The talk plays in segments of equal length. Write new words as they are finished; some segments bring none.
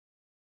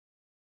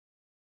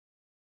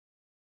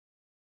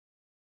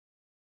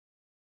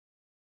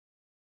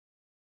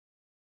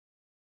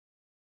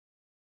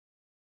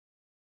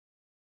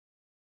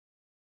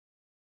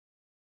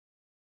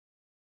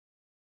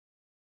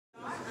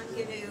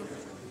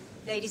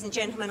Ladies and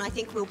gentlemen, I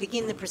think we'll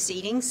begin the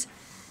proceedings.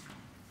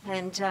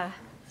 And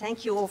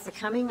thank you all for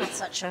coming on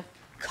such a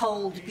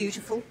cold,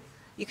 beautiful...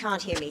 You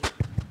can't hear me.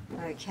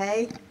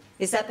 Okay.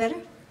 Is that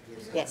better?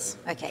 Yes.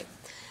 Okay.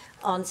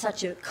 On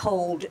such a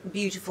cold,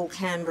 beautiful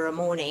Canberra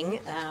morning,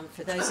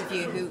 for those of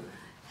you who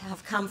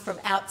have come from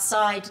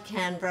outside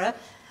Canberra,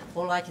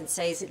 all I can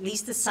say is at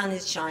least the sun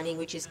is shining,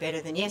 which is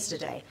better than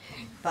yesterday,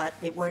 but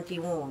it won't be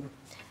warm.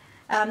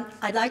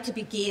 I'd like to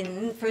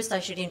begin. First, I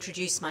should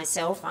introduce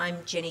myself. I'm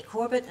Jenny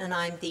Corbett, and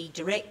I'm the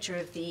director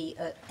of the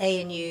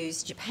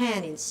ANU's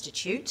Japan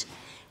Institute.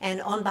 And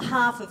on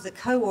behalf of the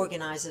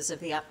co-organisers of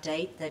the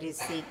update, that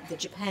is the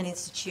Japan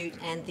Institute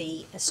and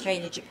the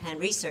Australia-Japan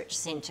Research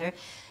Centre,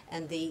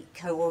 and the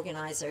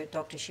co-organiser,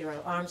 Dr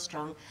Shiro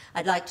Armstrong,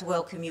 I'd like to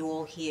welcome you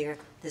all here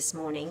this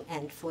morning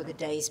and for the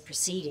day's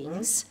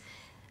proceedings.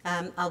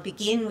 I'll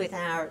begin with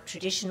our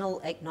traditional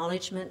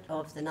acknowledgement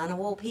of the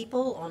Ngunnawal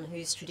people on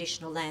whose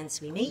traditional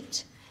lands we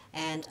meet,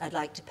 and I'd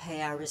like to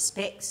pay our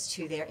respects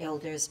to their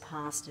elders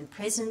past and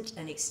present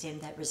and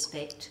extend that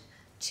respect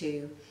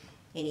to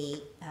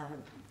any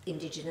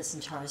Indigenous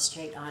and Torres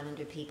Strait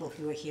Islander people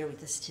who are here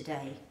with us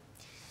today.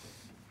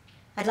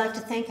 I'd like to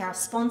thank our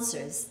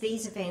sponsors.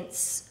 These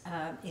events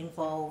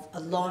involve a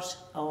lot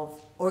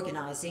of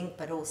organising,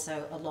 but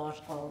also a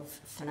lot of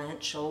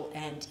financial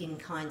and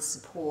in-kind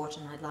support,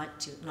 and I'd like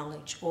to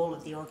acknowledge all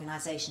of the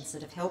organisations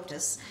that have helped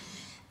us: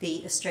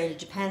 the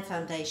Australia-Japan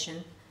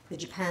Foundation, the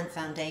Japan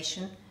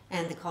Foundation,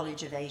 and the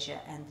College of Asia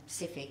and the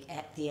Pacific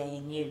at the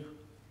ANU.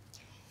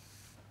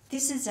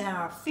 This is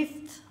our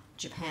 5th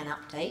Japan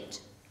update.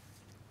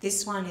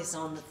 This one is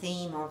on the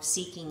theme of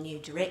seeking new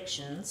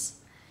directions.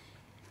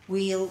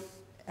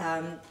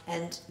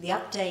 And the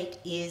update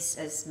is,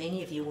 as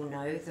many of you will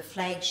know, the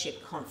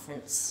flagship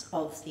conference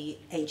of the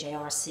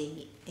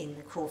AJRC in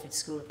the Crawford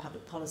School of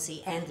Public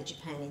Policy and the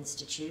Japan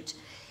Institute,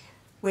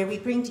 where we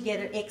bring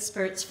together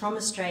experts from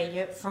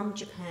Australia, from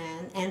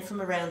Japan, and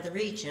from around the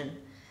region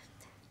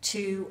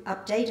to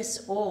update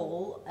us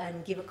all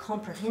and give a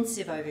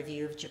comprehensive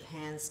overview of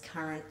Japan's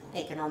current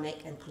economic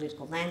and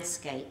political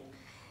landscape,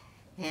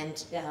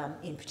 and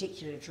in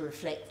particular to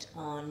reflect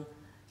on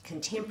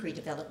contemporary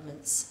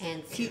developments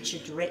and future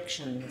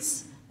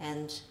directions.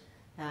 And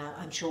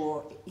I'm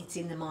sure it's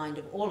in the mind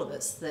of all of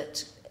us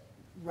that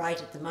right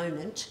at the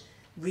moment,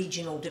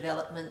 regional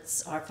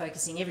developments are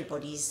focusing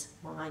everybody's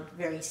mind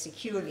very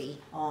securely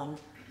on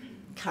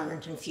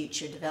current and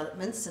future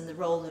developments, and the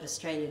role that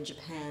Australia and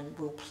Japan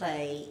will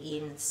play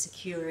in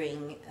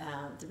securing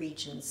the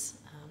region's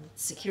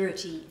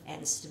security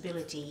and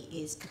stability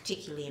is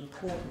particularly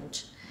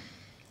important.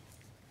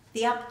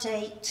 The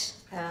update,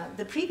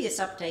 the previous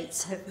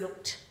updates have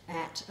looked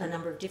at a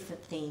number of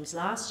different themes.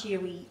 Last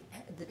year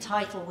the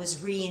title was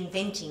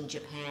Reinventing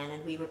Japan,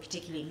 and we were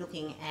particularly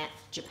looking at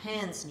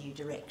Japan's new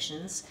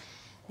directions.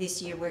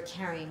 This year we're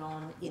carrying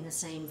on in the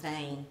same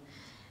vein.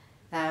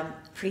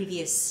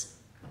 Previous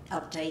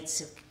updates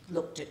have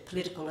looked at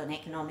political and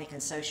economic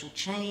and social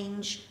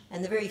change,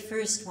 and the very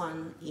first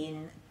one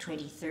in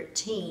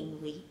 2013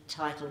 we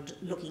titled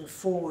Looking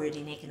Forward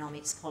in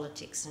Economics,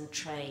 Politics and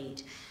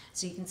Trade.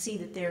 So you can see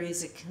that there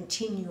is a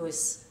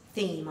continuous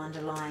theme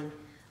underlying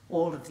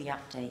all of the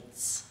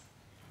updates.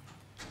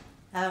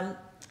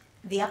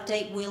 The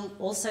update will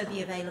also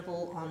be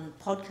available on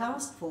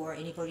podcast for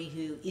anybody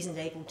who isn't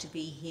able to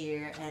be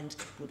here and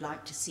would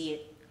like to see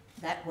it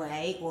that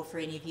way, or for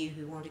any of you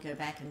who want to go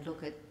back and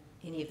look at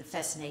any of the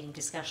fascinating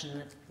discussion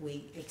that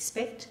we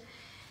expect.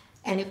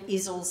 And it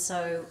is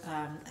also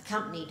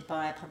accompanied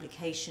by a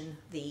publication.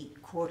 The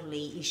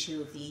quarterly issue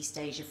of the East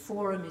Asia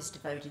Forum is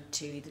devoted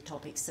to the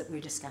topics that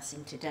we're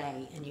discussing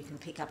today, and you can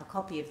pick up a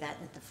copy of that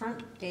at the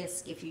front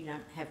desk if you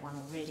don't have one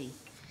already.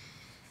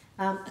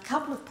 A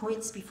couple of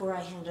points before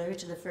I hand over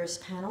to the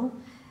first panel.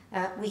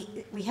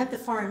 We have the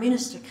Foreign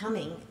Minister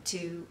coming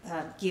to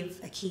give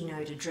a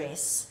keynote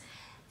address,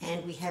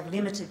 and we have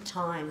limited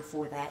time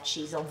for that.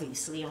 She's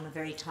obviously on a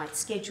very tight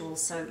schedule,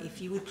 so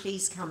if you would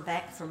please come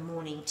back from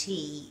morning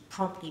tea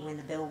promptly when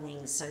the bell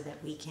rings so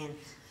that we can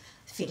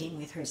fit in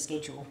with her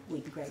schedule,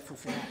 we'd be grateful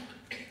for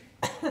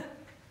that.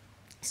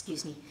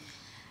 Excuse me.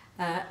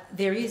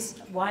 There is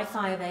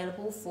Wi-Fi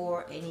available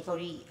for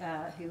anybody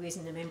who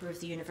isn't a member of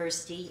the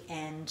university,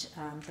 and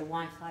the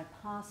Wi-Fi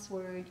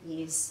password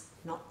is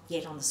not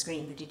yet on the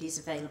screen, but it is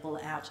available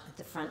out at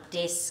the front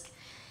desk,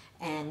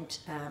 and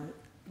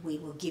we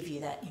will give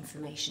you that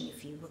information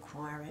if you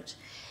require it.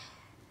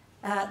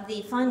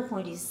 The final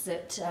point is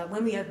that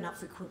when we open up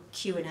for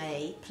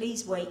Q&A,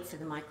 please wait for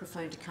the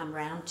microphone to come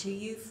round to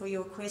you for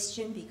your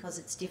question, because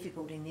it's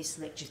difficult in this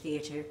lecture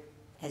theatre,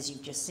 as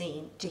you've just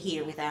seen, to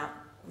hear without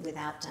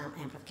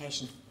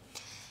amplification.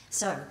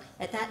 So,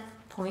 at that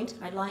point,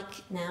 I'd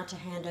like now to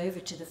hand over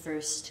to the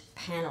first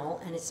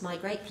panel, and it's my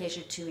great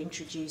pleasure to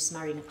introduce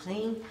Murray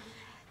McLean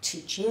to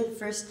chair the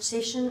first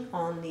session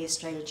on the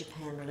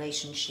Australia-Japan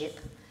relationship.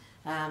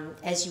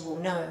 As you all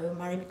know,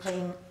 Murray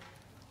McLean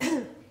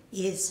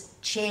is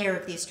chair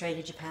of the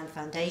Australia-Japan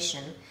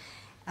Foundation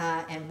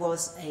and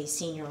was a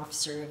senior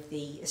officer of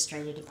the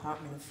Australia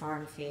Department of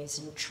Foreign Affairs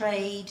and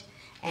Trade,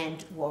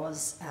 and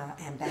was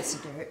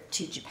ambassador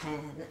to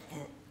Japan,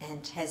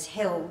 and has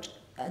held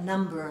a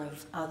number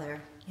of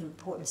other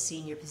important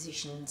senior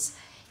positions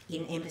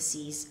in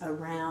embassies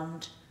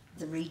around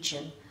the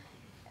region.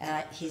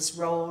 His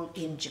role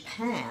in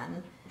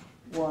Japan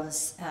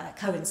was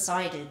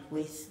coincided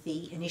with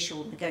the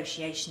initial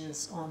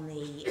negotiations on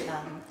the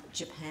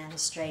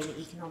Japan-Australia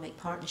Economic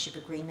Partnership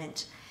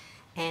Agreement,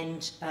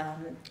 and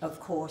of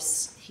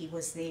course he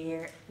was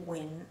there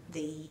when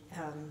the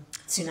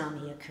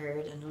tsunami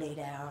occurred and led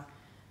our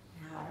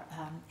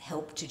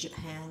help to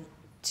Japan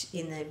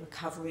in the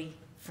recovery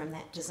from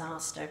that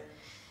disaster.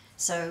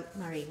 So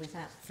Murray,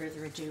 without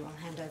further ado, I'll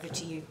hand over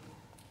to you.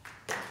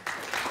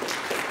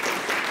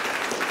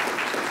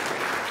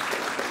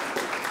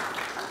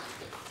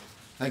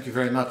 Thank you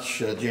very much,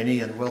 Jenny,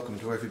 and welcome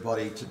to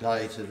everybody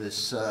today to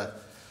this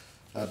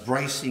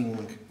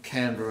bracing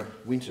Canberra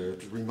winter.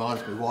 It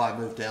reminds me why I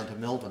moved down to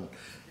Melbourne,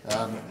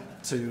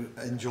 to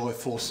enjoy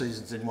 4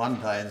 seasons in one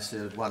day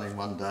instead of 1 in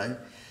 1 day.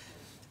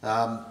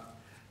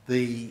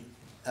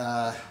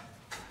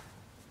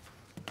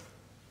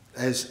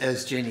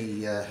 As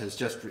Jenny has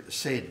just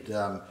said,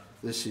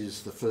 this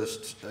is the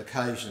first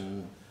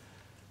occasion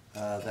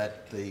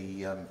that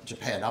the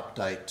Japan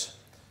update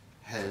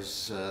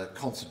has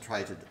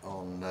concentrated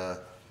on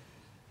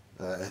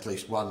at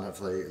least one of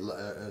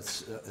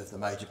the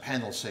major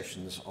panel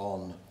sessions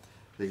on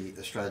the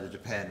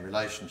Australia-Japan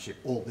relationship,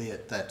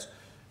 albeit that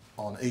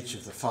on each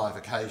of the 5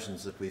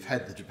 occasions that we've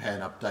had the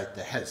Japan update,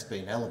 there has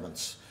been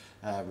elements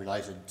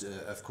related,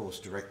 of course,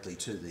 directly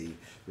to the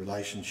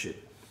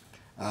relationship.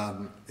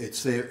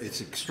 It's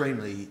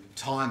extremely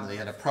timely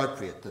and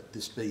appropriate that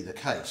this be the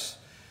case.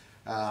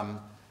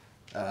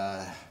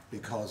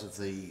 Because of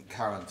the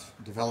current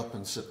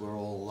developments that we're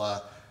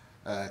all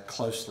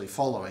closely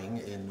following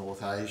in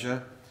North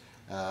Asia,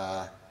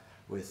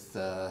 with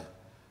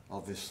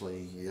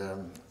obviously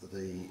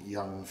the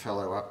young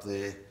fellow up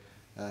there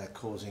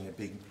causing a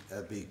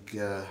big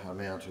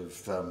amount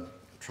of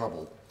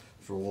trouble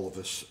for all of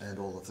us and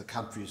all of the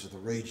countries of the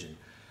region.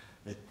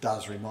 It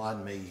does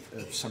remind me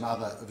of some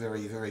other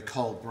very, very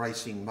cold,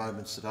 bracing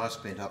moments that I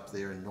spent up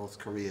there in North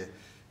Korea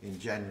in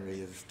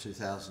January of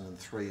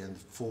 2003 and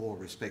 2004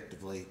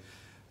 respectively,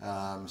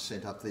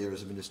 sent up there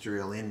as a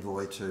ministerial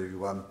envoy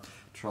to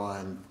try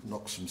and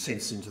knock some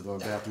sense into them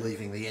about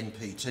leaving the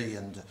NPT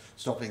and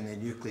stopping their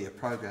nuclear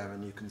program,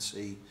 and you can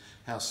see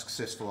how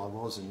successful I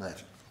was in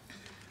that.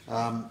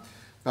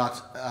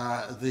 But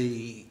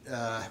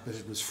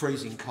it was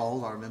freezing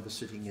cold. I remember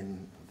sitting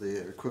in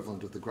the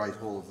equivalent of the Great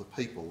Hall of the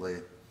People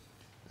there,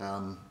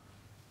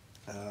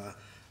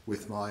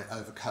 with my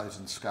overcoat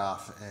and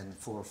scarf and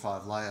 4 or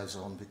 5 layers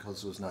on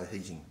because there was no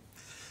heating,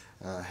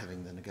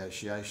 having the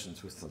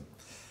negotiations with them.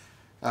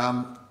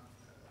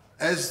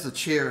 As the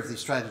chair of the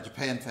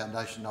Australia-Japan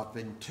Foundation, I've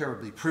been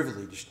terribly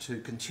privileged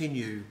to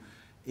continue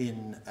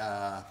in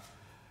a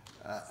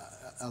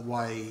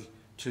way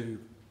to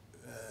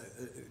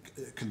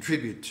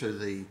contribute to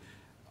the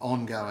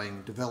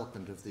ongoing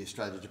development of the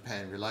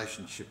Australia-Japan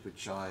relationship,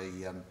 which I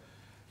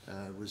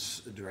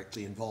was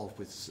directly involved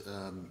with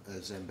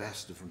as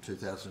ambassador from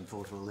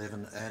 2004 to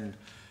 11, and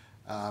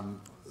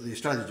the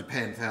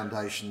Australia-Japan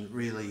Foundation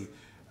really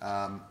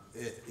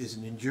is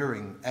an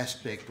enduring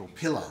aspect or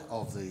pillar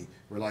of the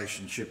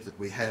relationship that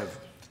we have,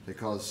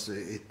 because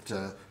it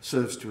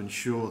serves to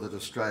ensure that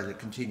Australia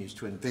continues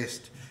to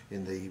invest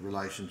in the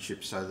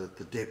relationship so that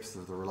the depth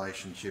of the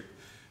relationship,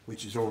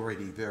 which is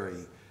already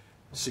very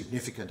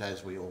significant,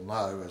 as we all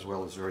know, as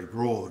well as very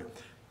broad,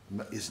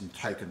 isn't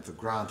taken for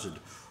granted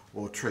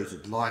or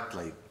treated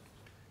lightly.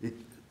 It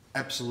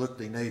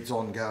absolutely needs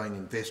ongoing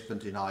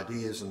investment in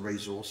ideas and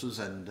resources,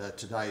 and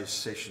today's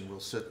session will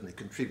certainly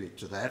contribute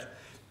to that.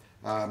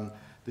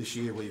 This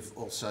year we've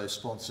also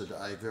sponsored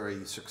a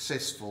very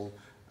successful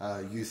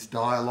youth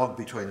dialogue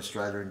between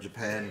Australia and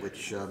Japan,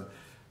 which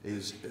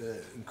is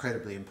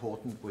incredibly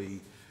important.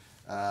 We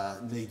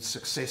need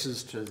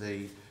successors to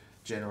the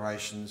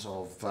generations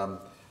of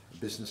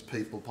business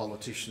people,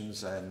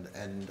 politicians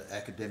and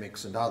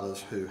academics and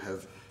others who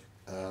have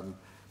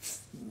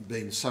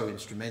been so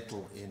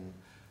instrumental in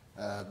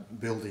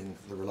building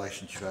the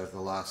relationship over the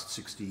last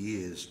 60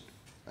 years.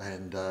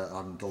 And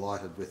I'm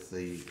delighted with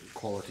the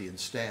quality and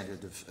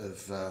standard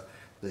of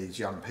these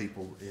young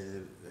people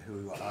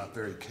who are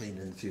very keen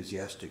and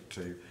enthusiastic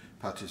to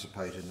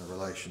participate in the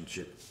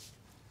relationship.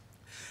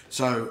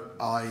 So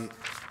I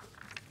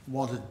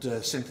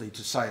wanted simply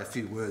to say a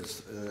few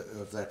words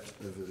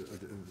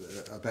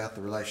about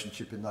the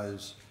relationship in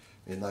those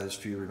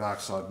few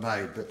remarks I've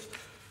made. But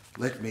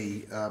let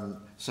me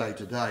say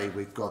today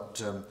we've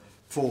got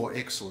 4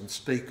 excellent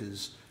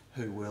speakers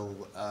who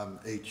will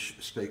each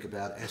speak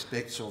about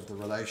aspects of the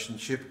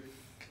relationship.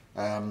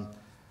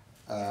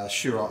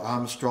 Shiro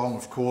Armstrong,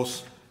 of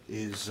course,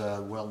 is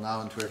well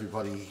known to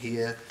everybody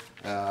here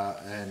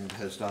and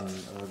has done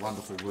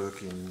wonderful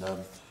work in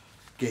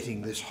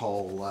getting this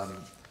whole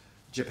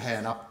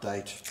Japan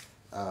update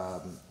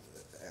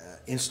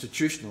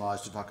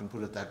institutionalised, if I can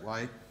put it that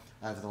way,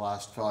 over the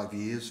last 5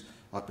 years.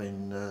 I've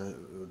been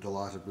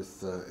delighted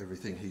with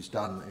everything he's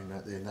done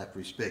in that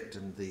respect,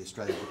 and the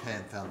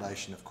Australia-Japan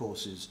Foundation, of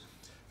course, is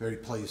very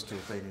pleased to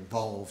have been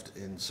involved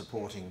in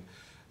supporting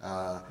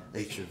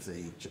each of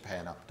the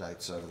Japan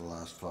updates over the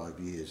last 5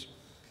 years.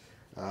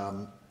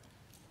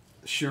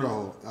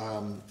 Shiro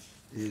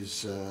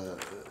is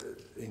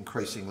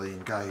increasingly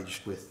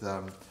engaged with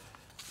the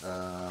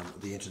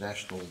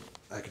international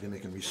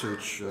academic and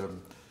research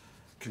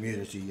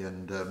community,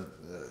 and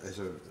as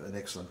an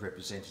excellent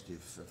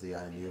representative of the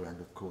ANU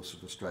and of course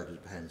of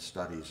Australia-Japan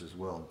Studies as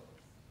well.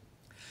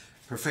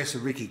 Professor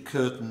Rikki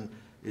Kersten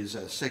is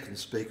a second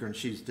speaker, and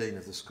she's Dean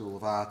of the School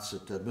of Arts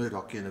at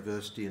Murdoch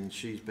University, and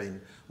she's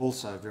been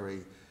also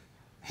very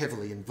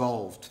heavily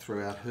involved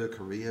throughout her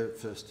career,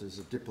 first as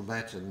a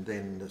diplomat and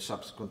then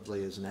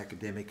subsequently as an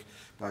academic,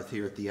 both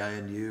here at the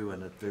ANU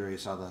and at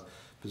various other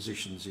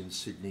positions in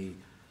Sydney,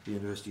 the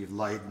University of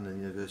Leiden and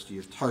the University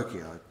of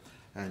Tokyo.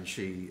 And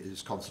she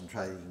is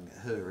concentrating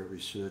her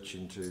research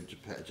into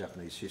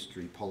Japanese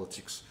history,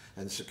 politics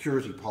and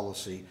security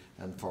policy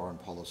and foreign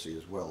policy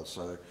as well.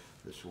 So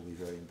this will be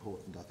very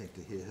important, I think,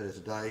 to hear her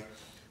today.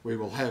 We're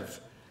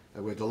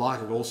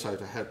delighted also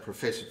to have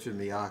Professor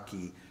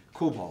Fumiaki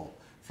Kubo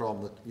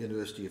from the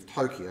University of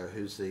Tokyo,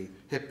 who's the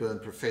Hepburn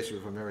Professor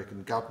of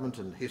American Government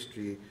and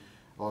History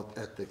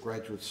at the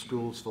Graduate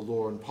Schools for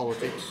Law and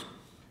Politics,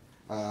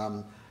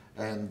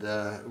 and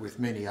with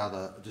many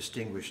other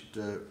distinguished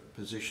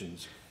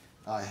positions.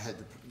 I had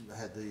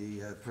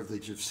the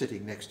privilege of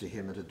sitting next to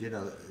him at a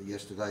dinner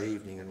yesterday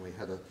evening, and we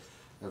had a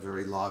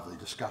very lively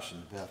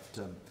discussion about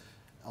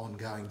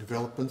ongoing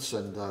developments,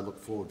 and I look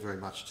forward very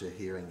much to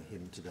hearing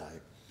him today.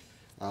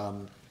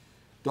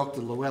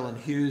 Dr Llewelyn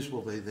Hughes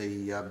will be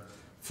the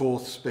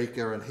fourth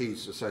speaker, and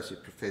he's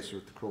Associate Professor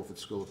at the Crawford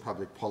School of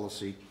Public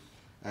Policy,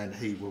 and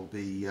he will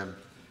be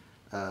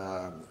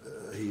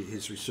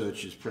his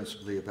research is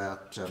principally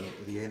about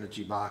the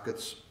energy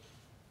markets,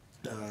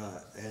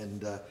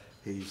 and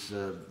he's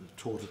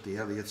taught at the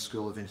Elliott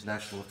School of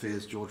International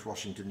Affairs, George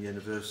Washington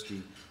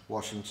University,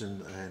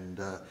 Washington, and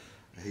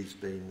he's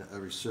been a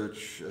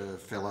research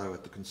fellow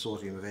at the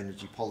Consortium of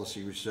Energy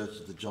Policy Research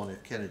at the John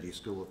F. Kennedy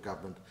School of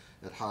Government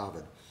at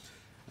Harvard,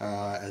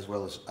 as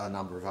well as a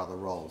number of other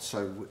roles.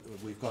 So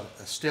we've got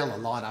a stellar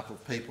lineup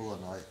of people,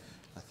 and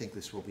I think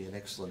this will be an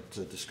excellent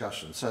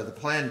discussion. So the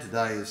plan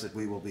today is that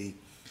we will be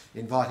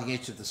inviting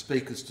each of the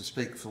speakers to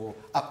speak for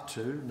up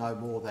to, no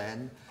more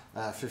than,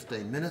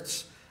 15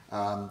 minutes,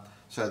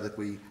 so that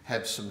we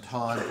have some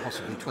time,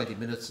 possibly 20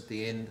 minutes at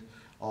the end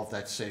of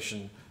that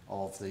session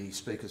of the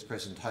speakers'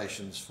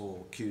 presentations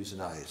for Q's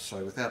and A's.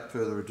 So without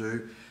further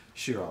ado,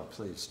 Shiro,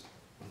 please.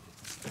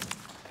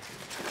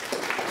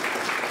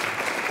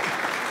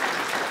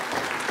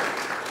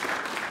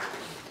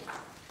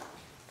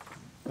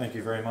 Thank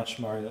you very much,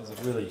 Murray. That was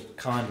a really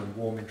kind and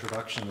warm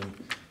introduction, and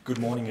good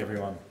morning,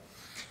 everyone.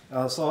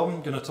 So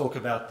I'm going to talk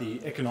about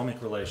the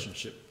economic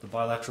relationship, the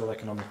bilateral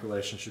economic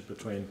relationship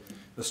between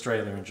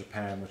Australia and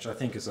Japan, which I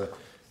think is an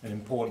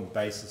important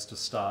basis to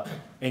start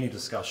any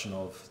discussion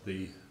of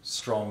the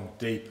strong,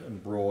 deep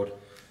and broad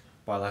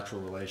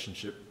bilateral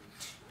relationship.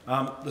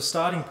 The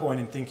starting point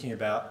in thinking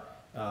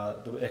about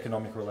the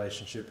economic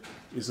relationship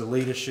is the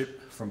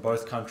leadership from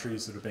both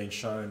countries that have been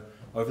shown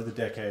over the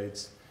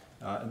decades,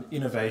 and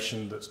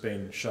innovation that's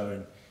been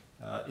shown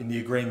in the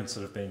agreements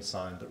that have been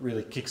signed that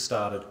really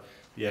kick-started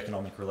the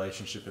economic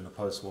relationship in the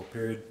post-war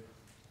period.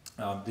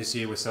 This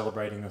year we're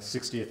celebrating the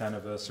 60th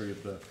anniversary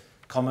of the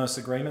Commerce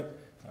Agreement.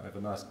 I have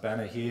a nice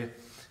banner here.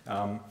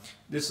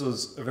 This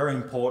was a very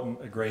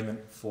important agreement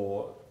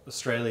for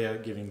Australia,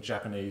 giving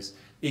Japanese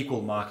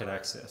equal market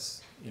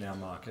access in our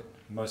market,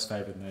 most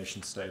favoured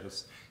nation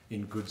status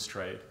in goods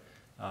trade.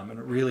 And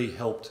it really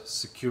helped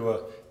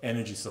secure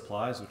energy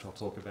supplies, which I'll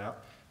talk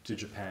about, to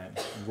Japan,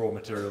 and raw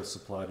materials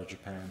supply to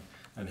Japan,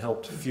 and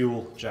helped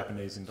fuel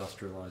Japanese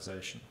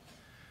industrialisation.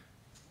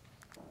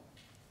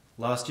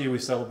 Last year we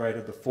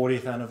celebrated the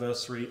 40th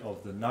anniversary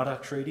of the Nara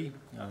Treaty,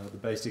 the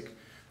basic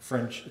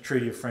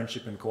Treaty of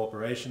Friendship and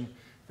Cooperation.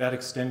 That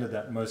extended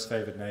that most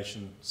favoured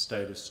nation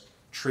status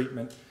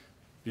treatment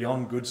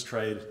beyond goods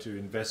trade to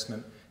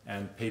investment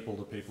and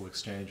people-to-people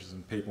exchanges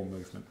and people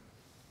movement.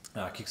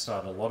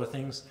 Kickstarted a lot of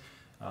things,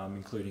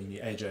 including the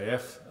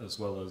AJF, as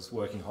well as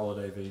working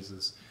holiday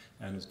visas,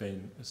 and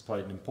has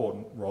played an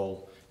important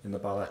role in the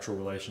bilateral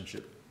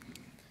relationship.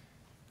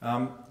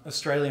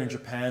 Australia and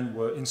Japan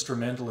were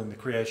instrumental in the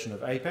creation of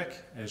APEC,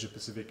 Asia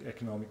Pacific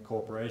Economic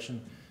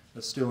Cooperation,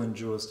 that still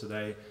endures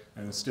today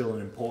and is still an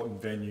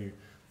important venue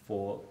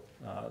for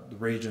the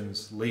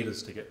region's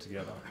leaders to get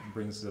together, and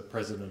brings the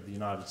President of the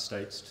United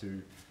States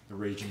to the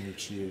region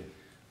each year,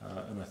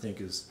 and I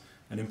think is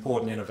an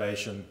important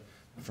innovation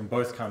from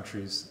both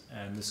countries,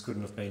 and this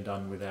couldn't have been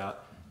done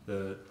without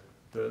the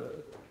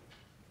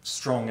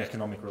strong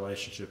economic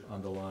relationship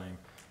underlying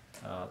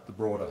the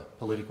broader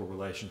political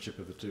relationship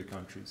of the two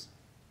countries.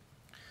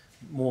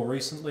 More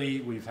recently,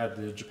 we've had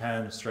the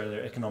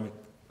Japan-Australia Economic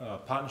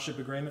Partnership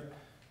Agreement,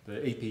 the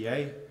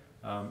EPA,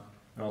 and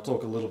I'll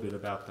talk a little bit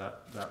about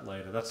that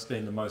later. That's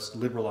been the most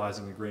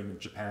liberalising agreement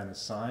Japan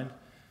has signed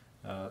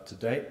to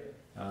date,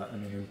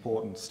 and an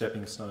important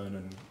stepping stone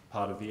and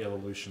part of the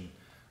evolution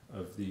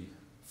of the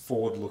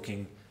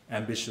forward-looking,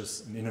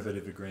 ambitious and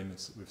innovative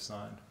agreements that we've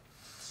signed.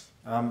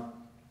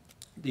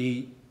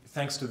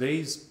 Thanks to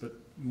these, but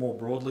more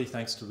broadly,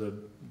 thanks to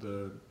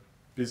the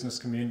business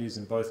communities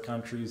in both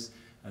countries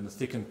and the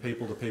thickened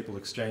people-to-people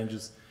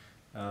exchanges,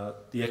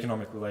 the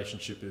economic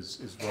relationship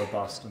is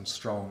robust and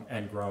strong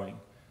and growing.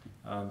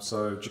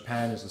 So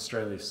Japan is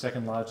Australia's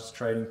second largest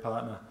trading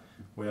partner.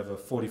 We have a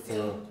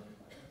 $44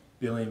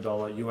 billion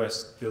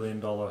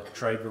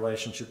trade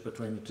relationship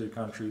between the two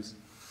countries.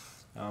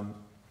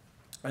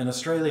 And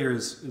Australia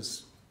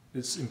is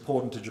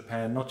important to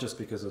Japan, not just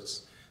because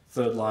it's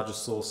third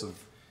largest source of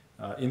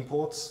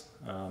imports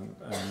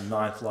and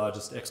ninth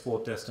largest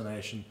export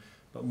destination,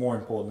 but more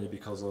importantly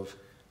because of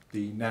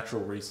the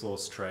natural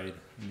resource trade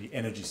and the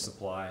energy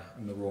supply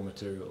and the raw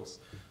materials.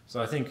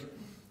 So I think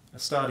a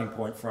starting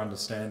point for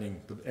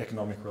understanding the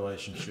economic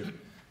relationship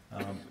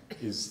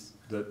is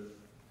that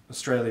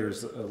Australia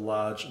is a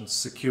large and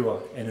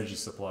secure energy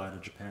supplier to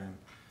Japan.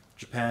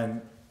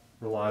 Japan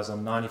relies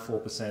on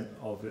 94%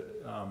 of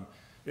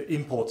it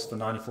imports for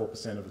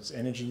 94% of its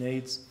energy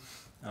needs,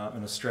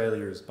 and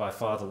Australia is by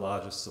far the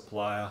largest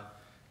supplier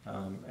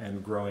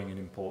and growing in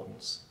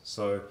importance.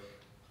 So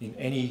in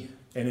any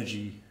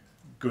energy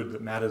good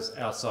that matters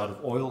outside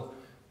of oil,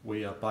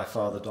 we are by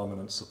far the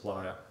dominant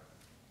supplier.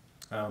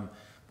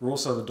 We're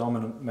also the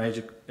dominant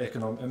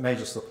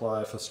major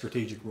supplier for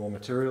strategic raw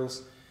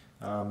materials.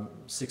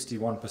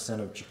 61%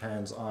 of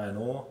Japan's iron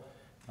ore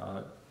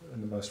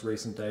in the most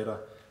recent data,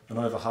 and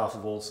over half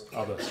of all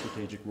other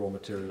strategic raw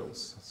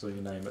materials. So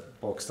you name it,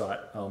 bauxite,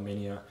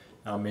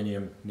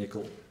 aluminium,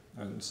 nickel,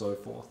 and so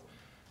forth.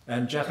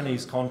 And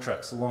Japanese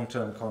contracts, the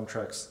long-term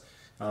contracts,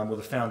 were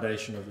the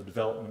foundation of the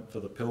development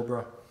for the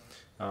Pilbara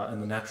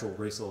and the natural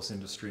resource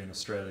industry in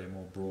Australia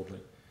more broadly.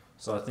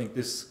 So I think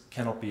this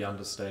cannot be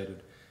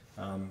understated.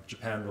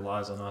 Japan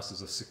relies on us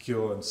as a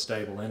secure and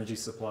stable energy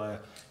supplier.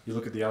 You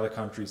look at the other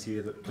countries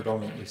here that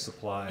predominantly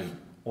supply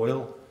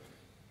oil,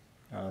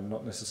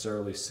 not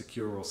necessarily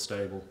secure or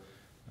stable,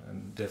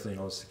 and definitely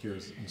not as secure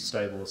and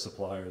stable a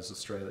supplier as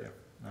Australia.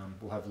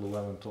 We'll have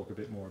Llewelyn talk a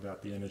bit more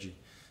about the energy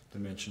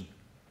dimension.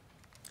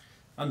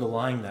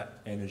 Underlying that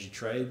energy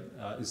trade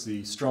is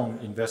the strong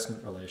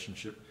investment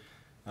relationship.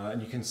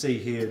 And you can see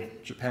here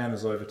Japan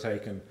has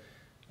overtaken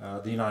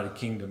the United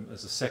Kingdom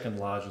as the second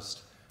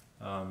largest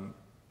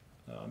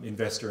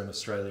investor in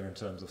Australia in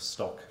terms of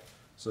stock.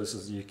 So this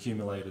is the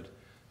accumulated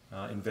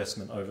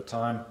investment over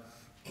time,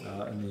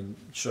 and then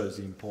shows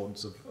the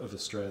importance of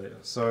Australia.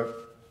 So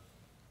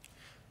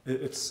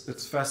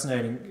it's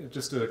fascinating.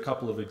 Just a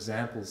couple of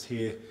examples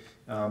here.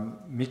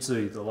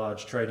 Mitsui, the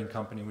large trading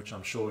company, which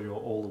I'm sure you're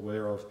all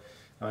aware of,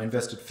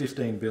 invested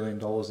 $15 billion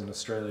in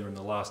Australia in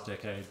the last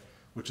decade,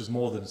 which is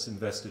more than it's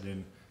invested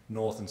in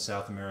North and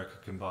South America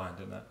combined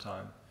in that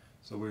time.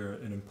 So we're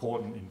an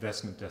important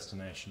investment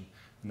destination,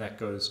 and that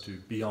goes to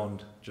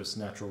beyond just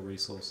natural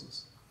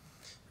resources.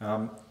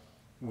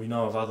 We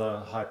know of other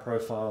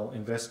high-profile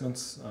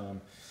investments.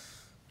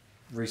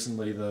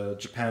 Recently, the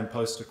Japan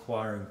Post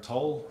acquiring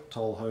Toll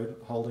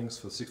Holdings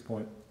for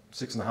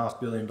 $6.5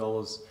 billion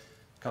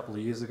a couple of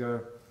years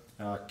ago.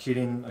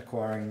 Kirin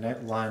acquiring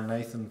Lion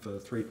Nathan for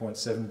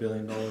 $3.7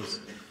 billion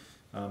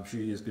a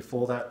few years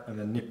before that, and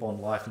then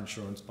Nippon Life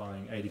Insurance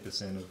buying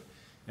 80% of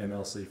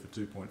MLC for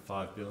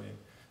 $2.5 billion.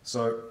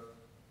 So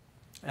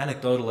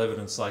anecdotal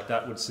evidence like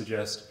that would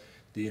suggest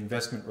the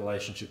investment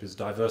relationship is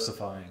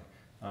diversifying.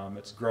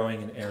 It's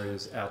growing in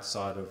areas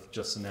outside of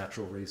just the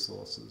natural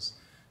resources.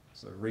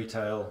 So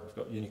retail, we've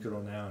got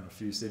Uniqlo now in a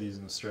few cities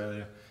in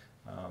Australia,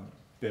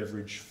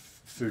 beverage,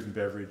 food and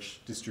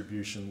beverage,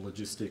 distribution,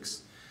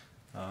 logistics,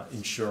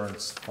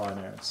 insurance,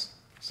 finance.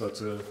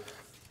 So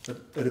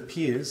it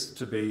appears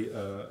to be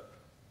a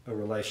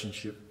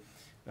relationship,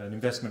 an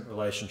investment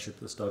relationship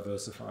that's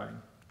diversifying.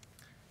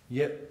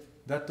 Yet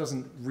that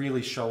doesn't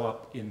really show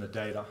up in the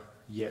data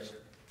yet.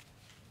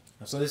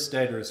 So this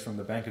data is from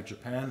the Bank of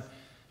Japan.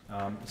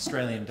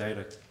 Australian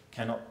data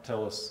cannot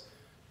tell us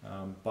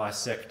by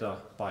sector,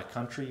 by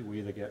country. We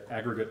either get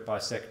aggregate by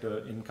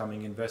sector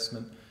incoming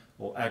investment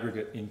or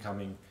aggregate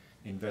incoming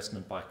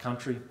investment by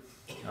country.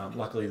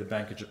 Luckily, the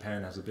Bank of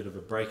Japan has a bit of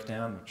a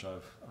breakdown, which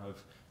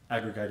I've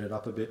aggregated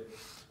up a bit,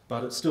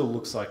 but it still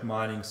looks like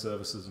mining,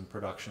 services and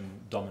production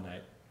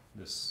dominate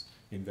this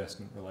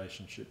investment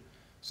relationship.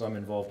 So I'm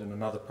involved in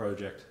another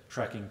project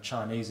tracking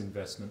Chinese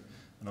investment,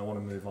 and I want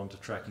to move on to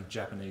tracking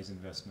Japanese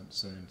investment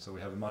soon, so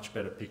we have a much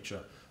better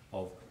picture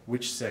of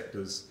which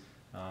sectors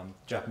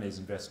Japanese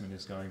investment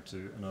is going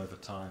to, and over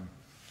time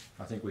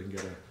I think we can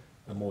get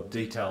a more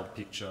detailed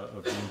picture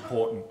of the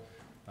important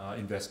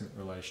investment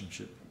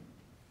relationship.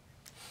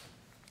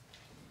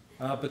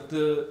 But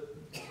the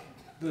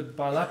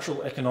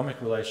bilateral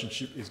economic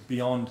relationship is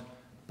beyond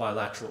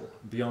bilateral,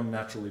 beyond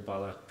narrowly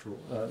bilateral,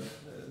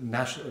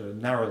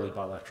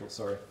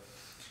 sorry.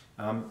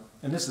 And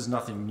this is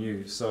nothing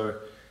new. So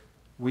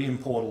we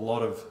import a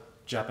lot of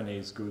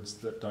Japanese goods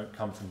that don't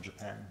come from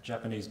Japan,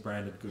 Japanese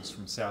branded goods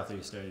from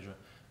Southeast Asia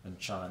and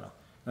China.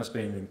 That's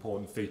been an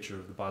important feature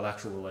of the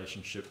bilateral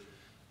relationship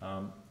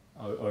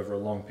over a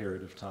long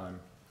period of time.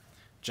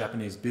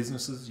 Japanese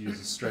businesses use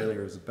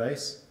Australia as a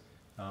base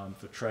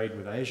for trade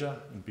with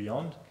Asia and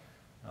beyond.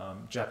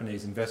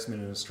 Japanese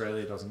investment in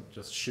Australia doesn't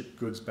just ship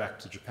goods back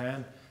to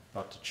Japan,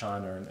 but to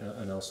China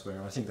and elsewhere,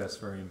 and I think that's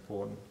very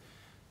important.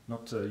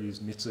 Not to use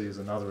Mitsui as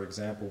another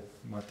example,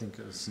 you might think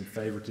there's some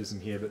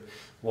favouritism here, but it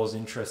was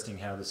interesting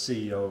how the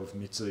CEO of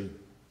Mitsui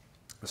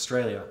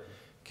Australia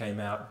came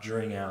out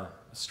during our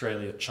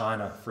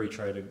Australia-China free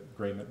trade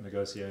agreement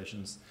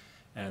negotiations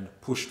and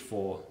pushed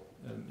for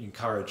and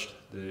encouraged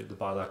the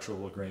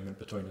bilateral agreement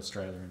between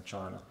Australia and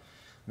China.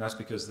 And that's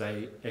because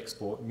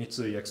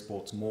Mitsui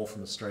exports more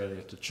from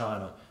Australia to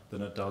China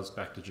than it does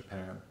back to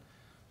Japan.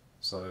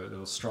 So there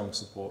was strong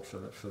support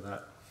for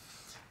that.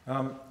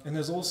 And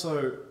there's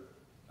also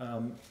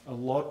a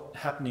lot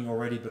happening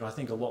already, but I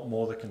think a lot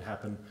more that can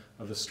happen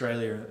of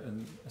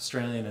Australian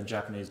and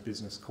Japanese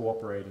business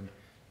cooperating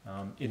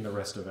in the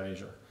rest of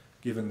Asia,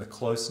 given the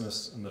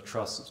closeness and the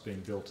trust that's been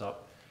built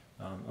up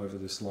over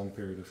this long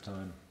period of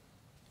time.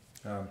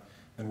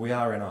 And we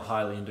are in a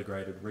highly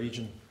integrated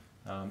region,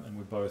 and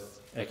we're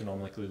both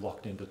economically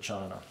locked into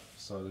China,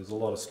 so there's a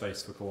lot of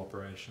space for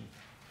cooperation.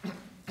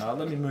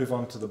 Let me move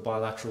on to the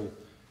bilateral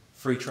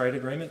free trade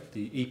agreement,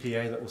 the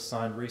EPA that was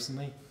signed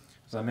recently.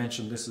 As I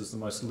mentioned, this is the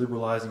most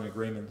liberalising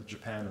agreement that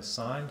Japan has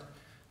signed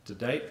to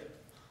date.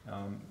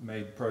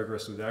 Made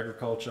progress with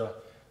agriculture,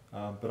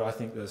 but I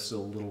think there's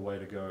still a little way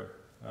to go.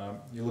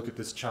 You look at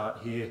this chart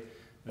here,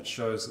 it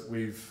shows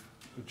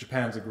that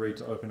Japan's agreed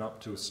to open up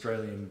to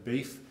Australian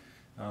beef,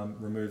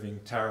 removing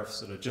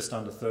tariffs that are just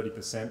under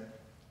 30%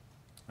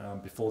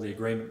 before the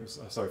agreement was,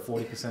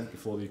 40%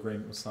 before the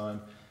agreement was signed,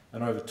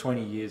 and over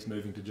 20 years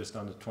moving to just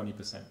under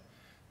 20%.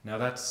 Now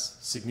that's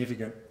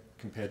significant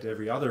compared to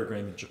every other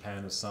agreement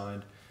Japan has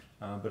signed,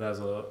 but has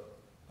a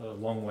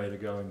long way to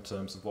go in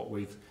terms of what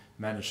we've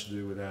managed to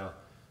do with our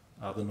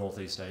the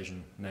Northeast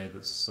Asian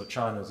neighbours. So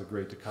China has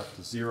agreed to cut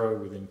to zero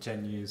within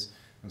 10 years,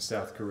 and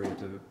South Korea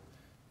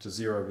to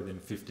zero within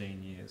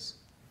 15 years.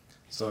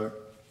 So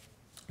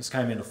this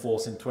came into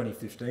force in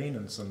 2015,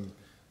 and some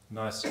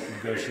nice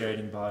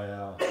negotiating by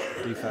our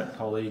DFAT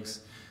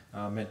colleagues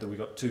meant that we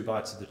got 2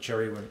 bites of the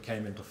cherry when it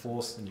came into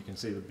force, and you can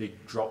see the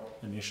big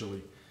drop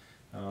initially,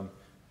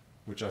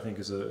 which I think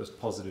is a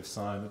positive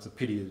sign. It's a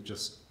pity it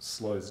just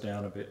slows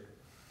down a bit.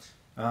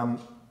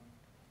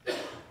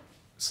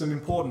 Some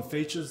important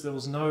features: there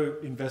was no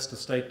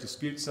investor-state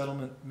dispute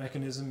settlement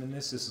mechanism in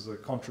this. This is a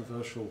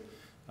controversial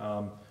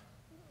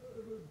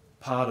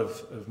part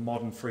of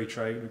modern free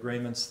trade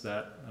agreements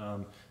that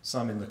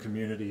some in the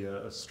community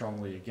are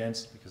strongly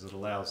against, because it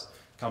allows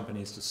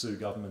companies to sue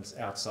governments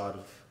outside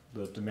of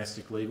the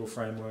domestic legal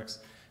frameworks.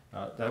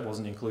 That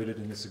wasn't included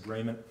in this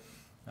agreement.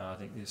 I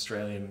think the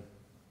Australian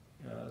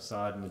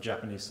side and the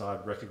Japanese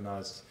side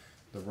recognised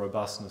the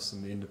robustness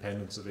and the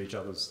independence of each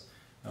other's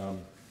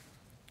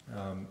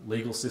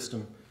legal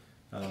system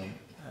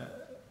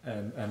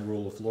and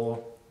rule of law.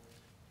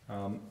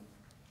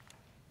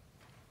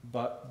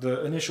 But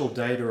the initial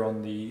data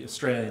on the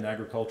Australian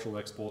agricultural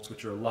exports,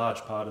 which are a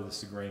large part of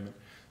this agreement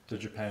to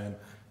Japan,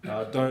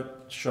 don't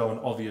show an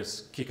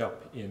obvious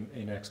kick-up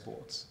in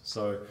exports.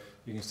 So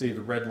you can see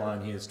the red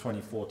line here is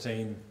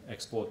 2014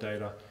 export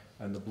data,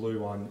 and the blue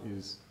one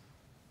is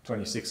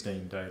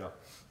 2016 data.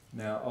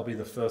 Now, I'll be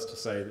the first to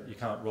say that you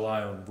can't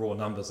rely on raw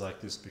numbers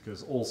like this,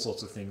 because all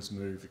sorts of things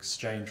move,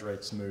 exchange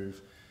rates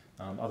move,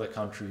 other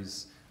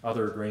countries,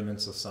 other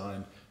agreements are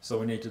signed, so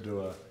we need to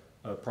do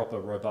a proper,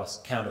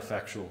 robust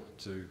counterfactual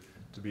to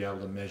be able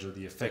to measure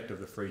the effect of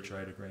the free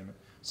trade agreement.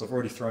 So I've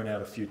already thrown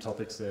out a few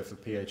topics there for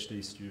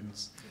PhD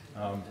students.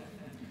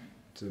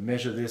 To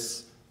measure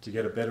this, to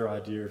get a better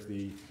idea of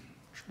the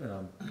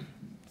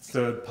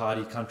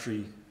third-party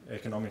country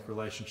economic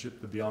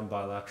relationship, the beyond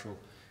bilateral,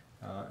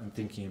 and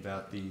thinking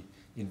about the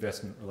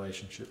investment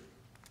relationship.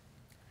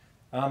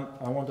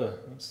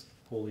 That's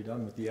poorly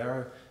done with the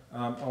arrow.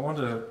 I want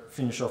to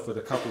finish off with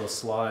a couple of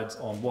slides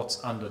on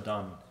what's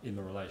underdone in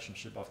the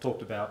relationship. I've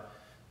talked about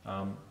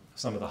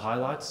some of the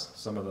highlights,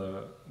 some of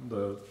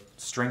the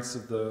strengths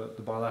of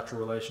the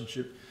bilateral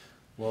relationship.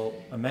 Well,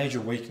 a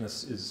major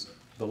weakness is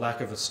the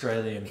lack of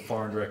Australian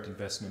foreign direct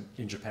investment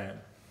in Japan.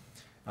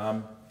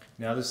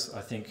 Now this,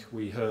 I think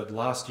we heard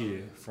last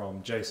year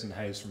from Jason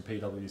Hayes from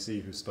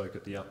PwC, who spoke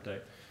at the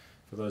update.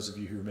 For those of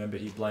you who remember,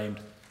 he blamed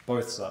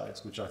both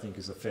sides, which I think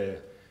is a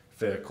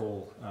fair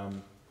call.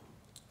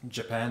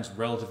 Japan's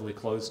relatively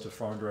close to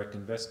foreign direct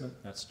investment.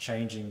 That's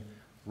changing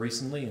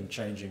recently and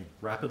changing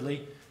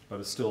rapidly,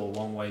 but it's still a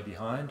long way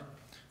behind.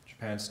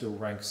 Japan still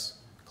ranks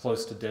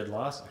close to dead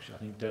last, actually I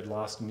think dead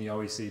last in the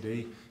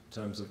OECD in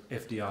terms of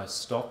FDI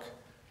stock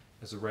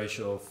as a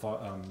ratio of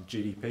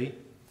GDP.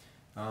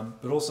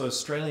 But also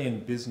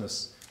Australian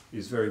business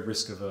is very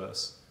risk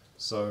averse.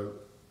 So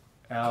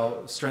our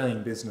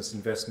Australian business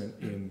investment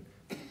in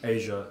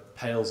Asia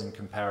pales in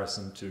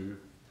comparison to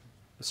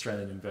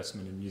Australian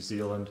investment in New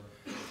Zealand,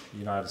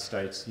 United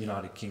States,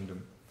 United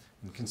Kingdom.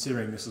 And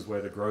considering this is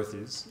where the growth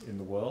is in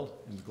the world,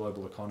 in the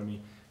global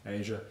economy,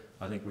 Asia,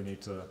 I think we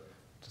need to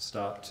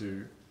start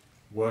to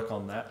work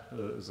on that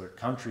as a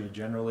country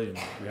generally, and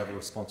we have a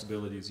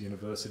responsibility as a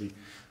university.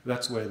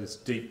 That's where this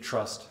deep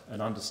trust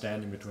and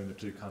understanding between the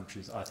two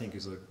countries, I think,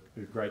 is a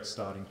great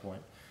starting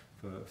point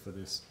for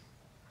this.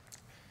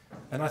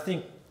 And I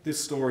think this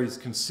story is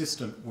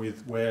consistent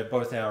with where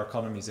both our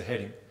economies are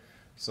heading.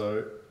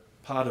 So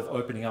part of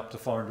opening up to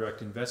foreign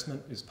direct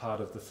investment is part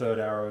of the third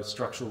arrow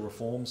structural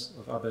reforms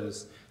of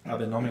Abe's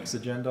Abenomics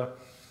agenda.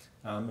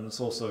 And it's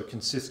also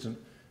consistent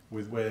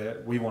with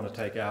where we want to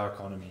take our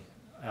economy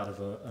out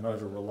of an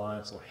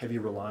over-reliance, or heavy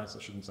reliance,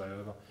 I shouldn't say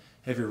over,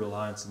 heavy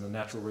reliance in the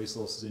natural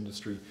resources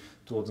industry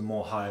towards a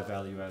more higher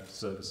value-added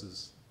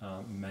services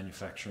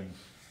manufacturing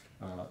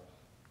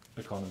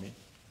economy.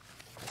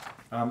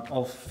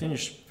 I'll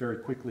finish very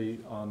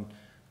quickly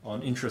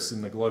on interest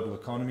in the global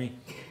economy.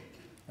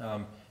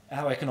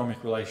 Our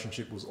economic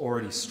relationship was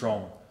already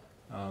strong.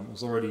 It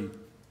was already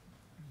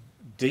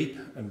deep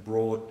and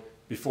broad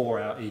before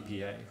our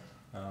EPA,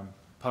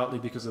 partly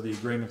because of the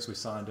agreements we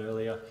signed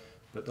earlier,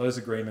 but those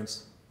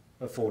agreements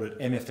afforded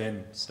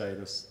MFN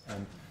status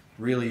and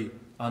really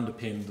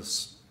underpinned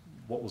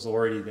what was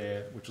already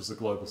there, which was the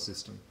global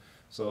system.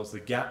 So it was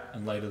the GATT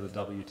and later the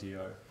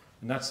WTO.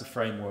 And that's the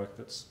framework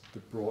that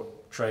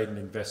brought trade and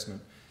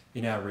investment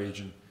in our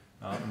region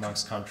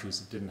amongst countries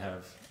that didn't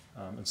have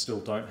and still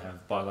don't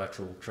have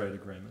bilateral trade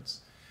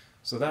agreements.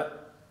 So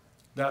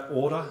that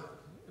order,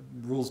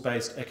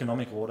 rules-based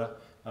economic order,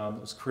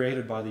 was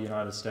created by the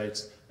United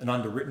States and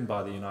underwritten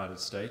by the United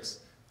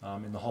States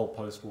in the whole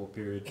post-war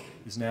period,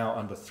 is now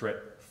under threat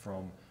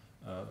from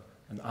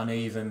an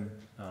uneven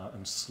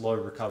and slow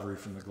recovery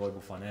from the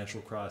global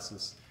financial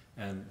crisis,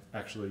 and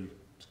actually,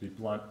 to be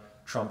blunt,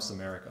 Trump's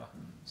America.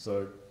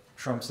 So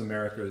Trump's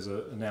America is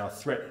now a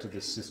threat to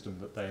this system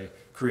that they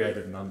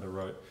created and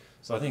underwrote.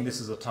 So I think this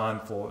is a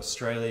time for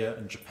Australia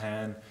and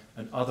Japan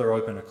and other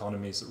open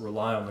economies that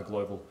rely on the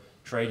global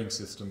trading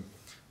system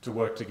to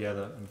work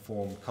together and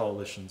form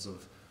coalitions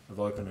of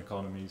open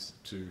economies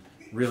to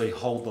really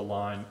hold the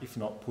line, if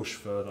not push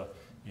further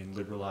in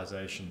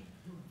liberalisation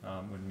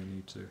when we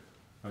need to.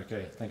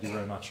 Okay, thank you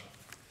very much.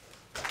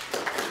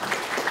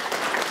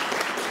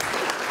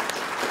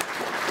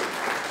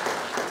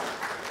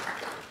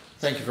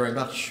 Thank you very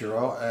much,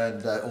 Shiro,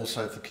 and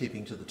also for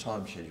keeping to the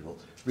time schedule.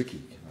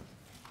 Rikki.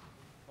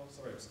 Oh,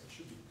 sorry, it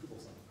should be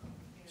Kubo-san.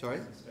 Sorry?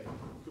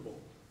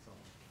 Kubo-san.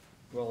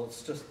 Well,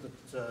 it's just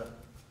that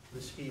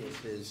this here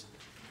says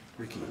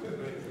Rikki.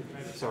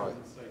 Sorry.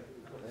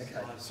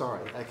 Okay,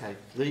 sorry, okay.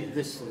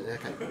 Okay,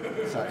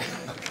 sorry.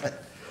 Okay.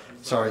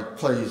 Sorry,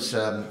 please,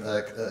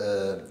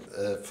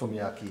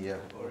 Fumiaki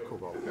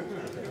Kubo.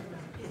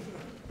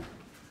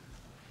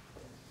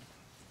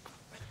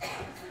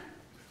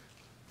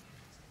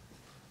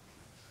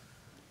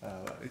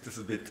 It is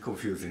a bit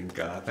confusing.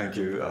 Thank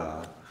you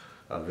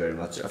very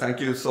much. Thank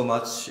you so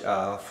much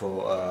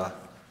for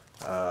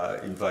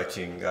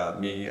inviting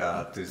me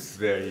to this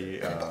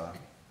very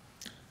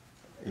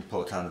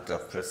important,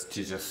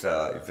 prestigious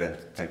event.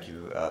 Thank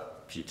you,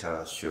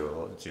 Peter,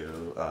 Shiro,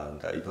 Jill,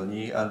 and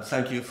Ebony, and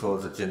thank you for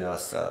the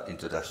generous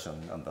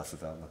introduction,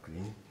 Ambassador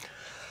McLean.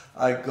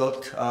 I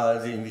got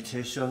the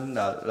invitation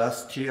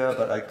last year,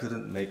 but I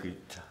couldn't make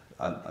it.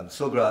 I'm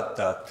so glad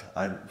that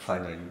I'm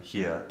finally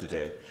here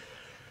today.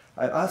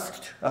 I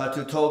asked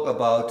to talk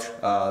about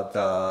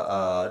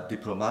the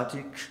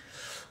diplomatic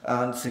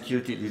and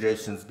security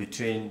relations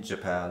between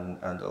Japan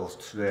and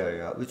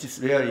Australia, which is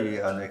really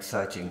an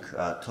exciting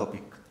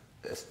topic,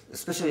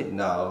 especially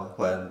now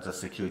when the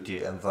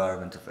security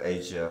environment of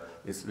Asia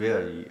is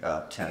really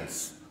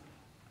tense.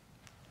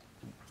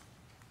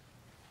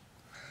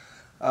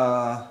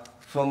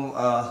 From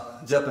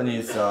a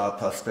Japanese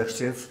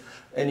perspective,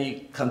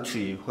 any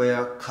country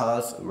where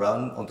cars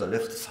run on the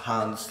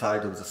left-hand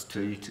side of the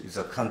street is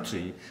a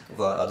country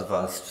of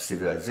advanced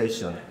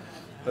civilization.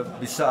 But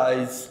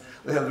besides,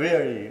 we have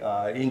very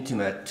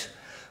intimate,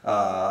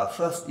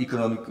 first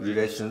economic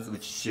relations,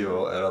 which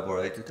Shiro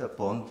elaborated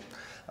upon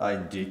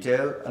in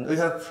detail, and we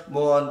have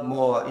more and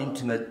more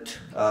intimate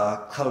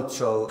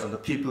cultural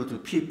and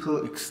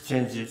people-to-people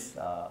exchanges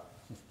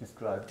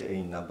described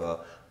in number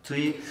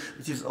 3,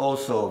 which is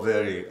also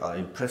very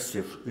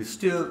impressive. We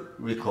still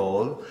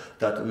recall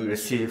that we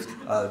received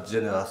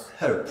generous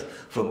help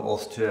from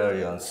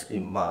Australians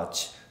in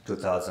March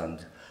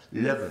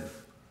 2011.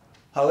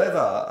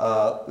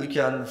 However, we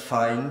can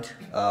find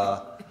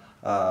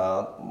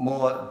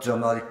more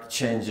dramatic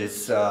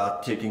changes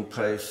taking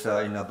place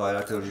in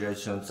bilateral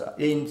relations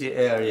in the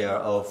area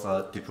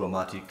of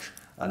diplomatic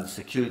and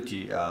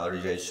security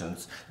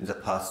relations in the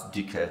past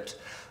decade,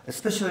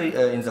 especially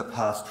in the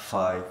past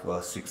 5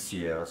 or 6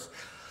 years.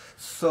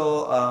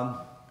 So,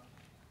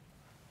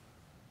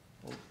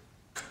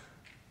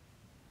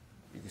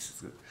 this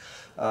is good.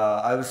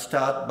 I will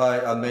start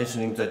by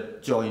mentioning the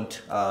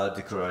joint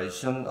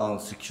declaration on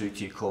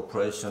security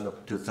cooperation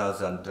of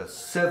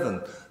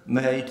 2007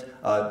 made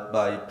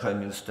by Prime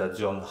Minister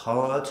John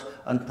Howard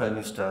and Prime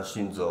Minister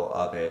Shinzo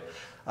Abe.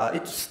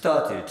 It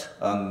started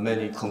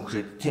many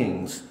concrete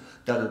things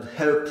that would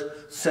help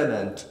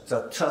cement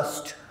the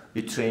trust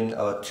between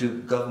our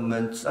two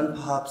governments and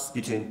perhaps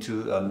between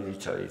two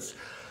militaries.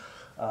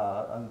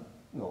 And,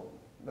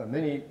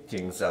 many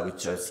things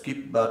which I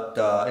skip, but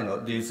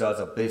these are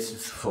the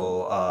basis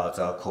for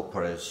the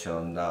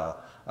cooperation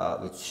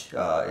which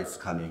is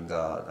coming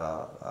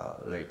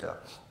later.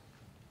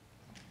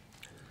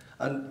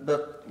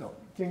 But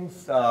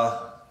things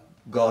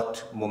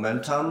got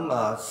momentum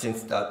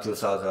since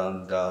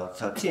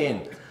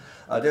 2013.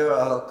 There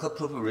are a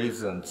couple of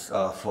reasons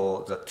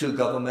for the two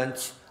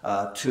governments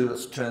to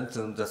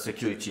strengthen the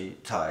security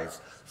ties.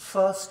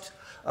 First,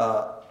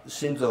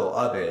 Shinzo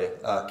Abe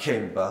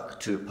came back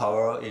to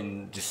power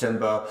in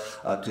December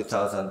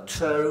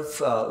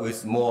 2012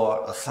 with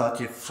more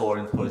assertive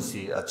foreign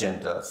policy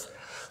agendas.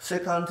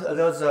 Second,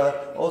 there's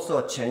also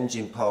a change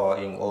in power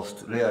in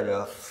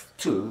Australia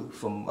too,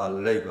 from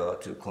Labour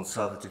to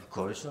Conservative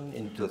coalition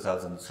in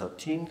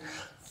 2013.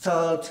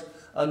 Third,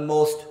 and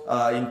most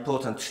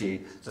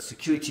importantly, the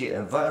security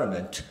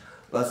environment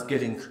was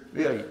getting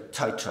really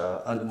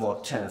tighter and more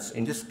tense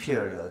in this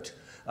period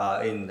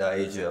in the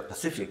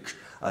Asia-Pacific.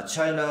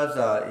 China's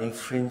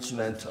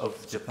infringement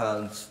of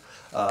Japan's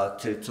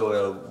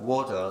territorial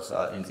waters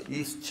in the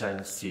East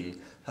China Sea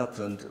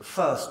happened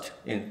first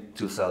in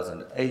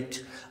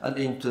 2008, and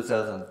in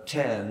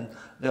 2010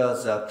 there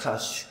was a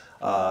clash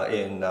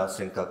in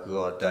Senkaku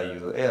or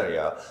Diaoyu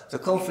area. The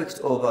conflict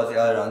over the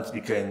islands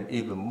became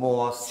even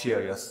more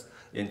serious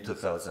in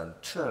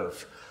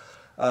 2012.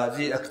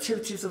 The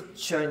activities of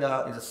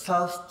China in the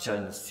South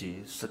China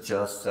Sea, such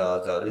as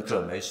the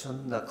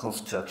reclamation, the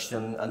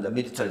construction, and the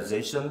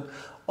militarization,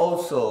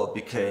 also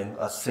became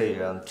a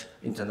salient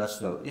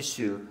international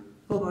issue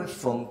probably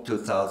from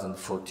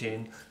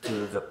 2014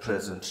 to the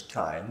present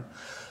time.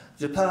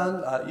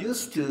 Japan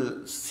used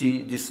to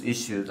see this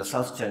issue, the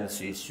South China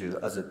Sea issue,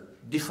 as a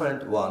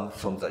different one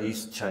from the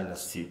East China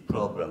Sea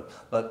problem.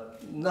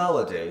 But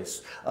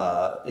nowadays,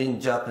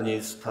 in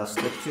Japanese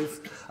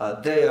perspective,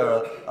 they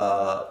are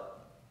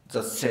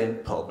the same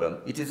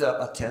problem. It is an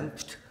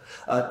attempt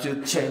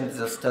to change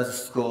the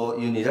status quo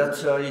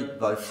unilaterally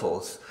by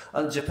force.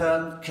 And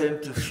Japan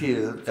came to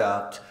feel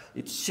that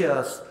it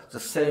shares the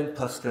same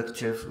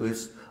perspective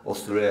with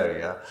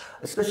Australia,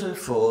 especially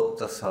for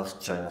the South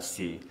China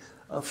Sea.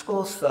 Of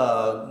course,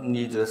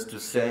 needless to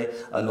say,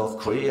 North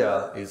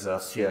Korea is a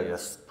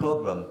serious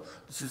problem.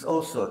 This is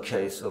also a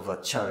case of a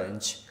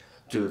challenge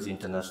to the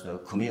international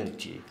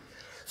community.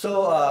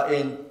 So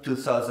in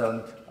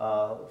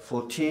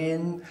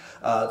 2014,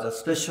 the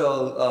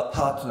special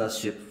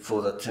partnership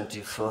for the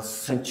 21st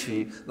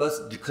century was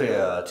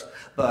declared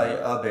by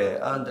Abe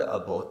and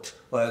Abbott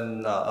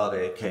when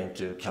Abe came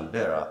to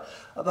Canberra.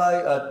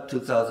 By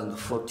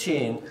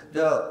 2014,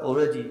 there are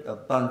already a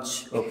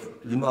bunch of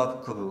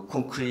remarkable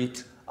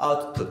concrete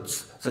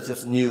outputs, such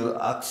as new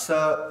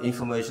AXA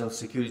Information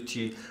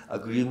Security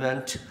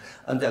Agreement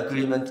and the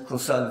agreement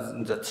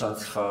concerning the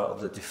transfer of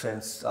the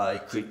defense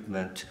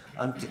equipment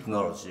and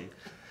technology.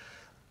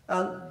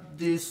 And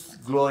this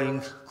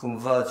growing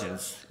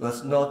convergence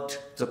was not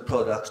the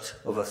product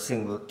of a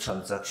single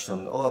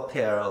transaction or a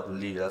pair of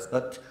leaders,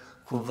 but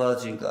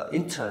converging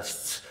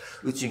interests,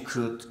 which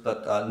include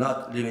but are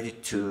not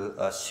limited to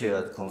a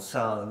shared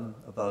concern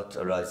about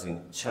a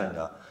rising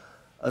China,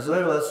 as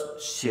well as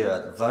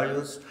shared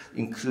values,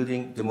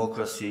 including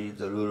democracy,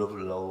 the rule of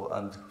law,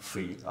 and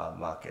free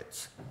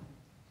markets.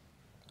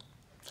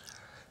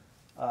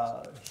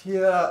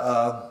 Here,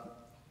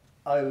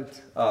 I would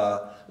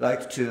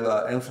like to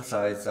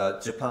emphasize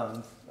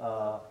Japan's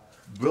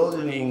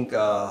broadening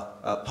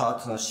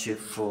partnership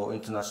for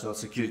international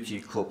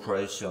security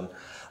cooperation.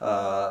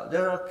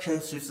 There are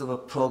cases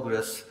of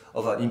progress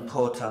of an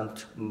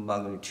important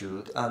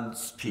magnitude and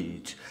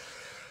speed,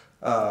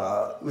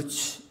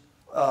 which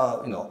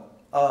are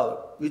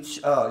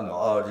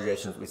our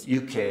relations with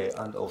UK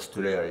and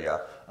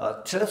Australia.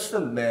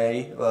 Theresa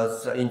May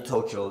was in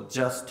Tokyo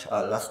just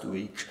last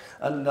week,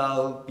 and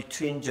now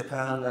between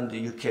Japan and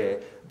the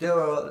UK, there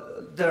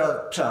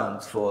are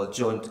plans for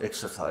joint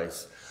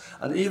exercise.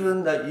 And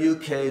even the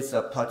UK's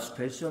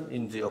participation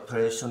in the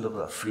operation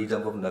of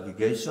freedom of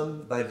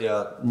navigation by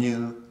their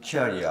new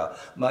carrier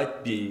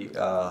might be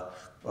a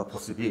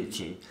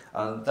possibility,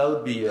 and that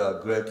would be a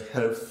great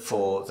help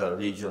for the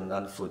region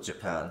and for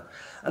Japan.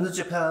 And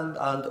Japan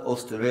and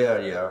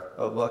Australia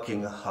are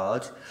working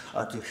hard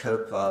to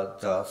help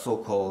the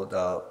so-called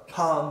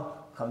PALM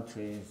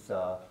countries.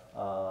 The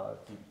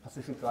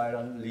Pacific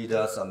Island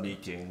leaders are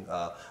meeting.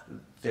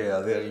 They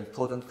are a very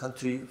important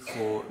country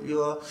for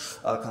your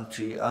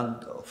country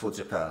and for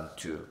Japan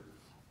too.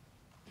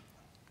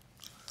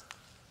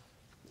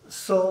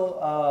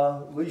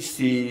 So we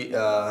see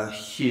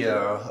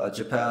here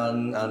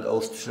Japan and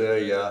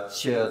Australia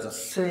share the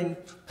same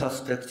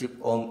perspective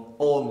on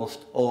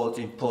almost all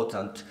the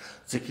important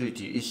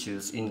security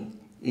issues in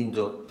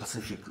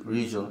Indo-Pacific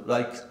region,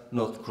 like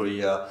North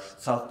Korea,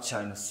 South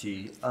China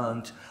Sea,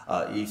 and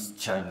East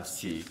China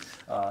Sea.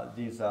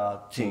 These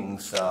are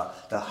things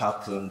that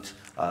happened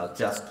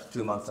just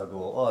 2 months ago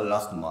or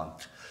last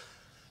month.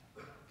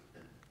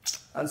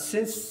 And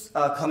since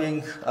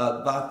coming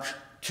back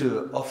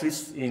to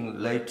office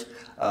in late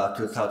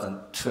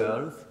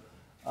 2012,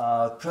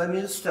 Prime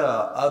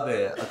Minister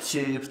Abe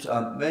achieved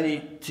many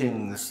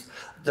things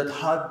that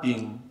had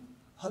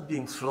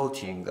been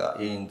floating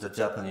in the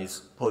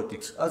Japanese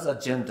politics as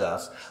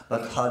agendas,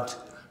 but had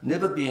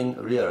never been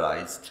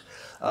realized.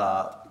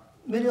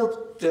 Many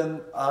of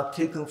them are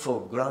taken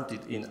for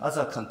granted in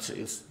other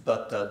countries,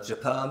 but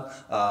Japan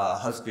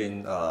has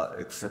been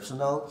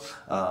exceptional.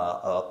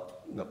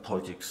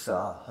 Politics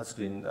has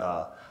been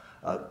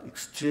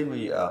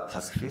extremely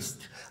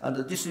pacifist, and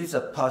this is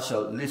a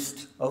partial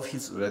list of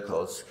his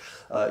records.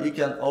 You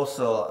can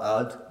also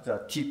add the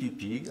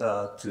TPP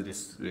to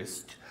this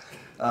list,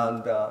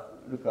 and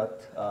look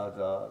at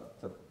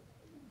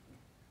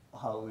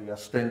how we are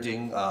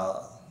spending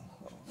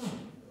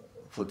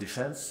for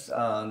defense,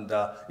 and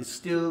it's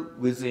still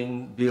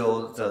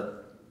below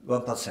the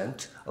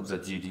 1% of the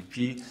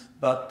GDP,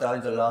 but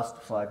in the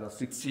last 5 or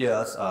 6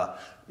 years,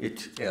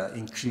 it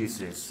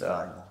increases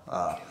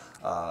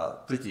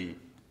pretty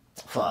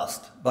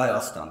fast by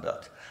our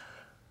standard.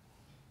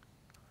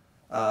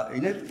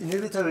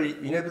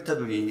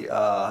 Inevitably,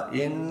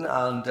 in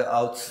and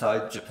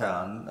outside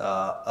Japan,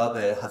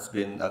 Abe has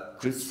been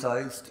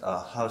criticized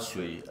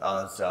harshly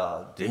as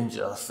a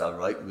dangerous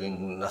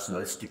right-wing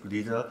nationalistic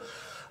leader.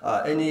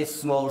 Any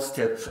small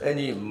step,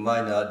 any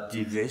minor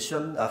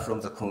deviation from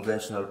the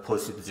conventional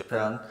policy of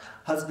Japan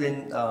has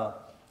been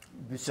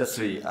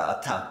viciously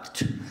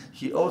attacked.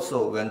 He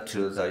also went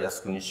to the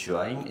Yasukuni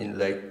Shrine in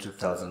late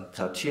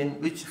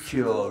 2013, which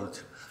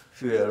fueled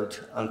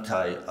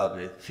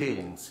anti-Abe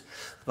feelings.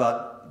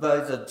 But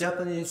by the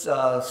Japanese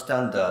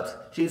standard,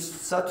 he's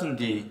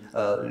certainly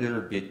a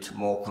little bit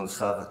more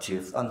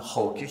conservative and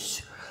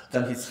hawkish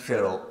than his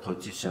fellow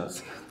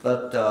politicians.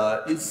 But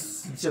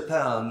is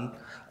Japan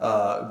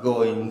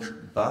going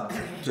back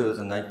to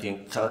the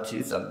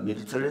 1930s and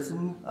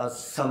militarism, as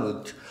some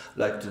would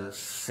like to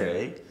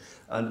say?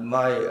 And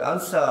my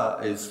answer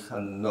is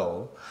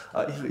no.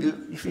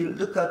 If you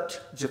look at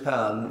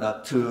Japan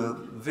to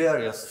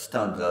various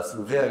standards,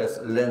 various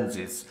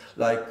lenses,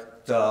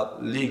 like the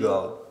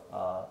legal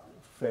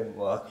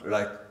framework,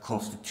 like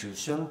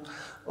constitution,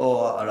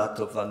 or a lot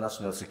of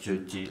national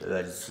security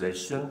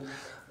legislation,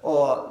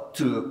 or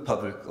to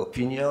public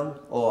opinion,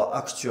 or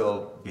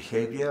actual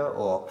behavior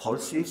or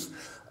policies,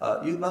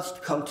 you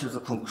must come to the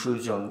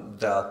conclusion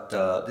that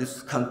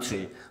this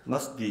country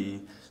must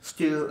be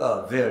still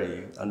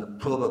very and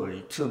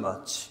probably too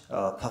much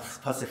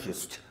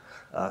pacifist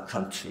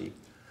country.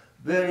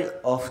 Very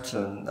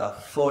often,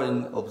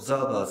 foreign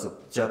observers of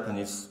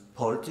Japanese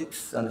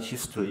politics and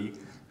history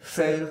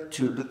fail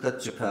to look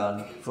at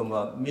Japan from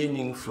a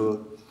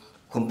meaningful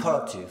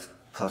comparative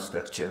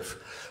perspective.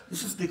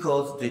 This is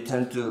because they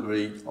tend to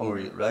read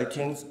only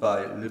writings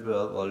by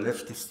liberal or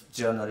leftist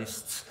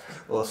journalists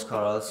or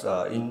scholars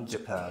in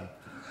Japan.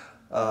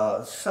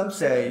 Some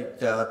say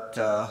that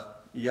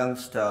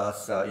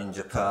youngsters in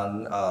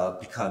Japan are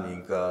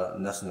becoming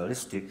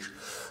nationalistic,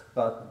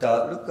 but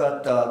look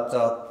at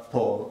the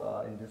poll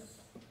in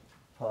this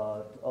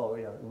part. Oh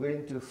yeah,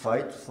 willing to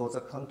fight for the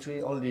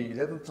country. Only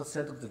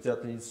 11% of the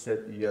Japanese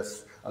said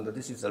yes, and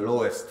this is the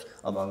lowest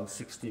among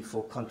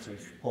 64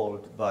 countries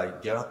polled by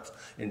Gallup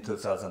in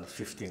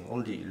 2015.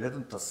 Only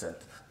 11%.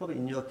 Probably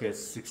in your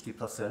case,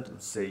 60%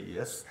 would say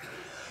yes.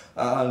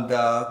 And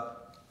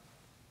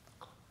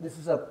this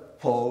is a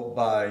poll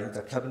by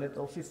the Cabinet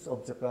Office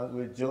of Japan.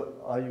 Will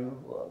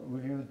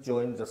you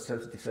join the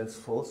self-defense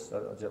force,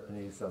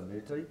 Japanese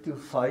military, to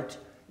fight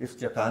if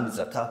Japan is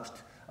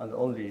attacked? And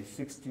only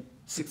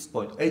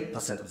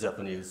 66.8% of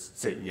Japanese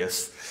say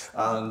yes.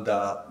 And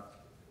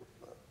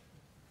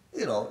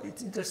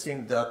it's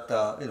interesting that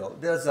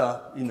there's an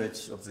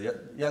image of the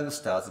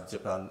youngsters of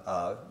Japan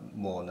are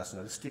more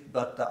nationalistic,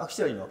 but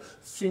actually,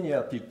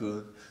 senior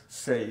people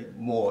say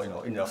more,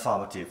 in the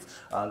affirmative,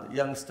 and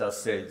youngsters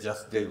say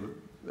just they will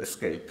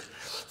escape.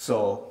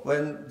 So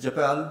when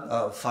Japan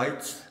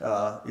fights,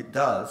 it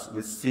does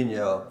with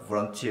senior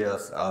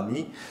volunteers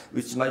army,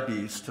 which might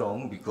be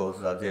strong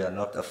because they are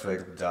not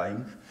afraid of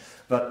dying.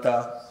 But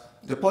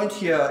the point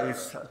here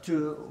is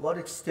to what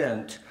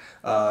extent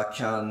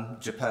can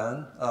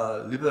Japan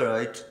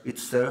liberate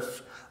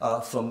itself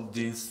from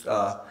these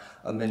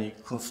many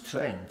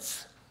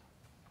constraints?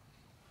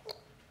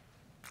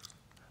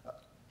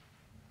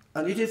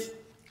 And it is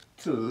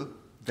true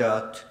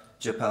that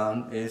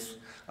Japan is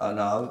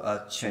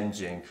now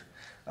changing.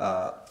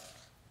 I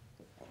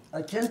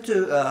tend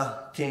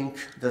to think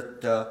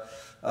that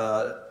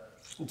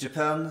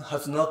Japan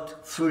has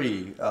not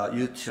fully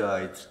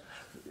utilized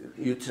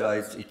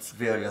its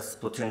various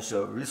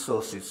potential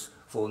resources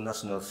for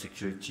national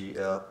security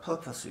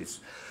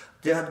purposes.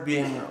 There have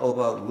been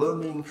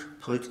overwhelming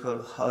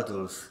political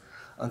hurdles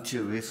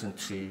until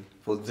recently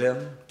for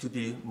them to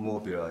be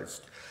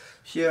mobilized.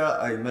 Here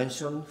I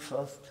mentioned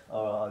first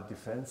our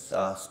defense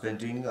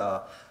spending,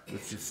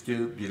 which is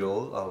still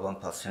below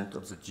 1%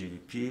 of the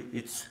GDP.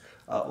 It's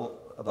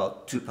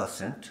about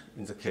 2%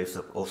 in the case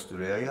of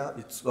Australia.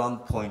 It's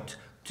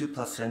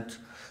 1.2%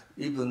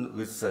 even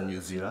with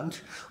New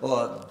Zealand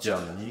or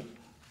Germany.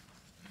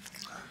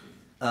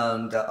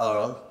 and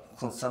our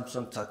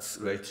consumption tax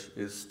rate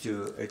is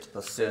still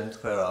 8%,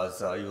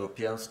 whereas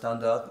European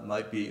standard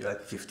might be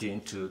like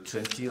 15 to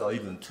 20 or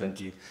even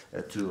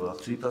 22 or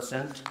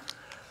 3%.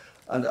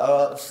 And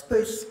our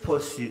space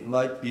policy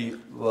might be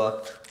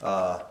worth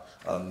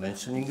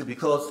mentioning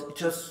because it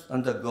has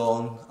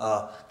undergone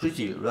a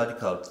pretty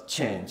radical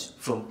change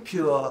from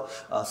pure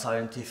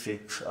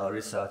scientific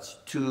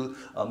research to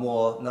a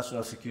more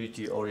national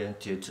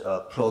security-oriented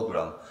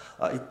program.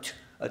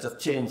 The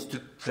change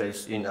took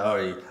place in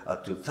early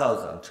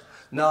 2000.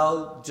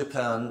 Now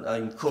Japan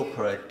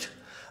incorporates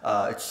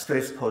its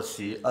space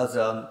policy as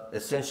an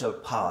essential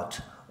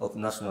part of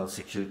national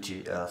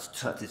security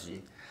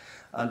strategy.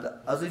 And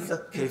as is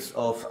the case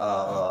of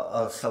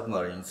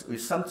submarines, we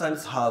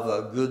sometimes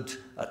have good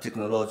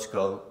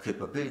technological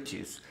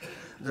capabilities.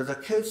 The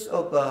case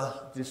of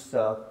this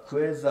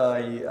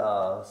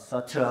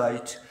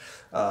quasi-satellite,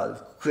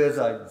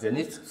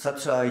 quasi-zenith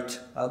satellite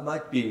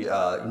might be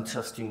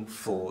interesting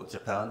for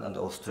Japan and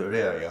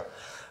Australia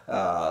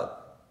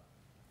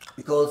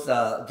because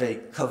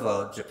they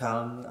cover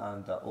Japan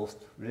and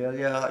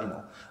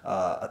Australia,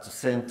 at the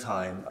same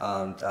time,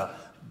 and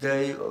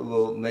they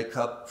will make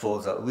up for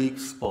the weak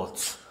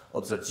spots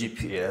of the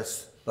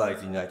GPS by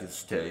the United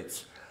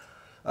States.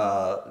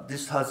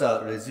 This has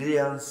a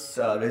resilience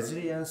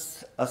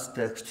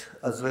aspect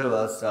as well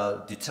as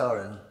a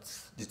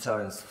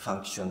deterrence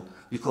function,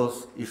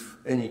 because if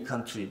any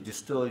country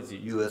destroys the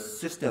US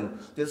system,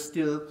 there's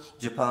still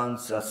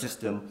Japan's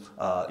system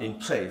in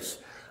place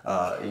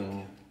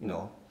in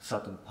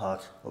certain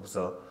part of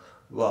the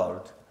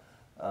world.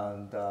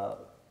 And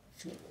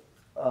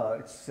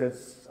it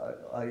says,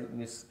 I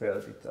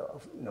misspelled it,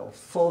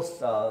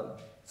 fourth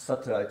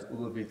satellite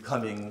will be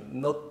coming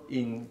not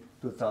in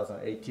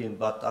 2018,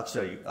 but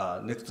actually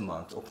next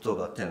month,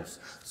 October 10th.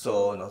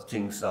 So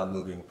things are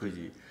moving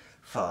pretty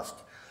fast.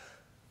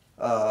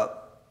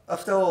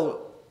 After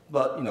all,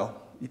 but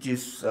it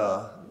is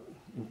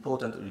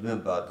important to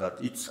remember that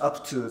it's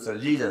up to the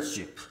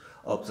leadership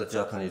of the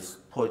Japanese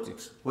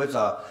politics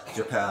whether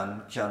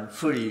Japan can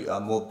fully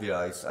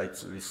mobilize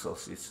its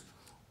resources.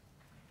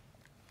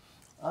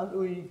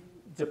 And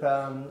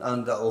Japan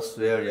and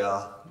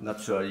Australia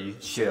naturally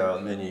share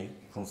many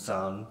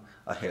concerns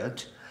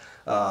ahead.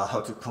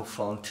 How to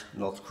confront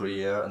North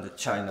Korea and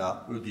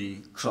China will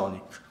be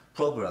chronic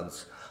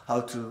problems.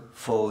 How to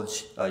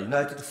forge a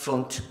united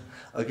front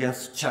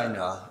against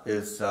China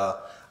is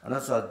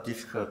another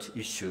difficult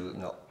issue.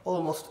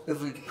 Almost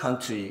every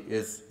country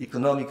is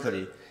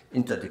economically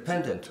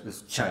interdependent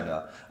with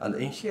China, and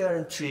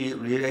inherently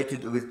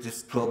related with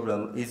this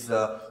problem is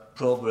the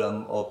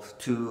problem of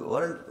to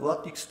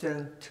what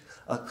extent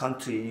a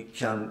country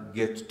can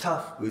get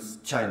tough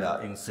with China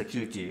in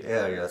security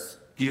areas,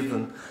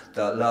 given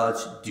the large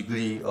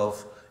degree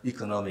of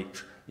economic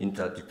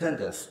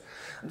interdependence.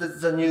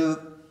 The new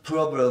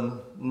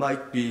problem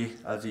might be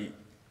the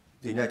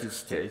United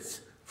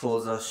States.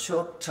 For the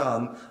short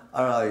term,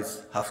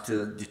 allies have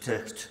to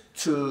detect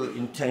true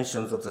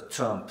intentions of the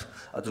Trump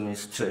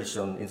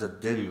administration in the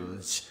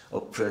deluge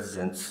of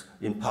president's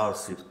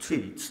impulsive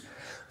tweets.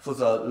 For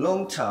the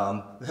long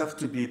term, we have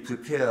to be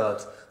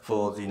prepared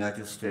for the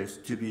United States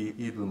to be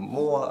even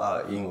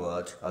more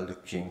inward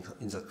looking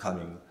in the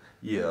coming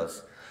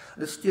years.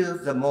 Still,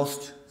 the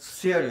most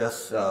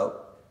serious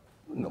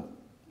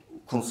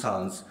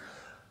concerns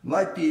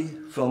might be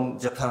from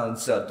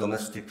Japan's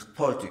domestic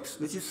politics,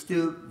 which is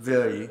still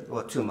very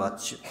or too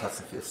much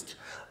pacifist.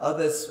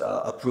 Abe's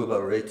approval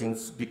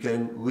ratings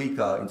became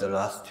weaker in the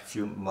last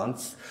few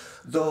months,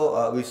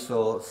 though we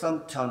saw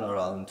some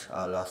turnaround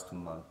last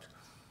month.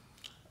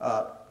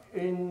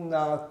 In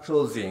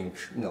closing,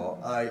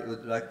 I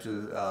would like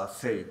to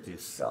say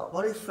this.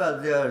 What if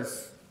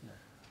there's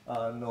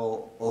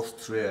no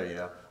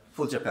Australia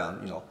for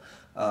Japan,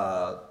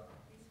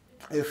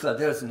 if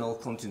there's no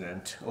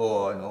continent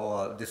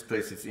or this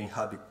place is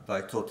inhabited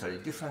by totally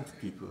different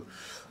people,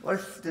 what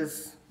if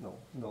there's no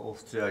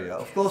Australia?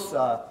 Of course,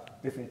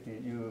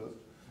 definitely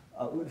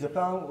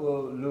Japan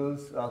will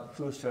lose a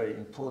crucially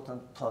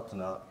important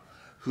partner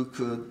who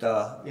could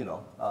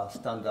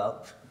stand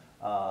up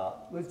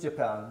with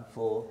Japan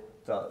for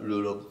the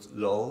rule of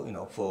law,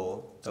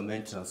 for the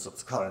maintenance of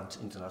the current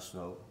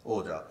international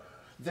order.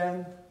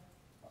 Then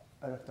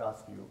I'd like to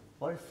ask you,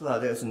 what if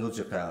there's no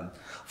Japan?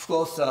 Of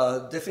course,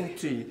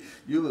 definitely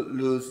you will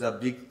lose a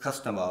big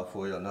customer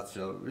for your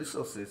natural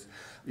resources.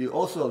 You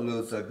also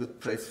lose a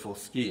good place for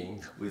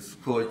skiing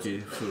with quality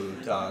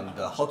food and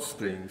hot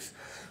springs.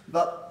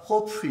 But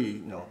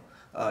hopefully,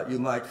 you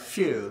might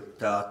feel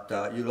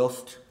that you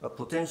lost a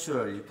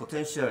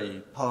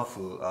potentially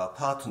powerful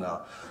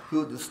partner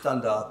who would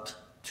stand up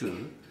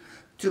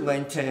to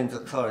maintain the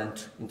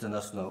current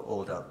international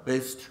order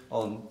based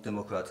on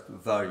democratic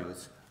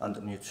values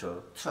and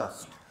mutual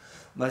trust.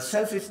 My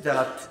sense is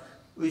that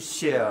we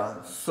share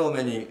so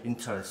many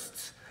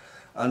interests,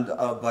 and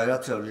our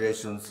bilateral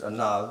relations are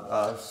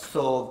now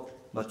so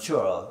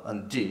mature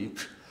and deep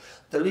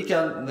that we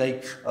can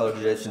make our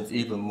relations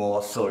even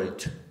more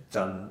solid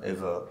than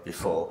ever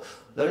before.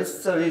 That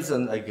is the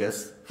reason, I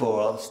guess,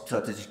 for our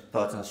strategic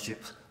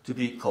partnership to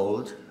be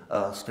called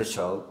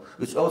special,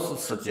 which also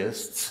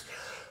suggests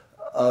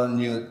a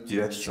new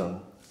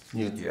direction,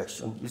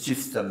 which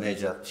is the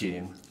major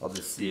theme of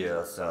this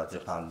year's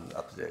Japan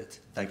update.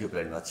 Thank you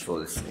very much for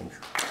listening.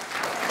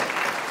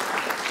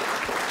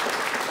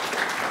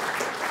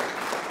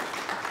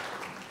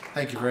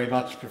 Thank you very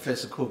much,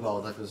 Professor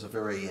Kubo. That was a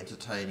very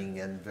entertaining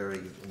and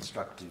very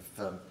instructive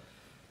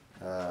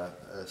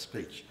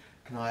speech.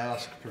 Can I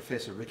ask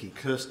Professor Rikki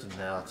Kersten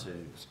now to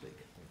speak?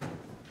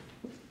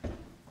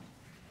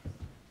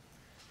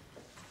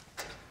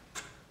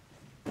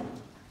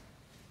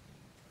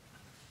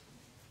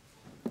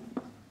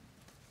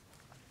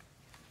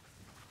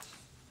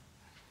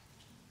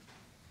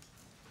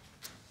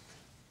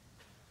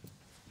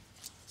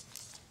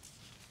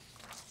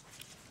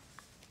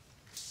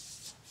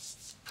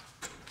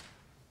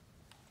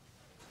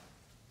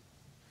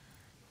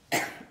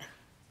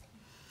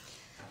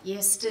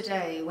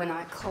 Yesterday, when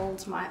I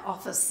called my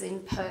office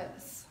in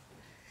Perth,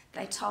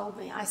 they told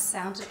me I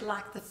sounded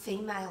like the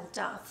female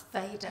Darth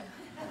Vader.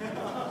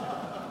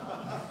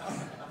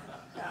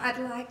 I'd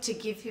like to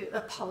give you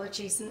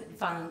apologies in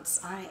advance.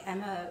 I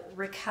am a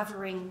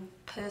recovering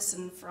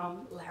person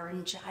from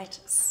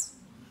laryngitis.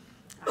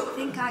 I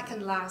think I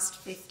can last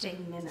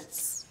 15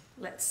 minutes.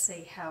 Let's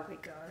see how we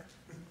go.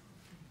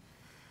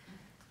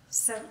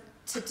 So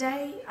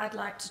today I'd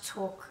like to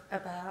talk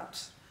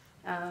about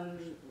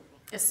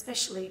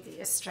especially the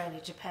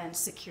Australia-Japan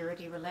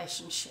security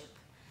relationship,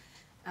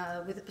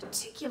 with a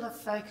particular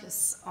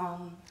focus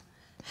on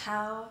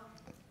how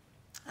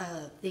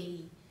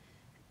the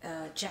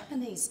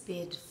Japanese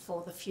bid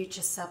for the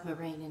future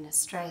submarine in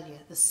Australia,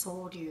 the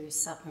Soryu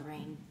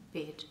submarine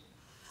bid,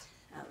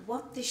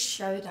 what this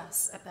showed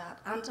us about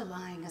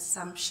underlying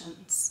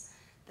assumptions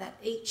that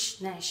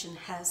each nation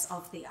has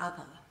of the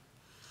other.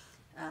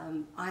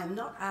 I am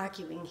not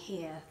arguing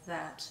here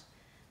that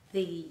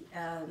the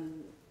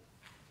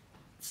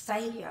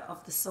failure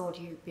of the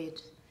Soryu bid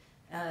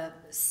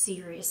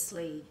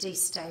seriously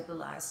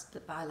destabilised the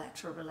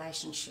bilateral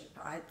relationship.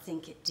 I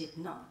think it did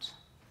not.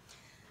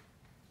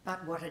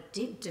 But what it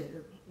did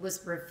do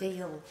was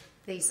reveal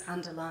these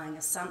underlying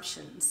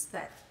assumptions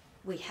that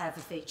we have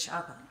of each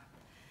other.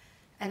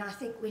 And I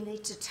think we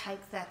need to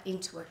take that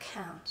into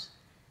account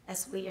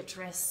as we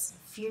address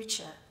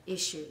future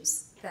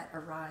issues that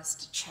arise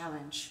to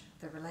challenge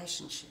the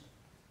relationship.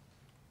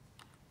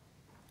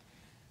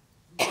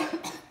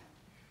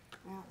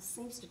 Now, there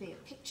seems to be a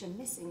picture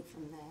missing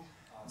from there.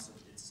 So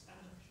it's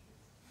Spanish.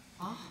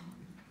 Oh,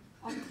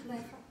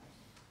 clever.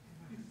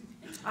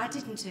 I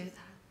didn't do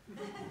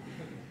that.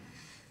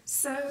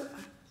 So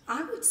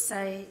I would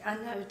say, I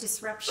know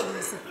disruption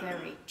is a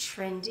very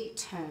trendy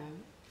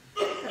term,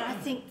 but I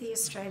think the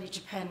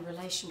Australia-Japan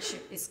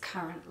relationship is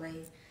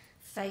currently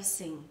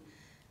facing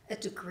a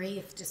degree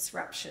of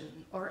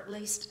disruption, or at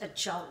least a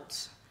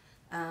jolt,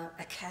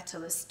 a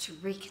catalyst to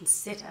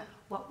reconsider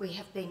what we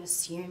have been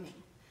assuming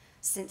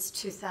since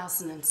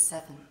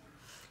 2007.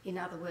 In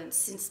other words,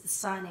 since the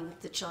signing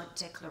of the Joint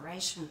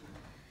Declaration,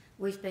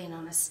 we've been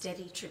on a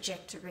steady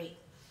trajectory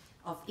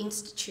of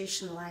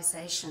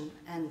institutionalisation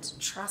and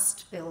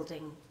trust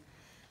building,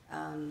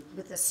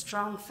 with a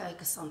strong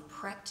focus on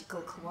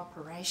practical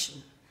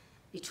cooperation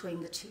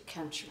between the two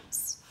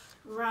countries,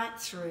 right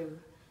through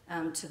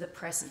to the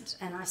present.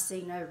 And I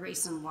see no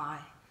reason why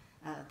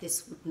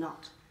this would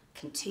not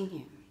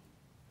continue.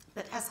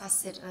 But as I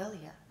said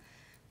earlier,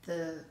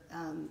 the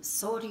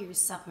Soryu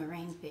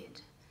submarine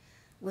bid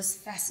was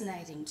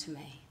fascinating to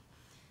me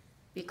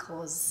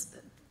because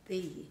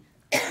the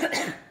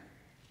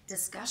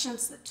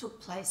discussions that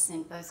took place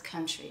in both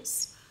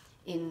countries,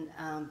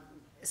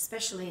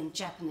 especially in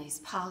Japanese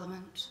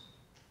Parliament,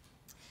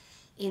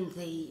 in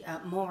the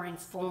more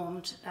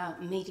informed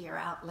media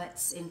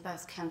outlets in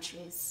both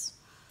countries,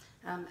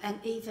 and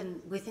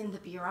even within the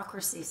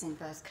bureaucracies in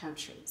both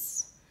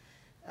countries,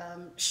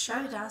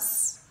 showed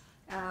us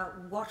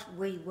what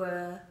we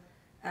were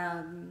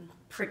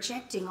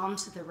projecting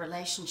onto the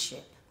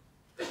relationship.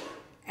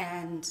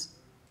 And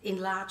in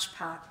large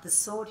part, the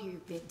Soryu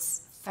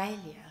bid's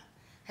failure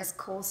has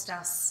caused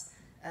us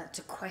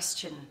to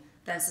question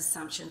those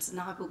assumptions, and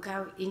I will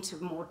go into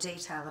more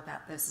detail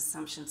about those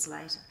assumptions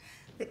later.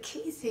 The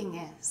key thing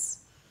is,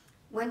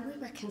 when we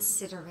were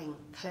considering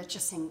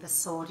purchasing the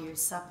Soryu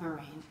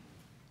submarine,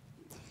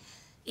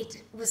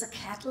 it was a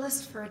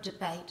catalyst for a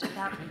debate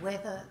about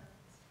whether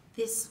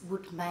this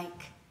would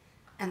make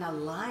an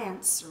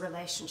alliance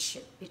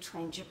relationship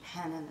between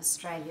Japan and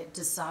Australia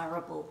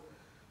desirable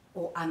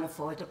or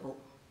unavoidable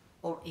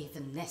or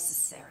even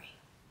necessary.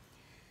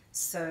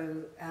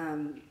 So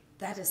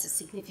that is a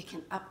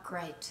significant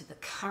upgrade to the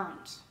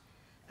current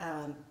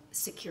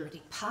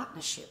security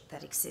partnership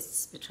that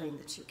exists between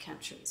the two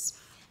countries.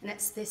 And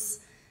it's this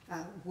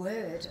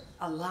word,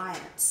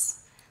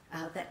 alliance,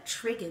 that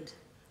triggered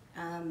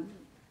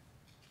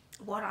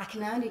what I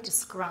can only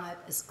describe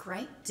as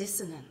great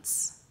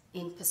dissonance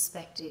in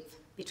perspective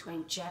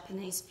between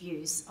Japanese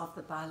views of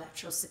the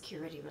bilateral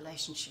security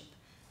relationship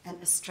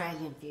and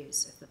Australian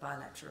views of the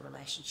bilateral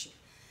relationship.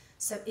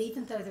 So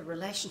even though the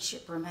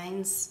relationship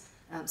remains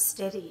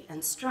steady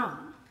and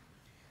strong,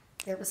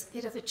 there was a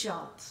bit of a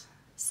jolt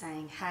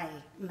saying, hey,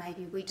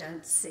 maybe we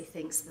don't see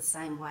things the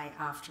same way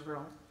after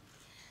all.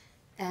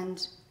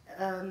 And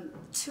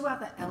two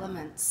other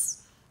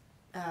elements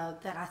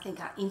that I think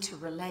are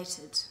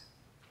interrelated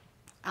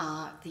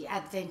are the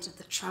advent of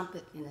the Trump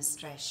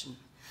administration,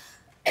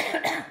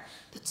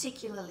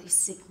 particularly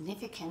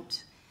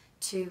significant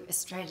to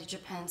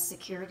Australia-Japan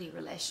security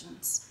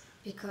relations,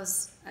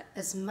 because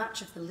as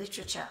much of the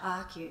literature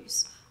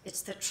argues,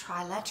 it's the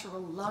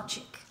trilateral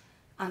logic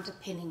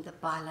underpinning the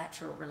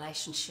bilateral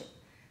relationship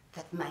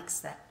that makes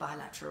that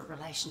bilateral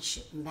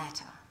relationship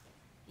matter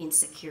in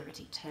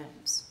security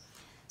terms.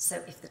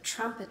 So if the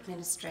Trump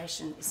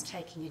administration is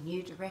taking a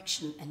new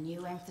direction, a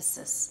new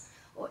emphasis,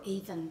 or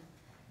even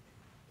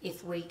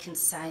if we can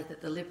say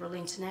that the liberal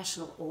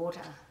international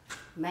order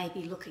may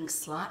be looking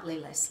slightly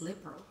less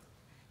liberal,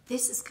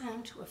 this is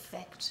going to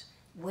affect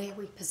where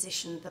we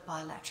position the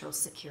bilateral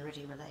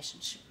security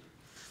relationship.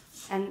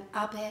 And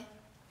Abe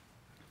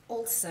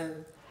also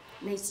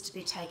needs to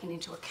be taken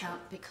into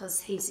account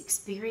because he's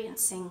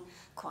experiencing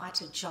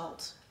quite a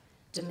jolt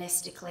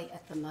domestically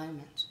at the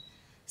moment.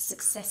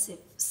 Successive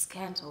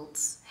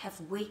scandals have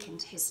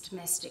weakened his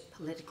domestic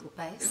political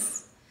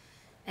base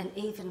and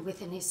even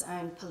within his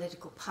own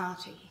political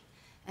party.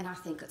 And I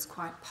think it's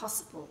quite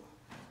possible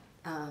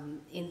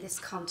in this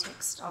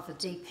context of a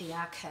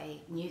DPRK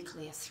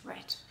nuclear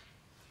threat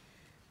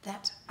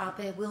that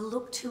Abe will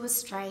look to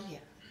Australia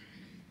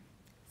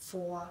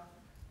for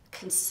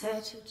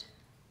concerted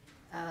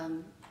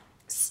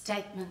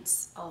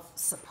statements of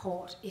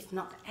support, if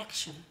not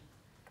action,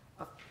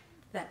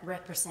 that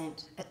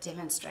represent a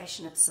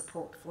demonstration of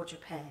support for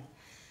Japan.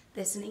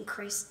 There's an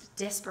increased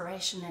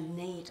desperation and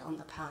need on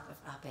the part of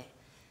Abe.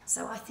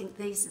 So I think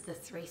these are the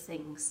three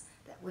things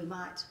that we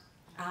might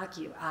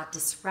argue are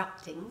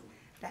disrupting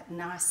that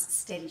nice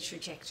steady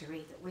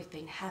trajectory that we've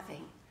been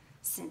having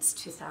since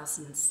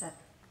 2007.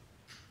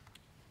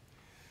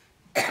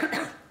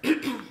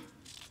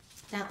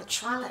 Now, the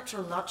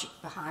trilateral logic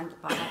behind the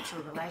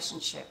bilateral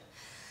relationship,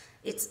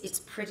 it's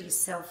pretty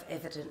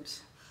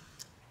self-evident.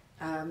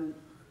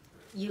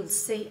 You'll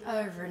see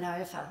over and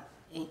over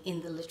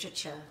in the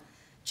literature,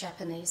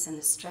 Japanese and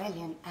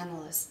Australian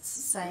analysts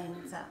saying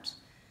that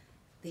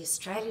the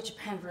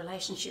Australia-Japan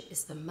relationship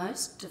is the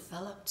most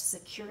developed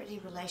security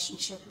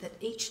relationship that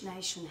each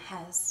nation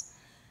has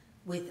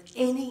with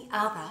any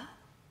other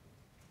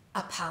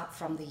apart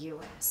from the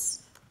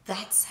US.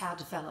 That's how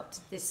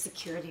developed this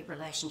security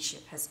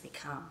relationship has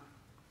become.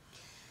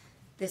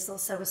 There's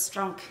also a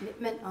strong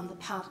commitment on the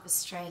part of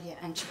Australia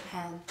and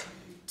Japan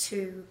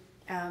to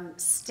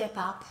step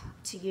up,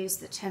 to use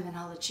the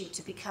terminology,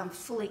 to become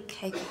fully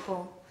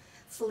capable,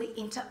 fully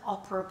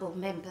interoperable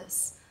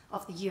members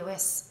of the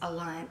US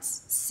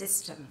alliance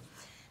system.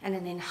 And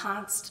an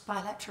enhanced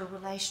bilateral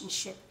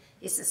relationship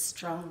is a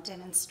strong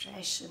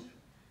demonstration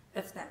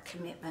of that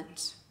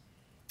commitment.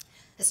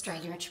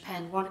 Australia and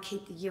Japan want to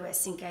keep the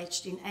US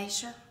engaged in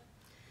Asia,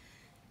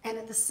 and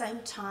at the same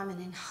time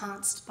an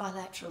enhanced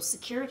bilateral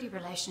security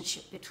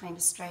relationship between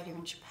Australia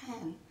and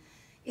Japan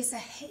is a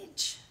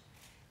hedge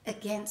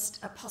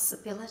against a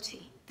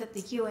possibility that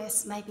the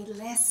US may be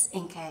less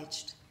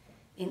engaged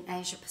in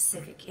Asia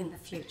Pacific in the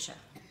future.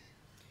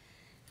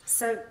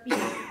 So, you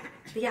know,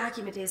 the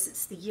argument is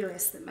it's the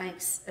US that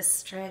makes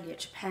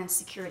Australia-Japan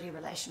security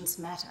relations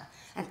matter,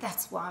 and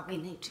that's why we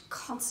need to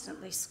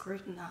constantly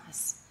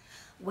scrutinise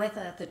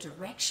whether the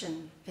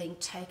direction being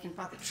taken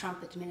by the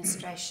Trump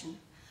administration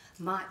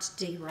might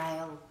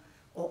derail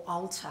or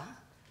alter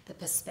the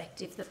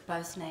perspective that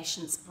both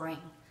nations bring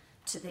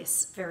to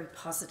this very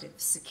positive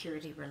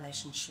security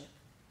relationship.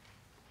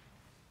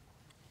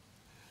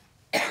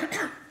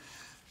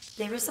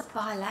 There is a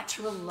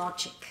bilateral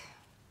logic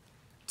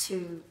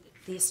to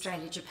the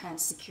Australia-Japan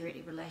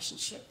security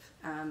relationship.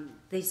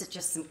 These are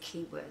just some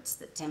keywords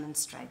that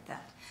demonstrate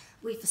that.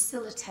 We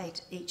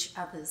facilitate each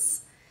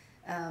other's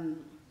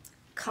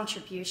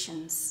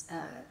contributions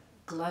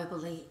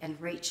globally and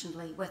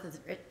regionally, whether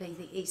it be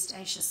the East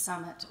Asia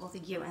Summit or the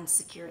UN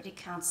Security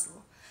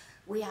Council.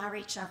 We are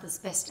each other's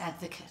best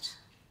advocate.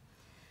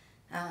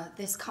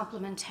 There's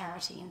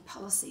complementarity in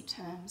policy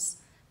terms.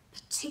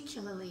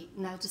 Particularly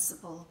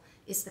noticeable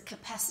is the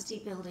capacity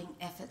building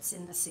efforts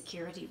in the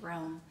security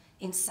realm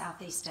in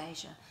Southeast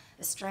Asia.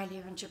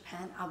 Australia and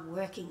Japan are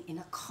working in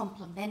a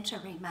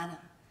complementary manner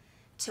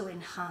to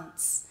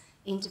enhance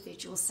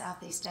individual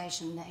Southeast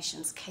Asian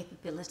nations'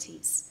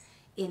 capabilities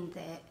in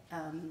their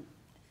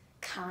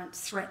current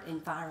threat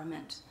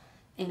environment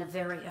in a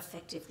very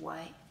effective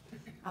way.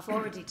 I've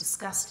already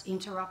discussed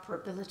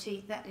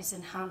interoperability. That is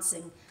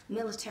enhancing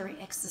military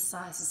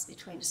exercises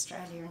between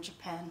Australia and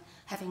Japan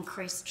have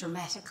increased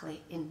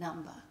dramatically in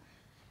number.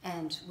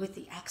 And with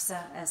the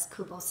AXA, as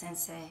Kubo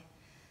Sensei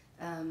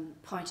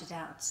pointed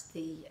out,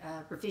 the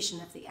revision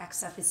of the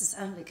AXA, this is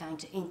only going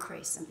to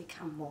increase and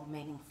become more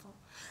meaningful.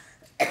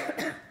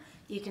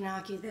 You can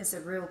argue there's a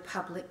real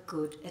public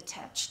good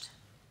attached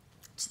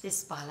to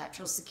this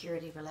bilateral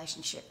security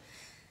relationship.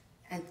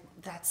 and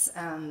that's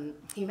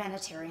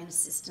humanitarian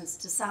assistance,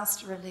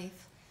 disaster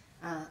relief,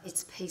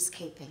 it's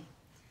peacekeeping.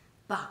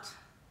 But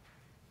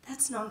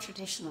that's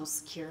non-traditional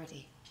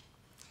security.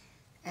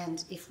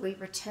 And if we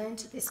return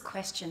to this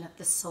question of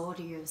the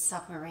Soryu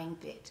submarine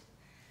bid,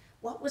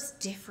 what was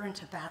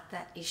different about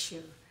that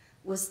issue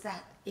was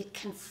that it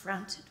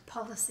confronted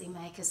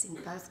policymakers in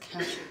both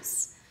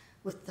countries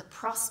with the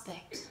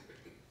prospect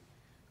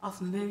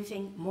of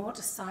moving more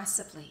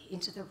decisively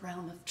into the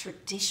realm of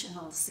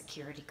traditional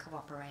security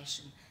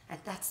cooperation. And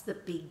that's the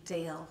big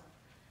deal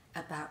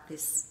about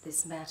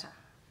this matter.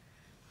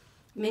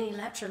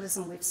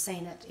 Minilateralism, we've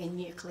seen it in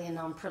nuclear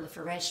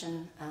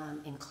non-proliferation,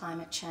 in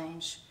climate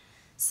change.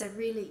 So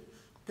really,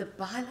 the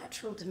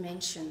bilateral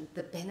dimension,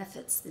 the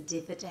benefits, the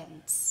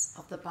dividends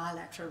of the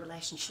bilateral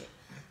relationship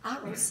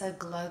are also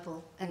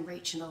global and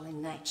regional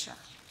in nature.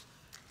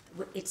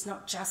 It's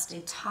not just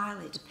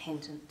entirely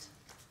dependent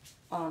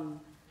on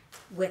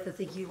whether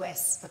the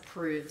US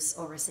approves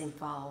or is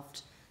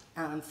involved,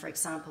 for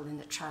example, in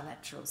the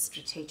trilateral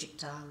strategic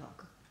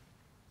dialogue.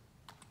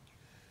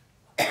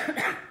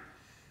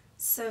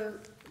 So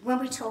when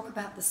we talk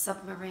about the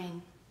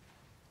submarine,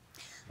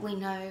 we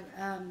know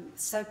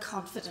so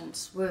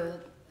confident were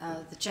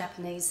the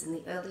Japanese in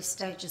the early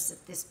stages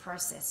of this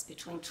process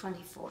between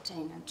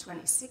 2014 and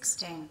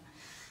 2016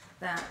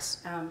 that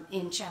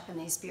in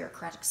Japanese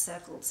bureaucratic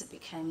circles it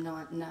became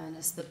known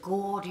as the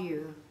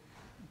Goryu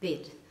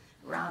bid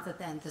rather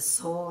than the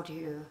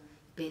Soryu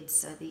bid.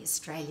 So the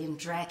Australian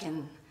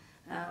Dragon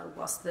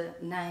was the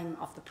name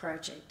of the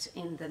project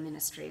in the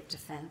Ministry of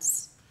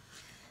Defence.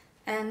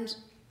 And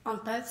on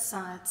both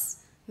sides,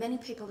 many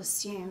people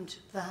assumed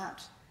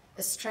that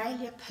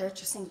Australia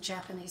purchasing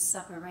Japanese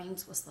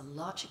submarines was the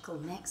logical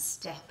next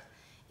step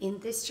in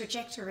this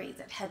trajectory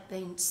that had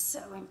been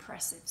so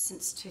impressive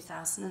since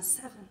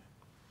 2007.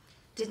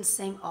 Didn't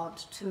seem odd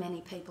to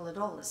many people at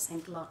all, it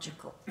seemed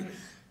logical.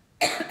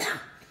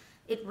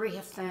 It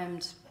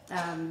reaffirmed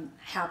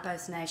how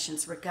both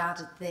nations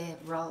regarded their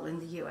role in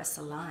the US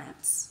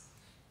alliance.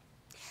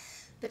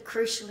 But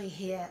crucially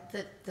here,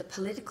 the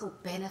political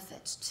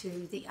benefit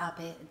to the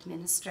Abe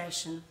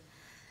administration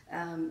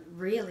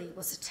really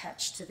was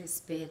attached to this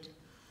bid.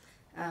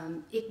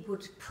 It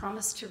would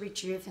promise to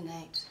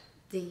rejuvenate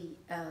the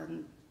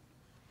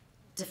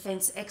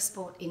defence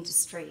export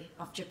industry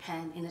of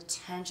Japan in a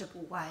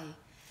tangible way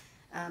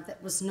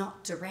that was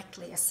not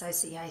directly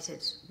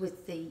associated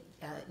with the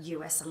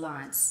US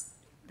alliance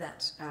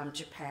that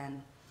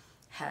Japan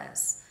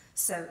has.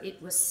 So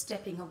it was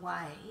stepping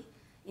away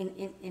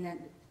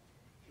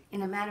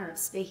in a manner of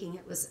speaking,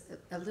 it was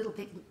a little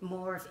bit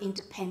more of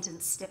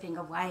independence, stepping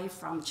away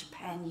from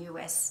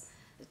Japan-US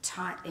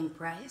tight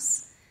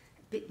embrace,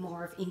 a bit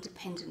more of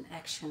independent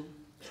action.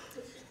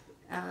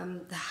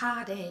 The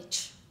hard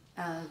edge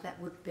that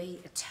would be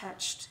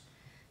attached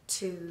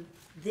to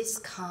this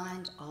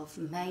kind of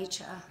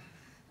major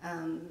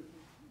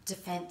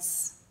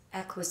defence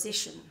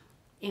acquisition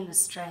in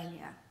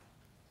Australia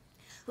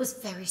was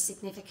very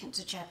significant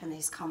to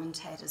Japanese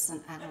commentators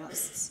and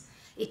analysts.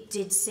 It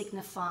did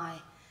signify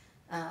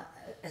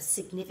a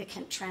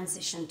significant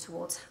transition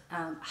towards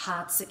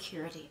hard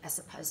security as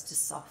opposed to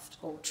soft,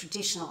 or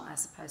traditional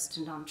as opposed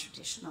to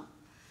non-traditional.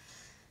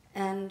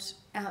 And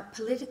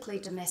politically,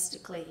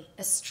 domestically,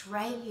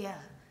 Australia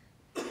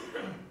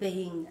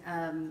being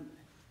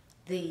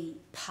the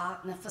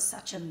partner for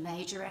such a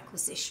major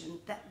acquisition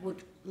that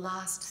would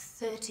last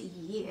 30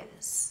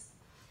 years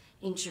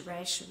in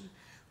duration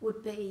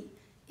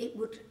it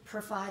would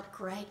provide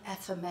great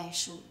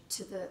affirmation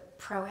to the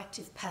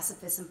proactive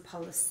pacifism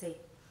policy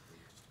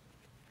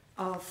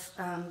of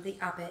the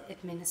Abe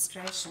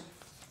administration.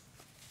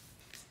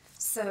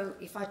 So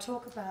if I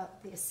talk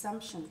about the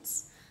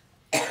assumptions,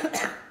 it's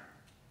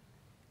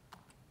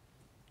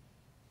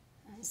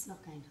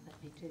not going to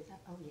let me do that.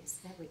 Oh yes,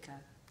 there we go.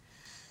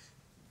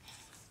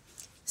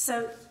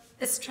 So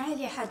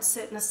Australia had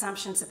certain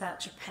assumptions about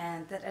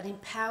Japan, that an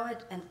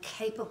empowered and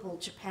capable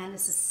Japan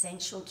is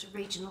essential to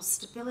regional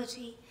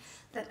stability,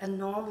 that a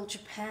normal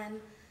Japan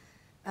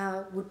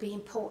would be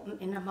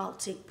important in a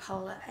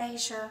multipolar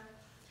Asia,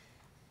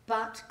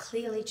 but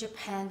clearly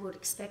Japan would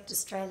expect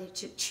Australia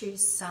to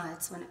choose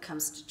sides when it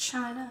comes to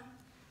China.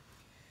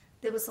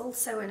 There was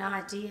also an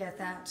idea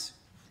that,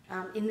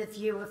 in the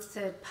view of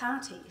third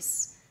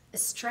parties,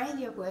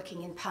 Australia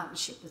working in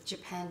partnership with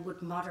Japan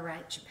would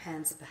moderate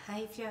Japan's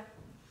behaviour.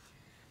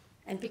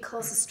 And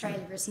because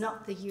Australia is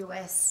not the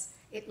US,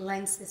 it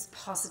lends this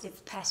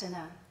positive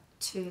patina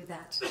to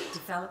that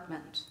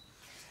development.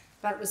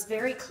 But it was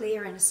very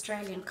clear in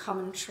Australian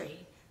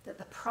commentary that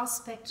the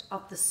prospect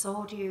of the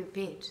Soryu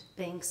bid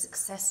being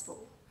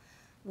successful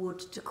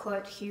would, to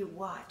quote Hugh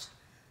White,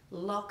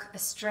 lock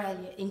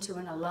Australia into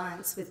an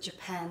alliance with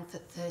Japan for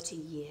 30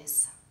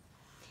 years.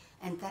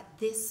 And that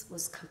this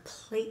was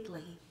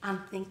completely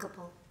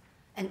unthinkable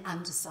and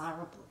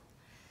undesirable.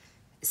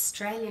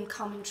 Australian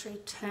commentary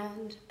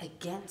turned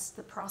against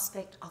the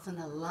prospect of an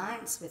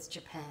alliance with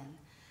Japan,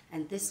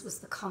 and this was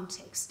the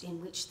context in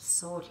which the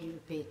Soryu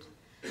bid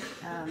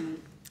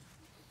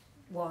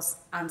was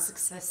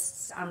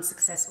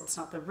unsuccessful. It's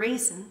not the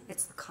reason,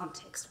 it's the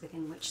context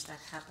within which that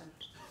happened.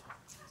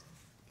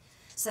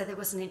 So there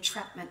was an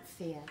entrapment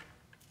fear.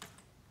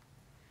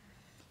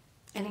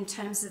 And in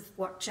terms of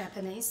what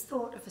Japanese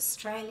thought of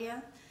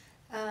Australia,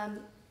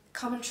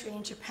 commentary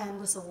in Japan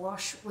was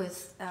awash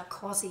with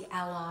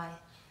quasi-ally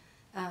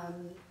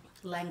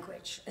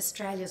language.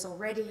 Australia's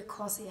already a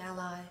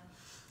quasi-ally.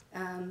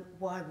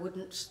 Why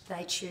wouldn't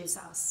they choose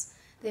us?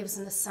 There was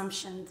an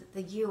assumption that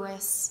the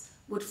US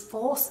would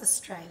force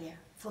Australia,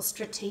 for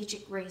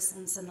strategic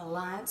reasons and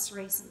alliance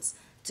reasons,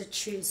 to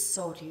choose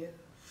Soryu.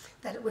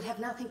 That it would have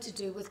nothing to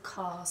do with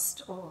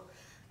cost or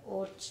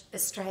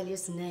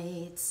Australia's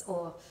needs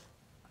or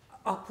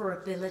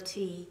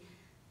operability.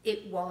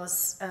 It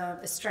was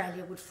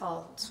Australia would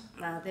fold.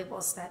 There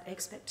was that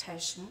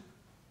expectation.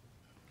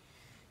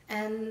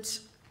 And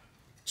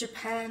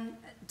Japan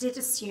did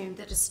assume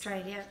that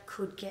Australia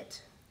could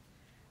get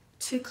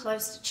too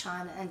close to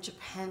China and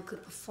Japan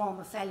could perform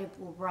a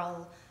valuable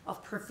role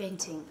of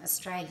preventing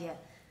Australia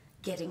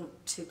getting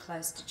too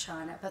close to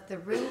China. But the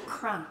real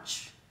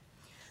crunch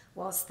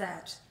was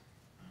that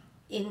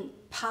in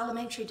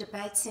parliamentary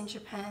debates in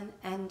Japan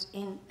and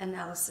in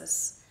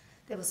analysis,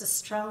 there was a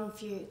strong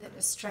view that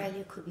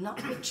Australia could not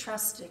be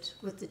trusted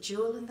with the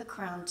jewel in the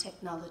crown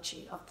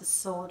technology of the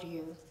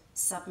Soryu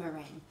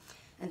submarine,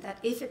 and that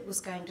if it was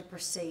going to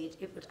proceed,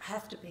 it would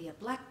have to be a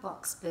black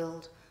box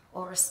build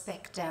or a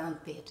spec down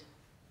bid.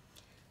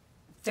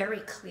 Very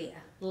clear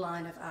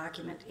line of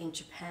argument in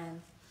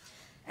Japan.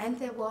 And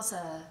there was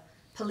a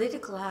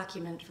political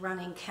argument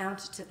running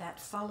counter to that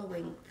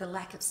following the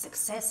lack of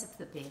success of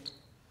the bid,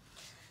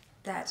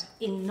 that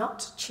in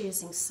not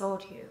choosing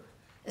Soryu,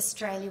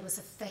 Australia was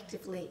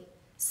effectively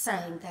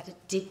saying that it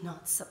did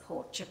not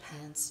support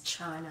Japan's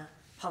China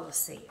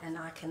policy, and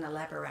I can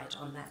elaborate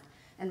on that.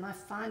 And my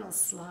final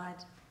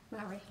slide,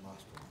 Murray.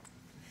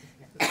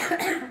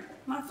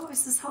 My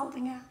voice is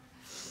holding out.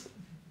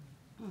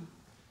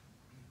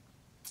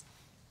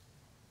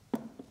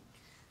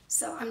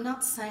 So I'm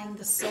not saying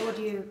the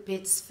Soryu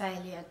bid's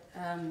failure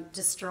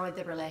destroyed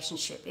the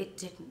relationship. It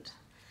didn't,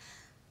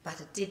 but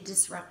it did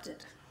disrupt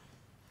it.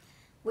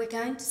 We're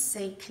going to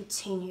see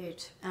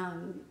continued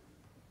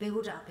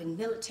build-up in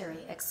military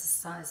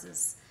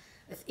exercises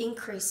of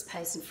increased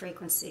pace and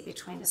frequency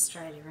between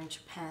Australia and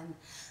Japan,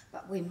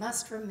 but we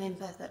must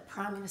remember that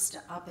Prime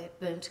Minister Abe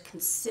burnt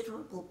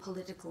considerable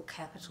political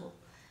capital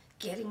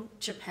getting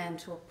Japan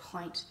to a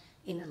point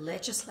in a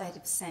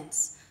legislative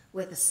sense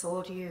where the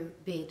Soryu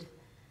bid,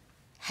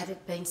 had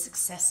it been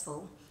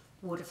successful,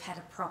 would have had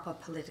a proper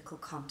political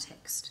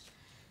context.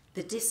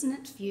 The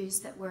dissonant views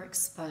that were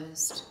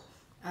exposed,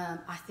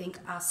 I think,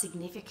 are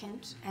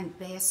significant and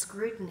bear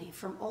scrutiny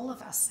from all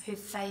of us who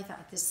favour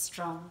this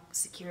strong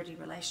security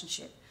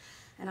relationship.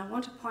 And I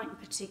want to point in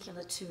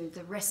particular to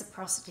the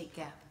reciprocity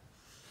gap.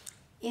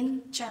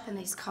 In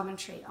Japanese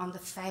commentary on the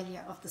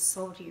failure of the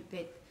Soryu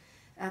bid,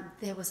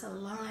 there was a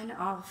line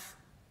of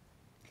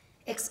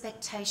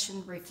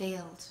expectation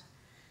revealed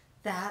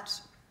that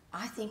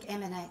I think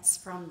emanates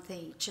from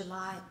the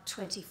July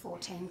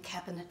 2014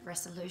 Cabinet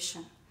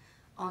resolution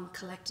on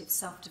collective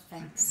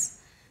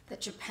self-defence,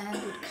 that Japan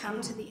would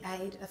come to the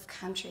aid of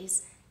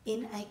countries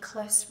in a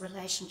close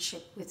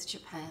relationship with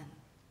Japan.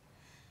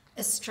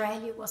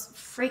 Australia was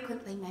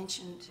frequently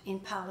mentioned in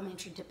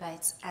parliamentary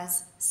debates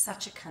as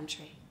such a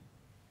country.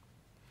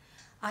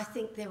 I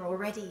think there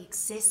already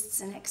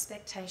exists an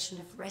expectation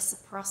of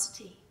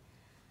reciprocity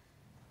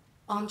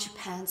on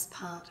Japan's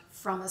part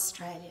from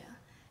Australia,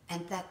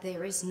 and that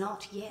there is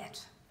not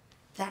yet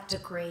that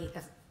degree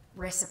of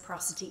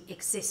reciprocity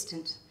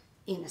existent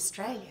in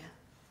Australia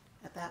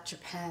about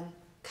Japan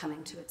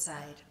coming to its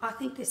aid. I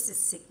think this is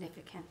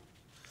significant.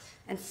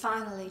 And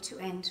finally, to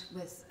end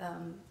with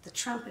the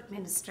Trump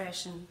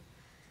administration,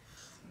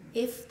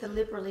 if the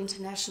liberal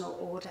international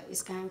order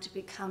is going to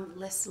become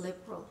less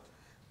liberal,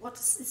 what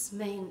does this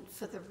mean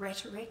for the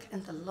rhetoric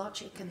and the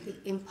logic and the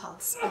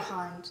impulse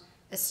behind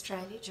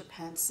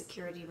Australia-Japan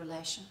security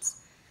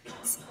relations?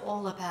 It's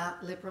all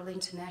about liberal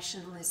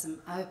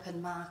internationalism,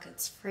 open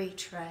markets, free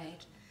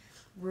trade,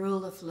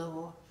 rule of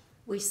law.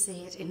 We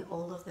see it in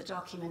all of the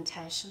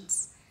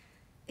documentations.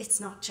 It's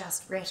not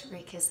just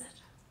rhetoric, is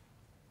it?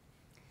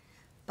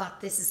 But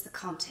this is the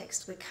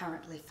context we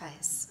currently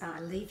face. And I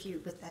leave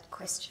you with that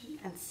question,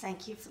 and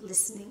thank you for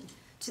listening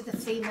to the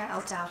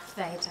female Darth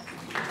Vader.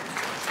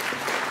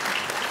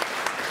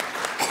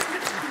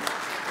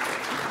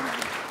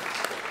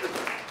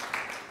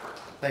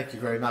 Thank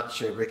you very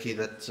much, Rikki.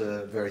 That's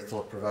a very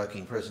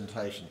thought-provoking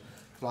presentation.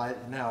 Can I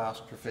now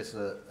ask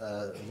Professor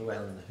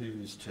Llewelyn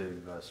Hughes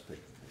to speak?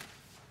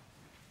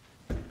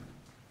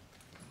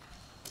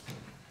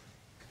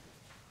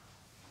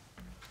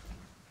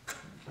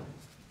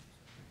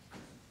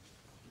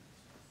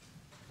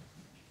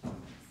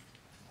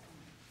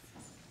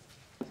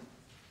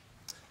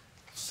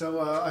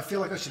 So I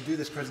feel like I should do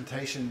this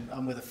presentation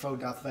with a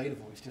faux Darth Vader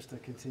voice, just to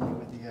continue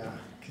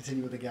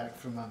with the gag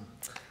from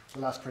the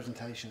last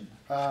presentation.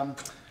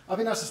 I've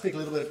been asked to speak a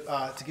little bit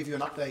to give you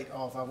an update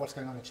of what's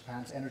going on in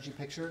Japan's energy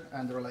picture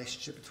and the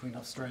relationship between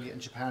Australia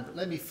and Japan. But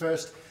let me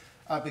first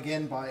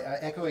begin by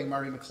echoing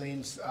Murray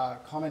McLean's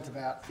comment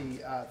about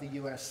the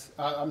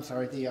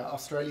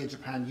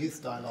Australia-Japan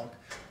Youth Dialogue,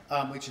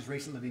 which has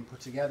recently been put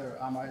together.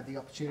 I had the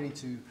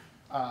opportunity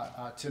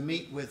to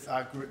meet with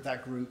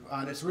that group,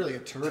 and it's really a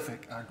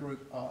terrific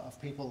group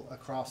of people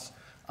across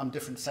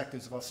different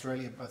sectors of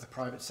Australia, both the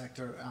private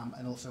sector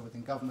and also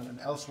within government and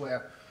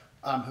elsewhere,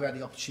 who had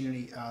the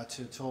opportunity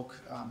to talk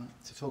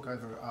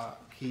over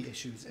key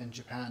issues in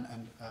Japan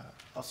and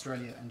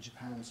Australia and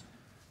Japan's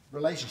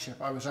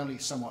relationship. I was only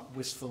somewhat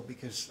wistful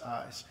because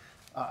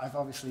I've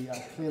obviously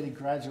clearly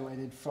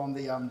graduated from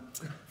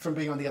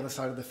being on the other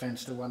side of the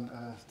fence to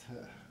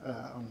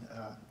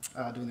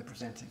doing the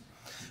presenting.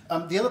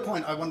 The other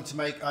point I wanted to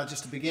make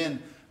just to begin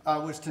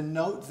was to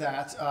note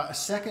that a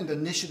second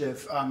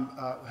initiative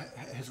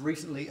has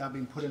recently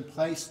been put in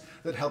place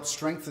that helps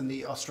strengthen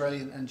the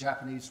Australian and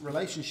Japanese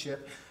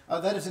relationship.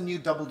 That is a new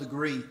double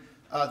degree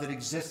that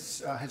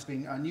exists, has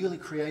been newly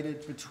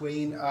created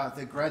between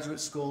the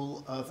Graduate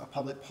School of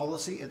Public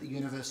Policy at the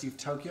University of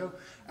Tokyo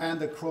and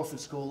the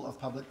Crawford School of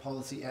Public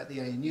Policy at the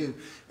ANU.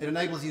 It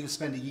enables you to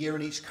spend a year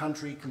in each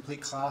country,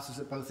 complete classes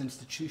at both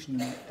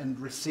institutions, and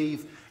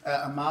receive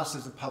a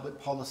Master's of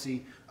Public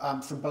Policy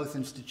from both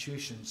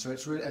institutions. So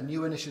it's really a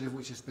new initiative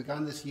which has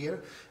begun this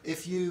year.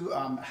 If you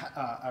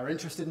are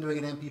interested in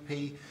doing an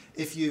MPP,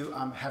 if you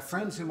have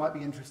friends who might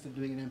be interested in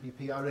doing an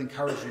MPP, I would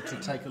encourage you to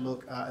take a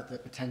look at the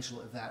potential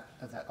of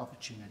that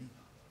opportunity.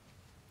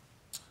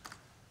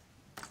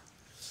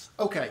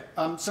 Okay,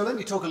 so let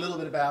me talk a little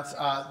bit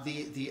about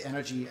the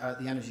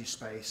energy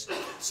space.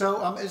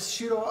 So as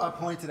Shiro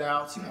pointed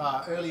out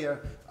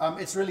earlier,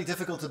 it's really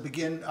difficult to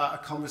begin a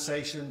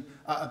conversation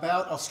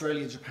about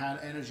Australia-Japan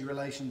energy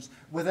relations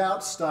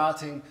without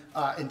starting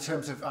in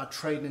terms of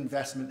trade and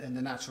investment in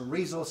the natural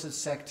resources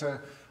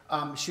sector.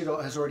 Shiro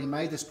has already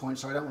made this point,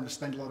 so I don't want to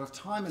spend a lot of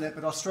time in it,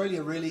 but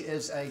Australia really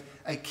is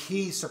a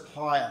key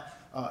supplier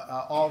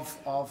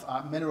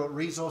of mineral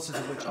resources,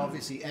 of which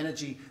obviously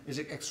energy is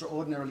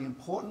extraordinarily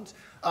important,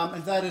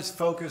 and that is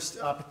focused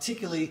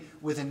particularly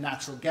within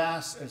natural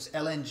gas as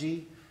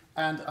LNG,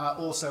 and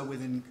also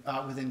within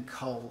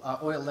coal.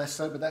 Oil less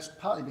so, but that's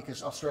partly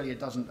because Australia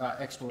doesn't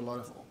export a lot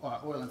of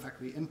oil. In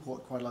fact, we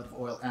import quite a lot of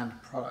oil and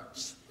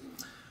products.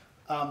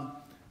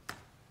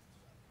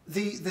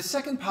 The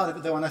second part of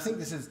it, though, and I think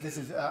this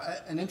is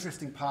an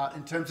interesting part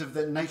in terms of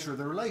the nature of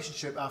the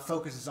relationship,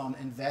 focuses on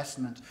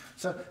investment.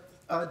 So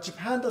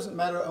Japan doesn't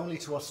matter only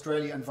to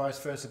Australia and vice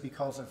versa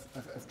because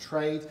of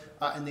trade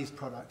in these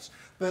products,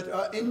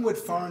 but inward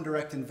foreign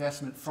direct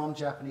investment from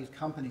Japanese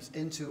companies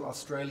into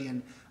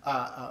Australian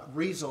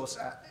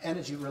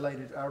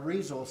energy-related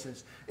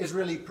resources is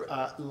really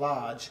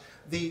large.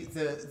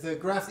 The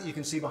graph that you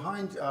can see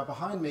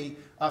behind me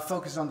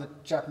focuses on the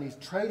Japanese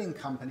trading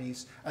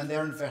companies and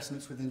their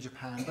investments within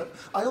Japan, but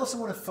I also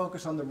want to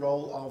focus on the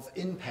role of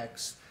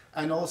INPEX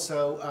and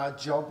also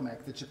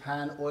JOGMEC, the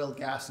Japan Oil,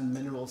 Gas and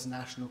Minerals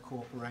National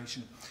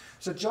Corporation.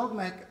 So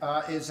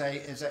JOGMEC is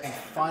a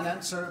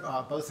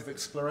financer both of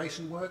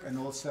exploration work and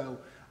also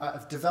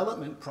of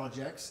development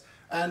projects,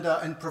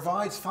 and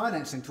provides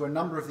financing to a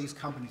number of these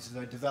companies as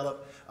they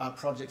develop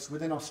projects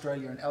within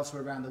Australia and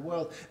elsewhere around the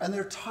world. And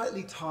they're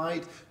tightly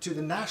tied to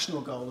the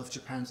national goal of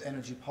Japan's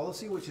energy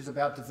policy, which is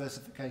about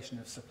diversification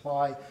of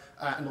supply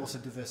and also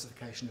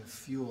diversification of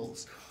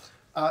fuels.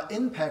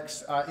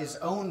 INPEX is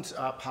owned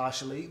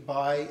partially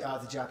by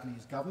the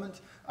Japanese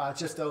government.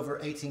 Just over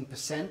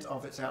 18%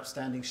 of its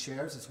outstanding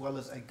shares, as well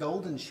as a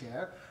golden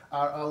share,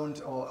 are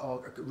owned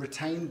or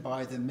retained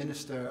by the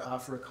Minister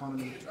for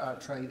Economy,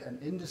 Trade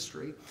and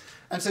Industry.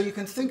 And so you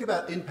can think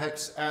about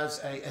INPEX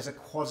as a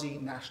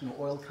quasi-national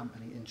oil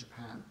company in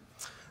Japan.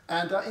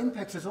 And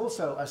INPEX is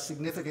also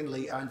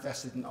significantly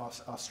invested in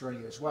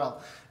Australia as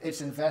well.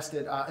 It's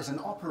invested as an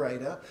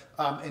operator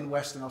in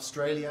Western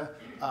Australia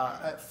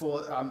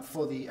for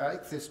the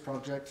Ichthys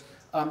project.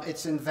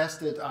 It's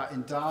invested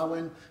in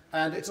Darwin,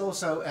 and it's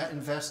also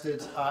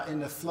invested in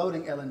the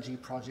floating LNG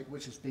project,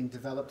 which is being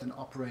developed and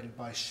operated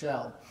by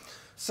Shell.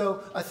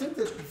 So I think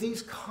that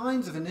these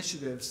kinds of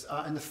initiatives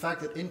and the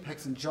fact that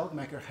INPEX and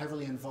JOGMEC are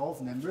heavily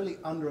involved in them really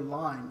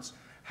underlines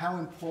how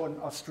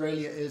important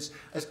Australia is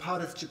as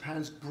part of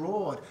Japan's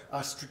broad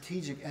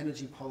strategic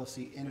energy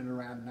policy in and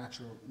around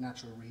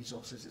natural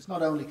resources. It's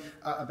not only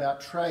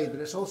about trade, but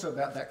it's also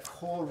about that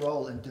core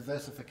role in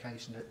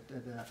diversification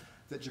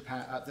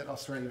that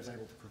Australia is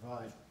able to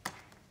provide.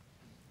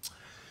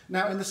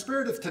 Now, in the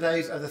spirit of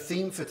today's, the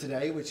theme for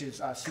today, which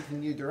is seeking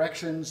new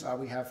directions,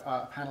 we have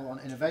a panel on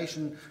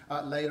innovation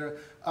later.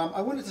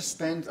 I wanted to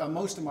spend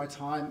most of my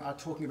time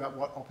talking about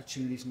what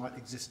opportunities might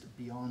exist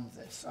beyond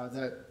this.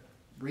 The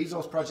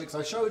resource projects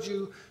I showed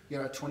you,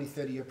 20,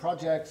 30-year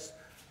projects,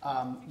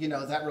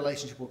 that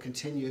relationship will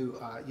continue,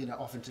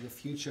 off into the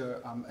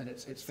future, and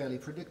it's fairly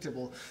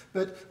predictable.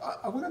 But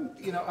I want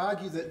to,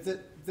 argue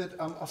that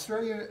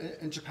Australia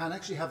and Japan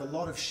actually have a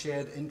lot of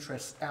shared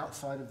interests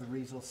outside of the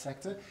resource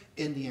sector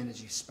in the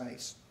energy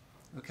space.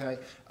 Okay,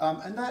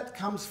 and that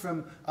comes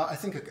from I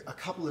think a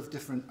couple of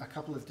different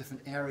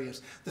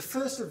areas. The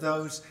first of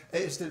those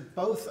is that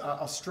both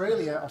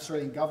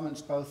Australian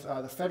governments, both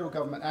the federal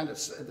government and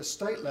at the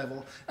state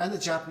level, and the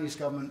Japanese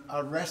government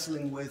are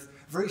wrestling with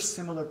very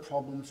similar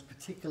problems,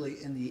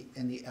 particularly in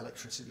the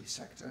electricity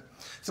sector.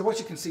 So what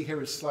you can see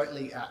here is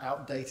slightly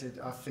outdated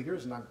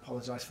figures, and I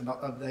apologize for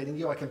not updating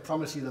you. I can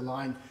promise you the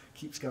line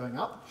keeps going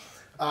up.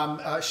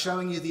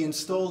 Showing you the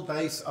installed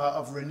base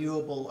of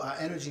renewable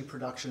energy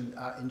production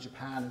in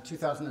Japan. In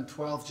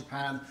 2012,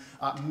 Japan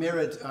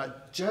mirrored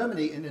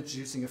Germany in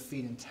introducing a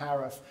feed-in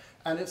tariff,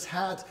 and it's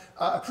had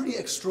a pretty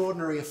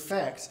extraordinary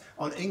effect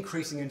on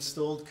increasing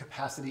installed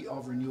capacity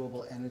of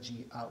renewable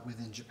energy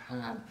within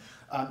Japan.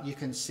 You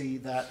can see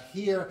that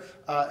here,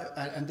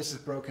 and this is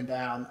broken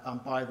down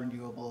by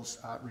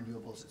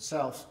renewables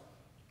itself.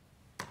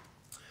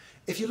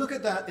 If you look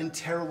at that in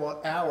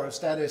terawatt hours,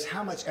 that is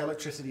how much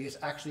electricity is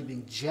actually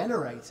being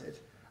generated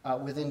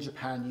within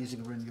Japan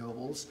using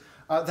renewables.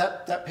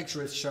 That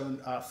picture is shown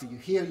for you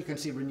here. You can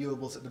see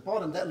renewables at the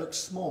bottom. That looks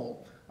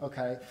small,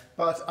 okay?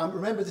 But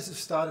remember, this has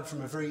started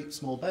from a very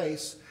small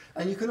base.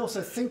 And you can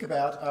also think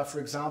about, for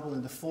example,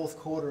 in the fourth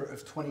quarter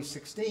of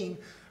 2016,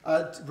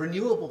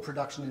 renewable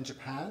production in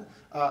Japan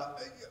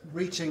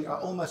reaching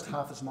almost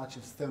half as much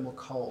as thermal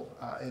coal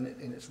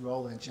in its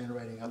role in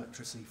generating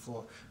electricity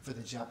for the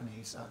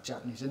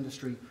Japanese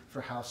industry,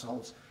 for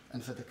households,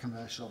 and for the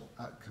commercial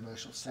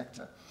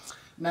sector.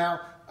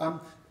 Now,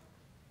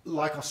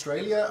 like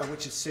Australia,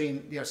 which has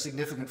seen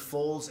significant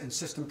falls in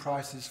system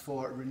prices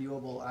for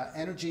renewable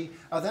energy,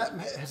 that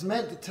has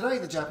meant that today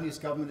the Japanese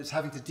government is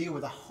having to deal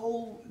with a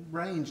whole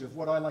range of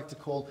what I like to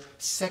call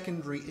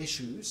secondary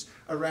issues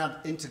around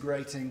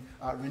integrating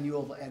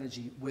renewable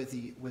energy with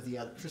the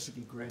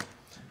electricity grid.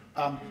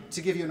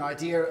 To give you an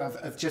idea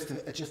of just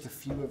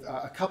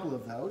a couple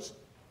of those,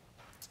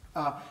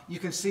 you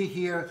can see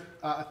here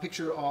a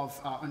picture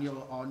of on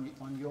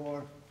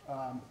your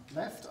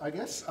left, I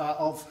guess,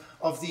 of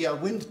the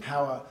wind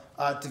power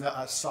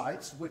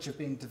sites which are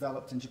being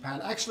developed in Japan.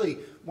 Actually,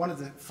 one of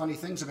the funny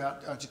things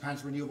about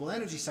Japan's renewable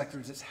energy sector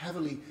is it's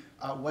heavily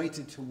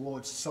weighted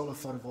towards solar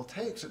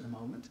photovoltaics at the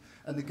moment,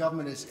 and the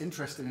government is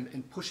interested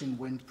in pushing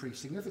wind pretty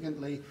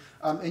significantly.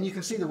 And you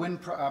can see the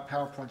wind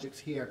power projects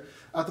here.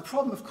 The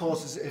problem, of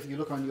course, is if you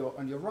look on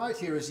your right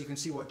here, is you can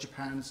see what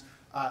Japan's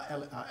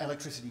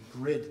electricity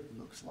grid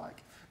looks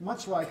like.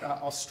 Much like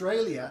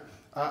Australia,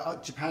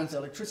 Japan's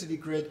electricity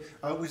grid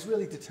was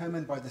really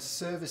determined by the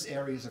service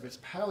areas of its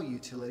power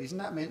utilities,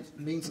 and that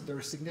means that there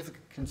are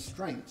significant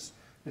constraints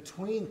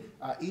between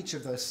each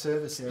of those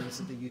service areas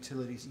that the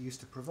utilities used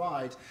to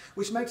provide,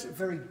 which makes it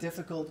very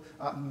difficult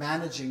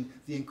managing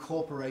the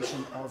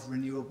incorporation of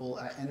renewable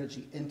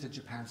energy into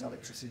Japan's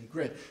electricity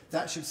grid.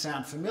 That should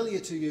sound familiar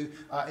to you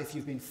if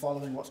you've been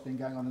following what's been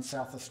going on in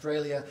South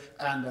Australia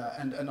and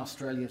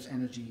Australia's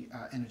energy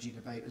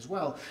debate as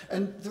well.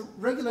 And the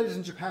regulators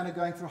in Japan are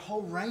going through a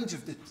whole range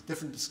of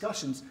different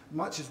discussions,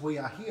 much as we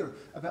are here,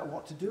 about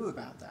what to do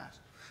about that.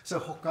 So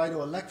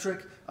Hokkaido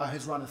Electric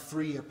has run a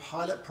 3-year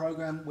pilot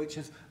program which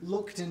has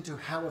looked into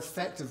how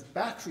effective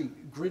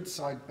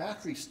grid-side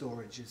battery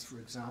storage is, for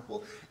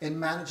example, in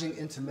managing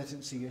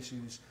intermittency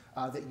issues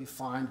that you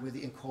find with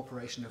the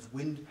incorporation of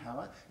wind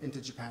power into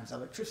Japan's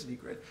electricity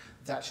grid.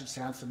 That should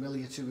sound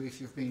familiar to you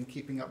if you've been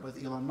keeping up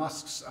with Elon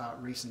Musk's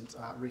recent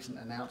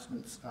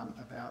announcements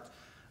about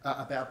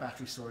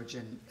battery storage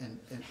in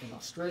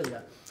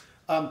Australia.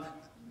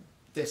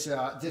 This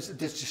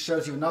just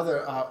shows you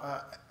another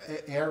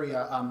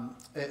area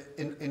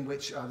in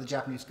which the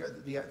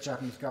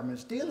Japanese government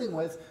is dealing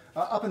with.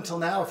 Up until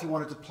now, if you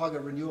wanted to plug a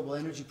renewable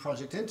energy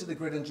project into the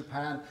grid in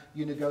Japan,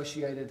 you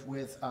negotiated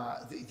with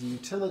the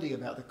utility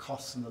about the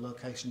costs and the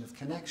location of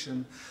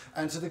connection.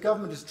 And so the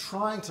government is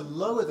trying to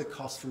lower the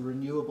cost for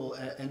renewable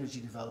energy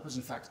developers,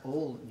 in fact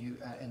all new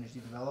energy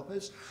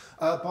developers,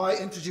 by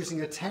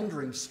introducing a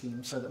tendering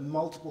scheme so that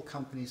multiple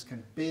companies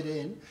can bid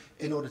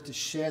in order to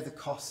share the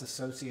costs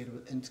associated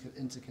with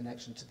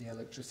interconnection to the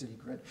electricity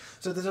grid.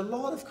 So there's a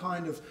lot of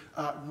kind of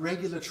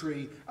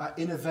regulatory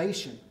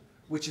innovation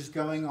which is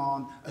going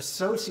on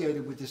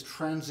associated with this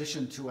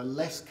transition to a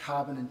less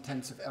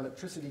carbon-intensive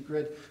electricity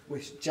grid,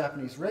 which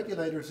Japanese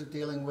regulators are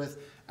dealing with,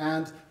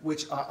 and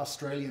which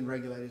Australian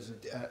regulators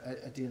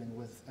are dealing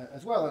with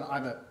as well. And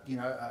I'm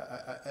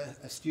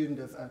a student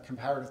of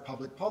comparative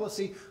public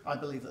policy. I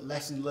believe that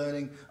lesson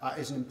learning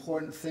is an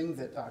important thing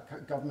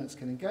that governments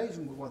can engage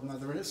in with one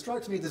another, and it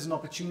strikes me there's an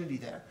opportunity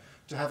there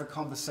to have a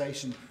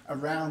conversation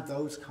around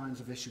those kinds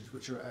of issues,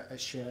 which are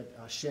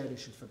shared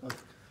issues for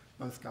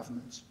both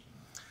governments.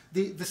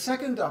 The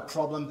second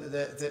problem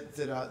that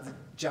the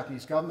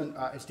Japanese government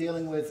is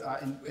dealing with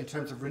in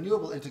terms of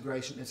renewable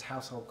integration is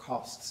household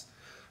costs.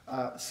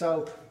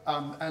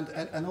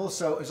 And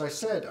also, as I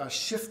said,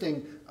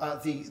 shifting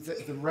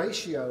the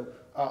ratio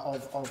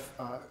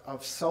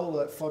of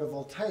solar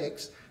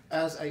photovoltaics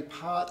as a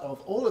part of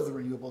all of the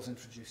renewables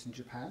introduced in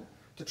Japan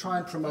to try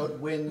and promote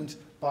wind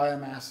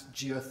biomass,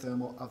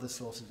 geothermal, other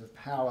sources of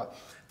power.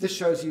 This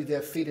shows you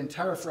their feed-in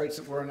tariff rates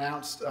that were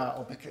announced,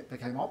 or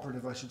became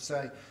operative, I should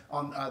say,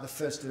 on the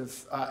 1st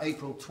of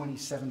April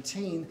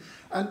 2017.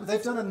 And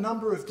they've done a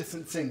number of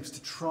different things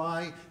to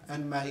try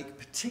and make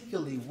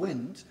particularly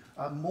wind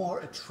more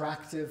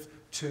attractive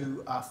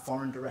to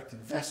foreign direct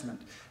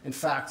investment. In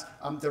fact,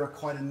 there are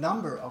quite a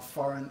number of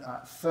foreign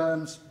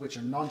firms, which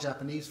are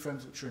non-Japanese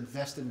firms, which are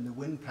invested in the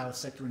wind power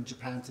sector in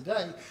Japan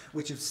today,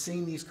 which have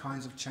seen these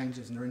kinds of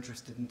changes and are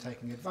interested in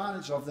taking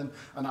advantage of them.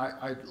 And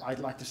I'd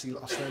like to see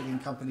Australian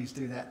companies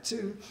do that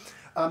too.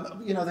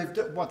 You know,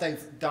 what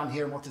they've done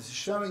here and what this is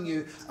showing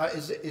you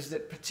is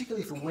that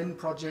particularly for wind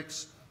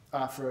projects,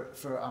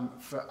 for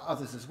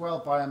others as well,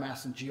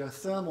 biomass and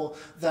geothermal,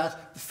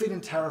 that the feed-in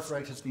tariff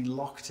rate has been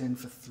locked in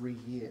for 3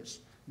 years.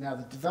 Now,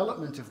 the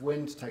development of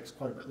wind takes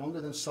quite a bit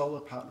longer than solar,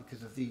 partly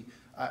because of the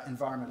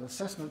environmental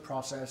assessment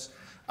process.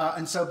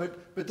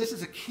 But this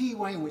is a key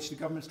way in which the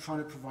government is trying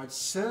to provide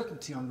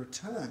certainty on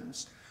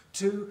returns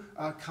to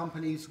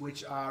companies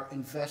which are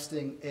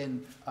investing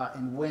in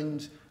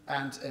wind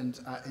and in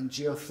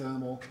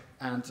geothermal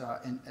and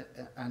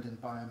in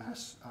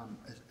biomass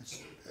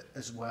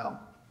as well.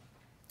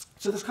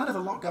 So there's kind of a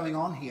lot going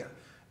on here,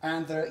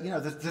 and you know,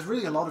 there's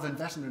really a lot of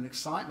investment and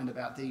excitement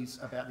about these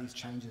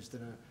changes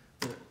that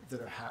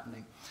are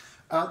happening.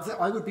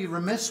 I would be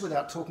remiss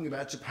without talking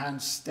about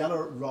Japan's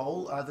stellar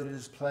role that it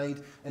has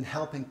played in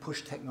helping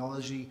push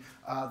technology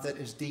that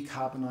is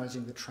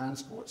decarbonizing the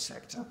transport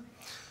sector.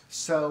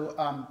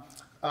 So,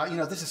 you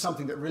know, this is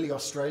something that really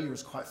Australia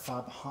is quite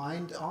far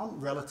behind on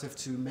relative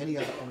to many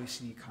other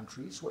OECD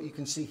countries. What you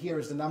can see here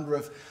is the number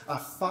of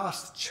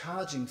fast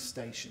charging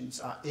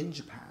stations in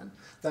Japan.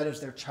 That is,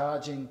 they're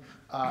charging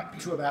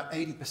to about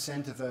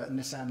 80% of a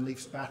Nissan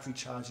Leaf's battery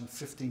charge in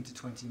 15 to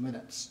 20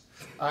 minutes.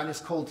 And it's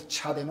called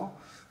chademo.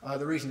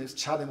 The reason it's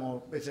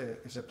chademo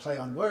is a play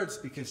on words,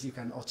 because you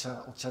can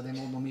ocha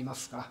demo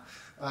nomimasu ka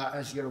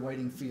as you're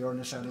waiting for your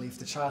Nissan Leaf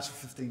to charge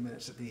for 15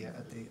 minutes at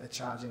the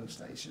charging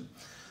station.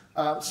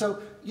 So,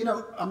 you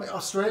know, I mean,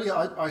 Australia,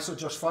 I saw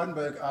Josh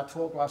Frydenberg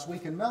talk last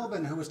week in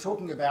Melbourne, who was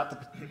talking about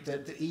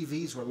the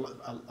EVs were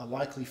a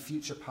likely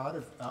future part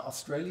of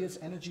Australia's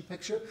energy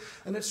picture.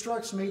 And it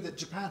strikes me that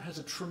Japan has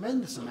a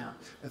tremendous amount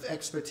of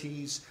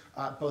expertise,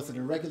 both in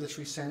a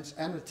regulatory sense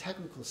and a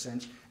technical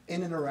sense,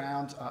 in and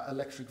around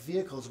electric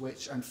vehicles,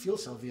 and fuel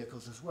cell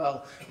vehicles as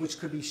well, which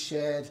could be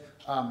shared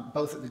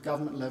both at the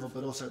government level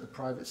but also at the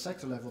private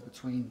sector level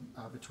between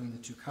the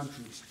two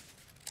countries.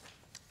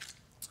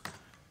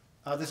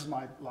 This is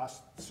my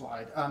last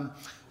slide.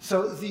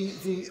 So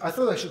I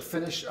thought I should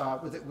finish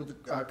with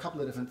a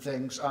couple of different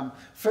things.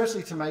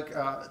 Firstly, to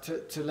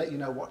let you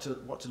know what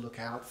to look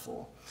out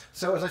for.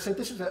 So as I said,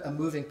 this is a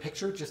moving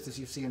picture, just as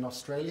you see in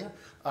Australia.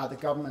 The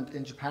government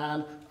in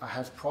Japan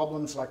has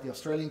problems like the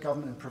Australian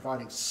government in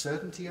providing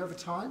certainty over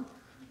time.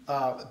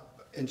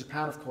 In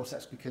Japan, of course,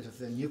 that's because of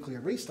the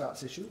nuclear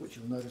restarts issue, which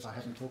you'll notice I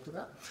haven't talked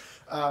about.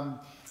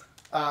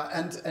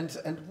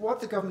 And what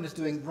the government is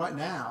doing right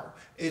now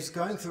is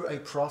going through a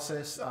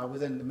process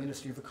within the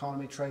Ministry of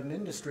Economy, Trade and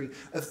Industry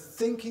of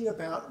thinking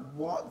about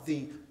what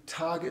the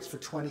targets for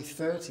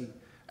 2030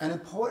 and,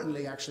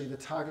 importantly, actually the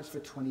targets for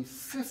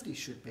 2050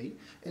 should be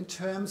in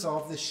terms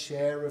of the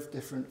share of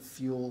different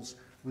fuels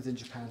within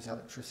Japan's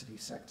electricity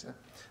sector.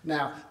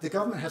 Now, the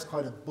government has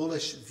quite a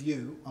bullish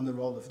view on the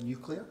role of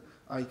nuclear.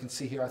 You can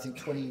see here, I think,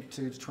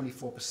 22 to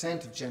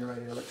 24% of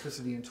generated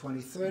electricity in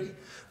 2030.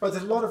 But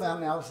there's a lot of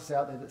analysis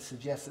out there that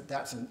suggests that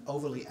that's an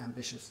overly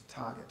ambitious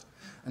target.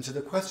 And so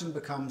the question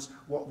becomes,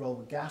 what role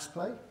will gas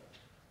play?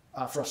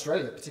 For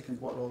Australia, particularly,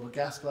 what role will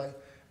gas play?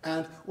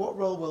 And what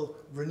role will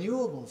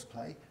renewables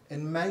play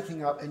in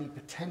making up any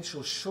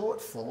potential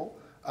shortfall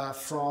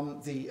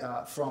from the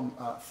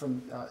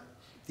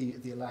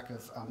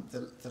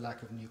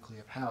lack of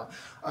nuclear power?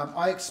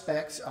 I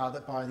expect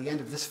that by the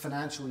end of this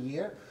financial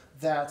year,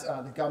 that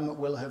the government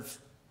will have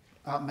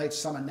made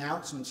some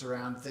announcements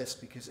around this,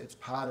 because it's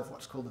part of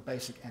what's called the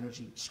Basic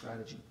Energy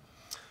Strategy.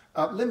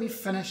 Let me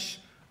finish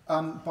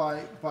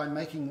by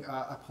making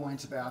a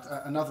point about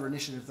another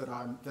initiative that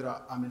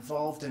I'm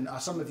involved in.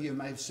 Some of you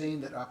may have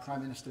seen that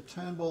Prime Minister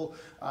Turnbull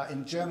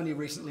in Germany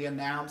recently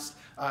announced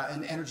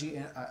an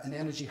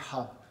energy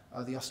hub.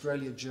 The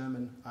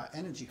Australia-German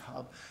Energy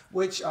Hub,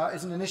 which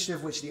is an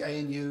initiative which the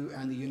ANU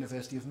and the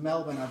University of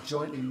Melbourne are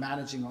jointly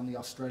managing on the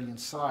Australian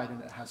side,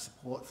 and it has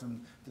support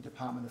from the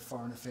Department of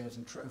Foreign Affairs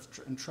and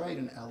Trade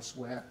and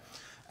elsewhere.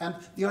 And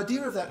the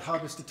idea of that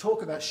hub is to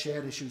talk about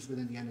shared issues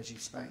within the energy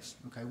space.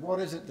 Okay,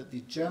 what is it that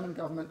the German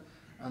government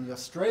and the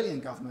Australian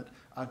government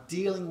are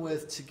dealing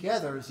with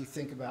together as you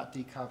think about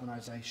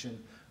decarbonisation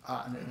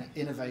and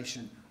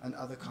innovation and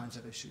other kinds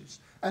of issues?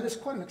 And it's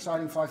quite an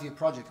exciting 5-year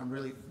project. I'm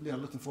really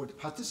looking forward to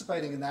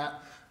participating in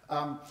that.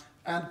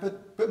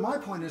 But my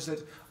point is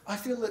that I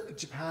feel that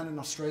Japan and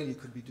Australia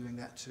could be doing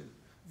that too.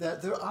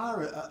 That there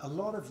are a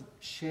lot of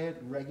shared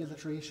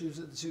regulatory issues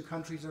that the two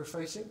countries are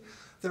facing.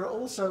 There are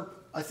also,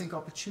 I think,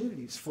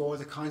 opportunities for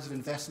the kinds of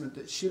investment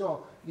that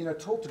Shiro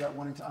talked about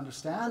wanting to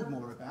understand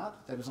more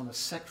about, that is on a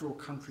sectoral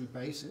country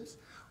basis,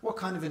 what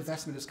kind of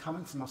investment is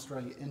coming from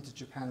Australia into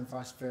Japan and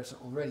vice versa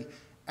already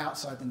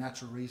outside the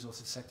natural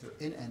resources sector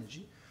in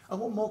energy, and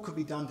what more could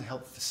be done to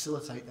help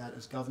facilitate that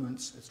as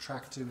governments, as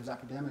track to, as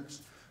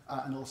academics,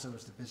 and also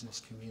as the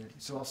business community.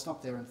 So I'll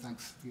stop there and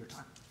thanks for your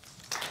time.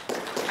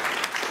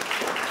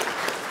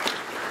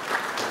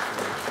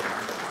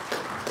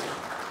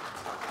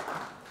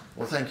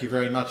 Well, thank you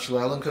very much,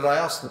 Llewelyn. Could I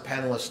ask the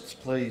panellists,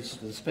 please,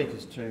 the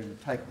speakers, to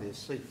take their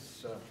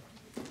seats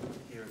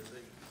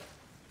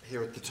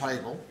here at the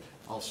table?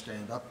 I'll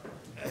stand up.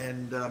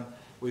 And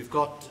we've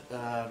got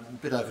a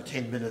bit over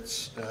 10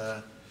 minutes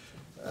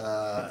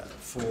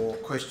for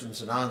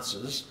questions and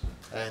answers,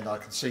 and I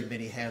can see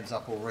many hands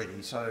up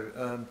already.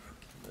 So,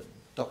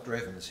 Dr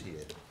Evans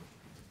here.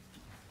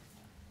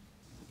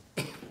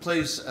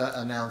 Please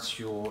announce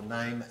your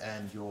name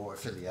and your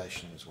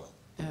affiliation as well.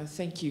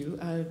 Thank you.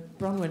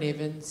 Bronwyn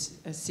Evans,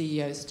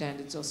 CEO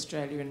Standards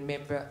Australia and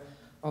member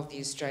of the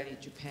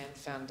Australia-Japan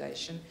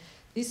Foundation.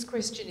 This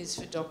question is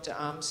for Dr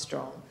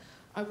Armstrong.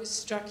 I was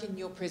struck in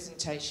your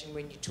presentation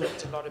when you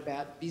talked a lot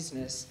about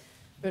business,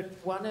 but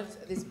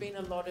there's been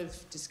a lot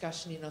of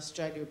discussion in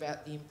Australia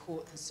about the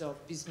importance of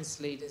business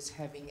leaders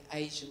having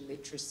Asian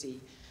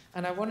literacy.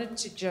 And I wanted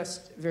to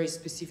just very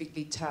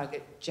specifically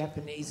target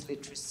Japanese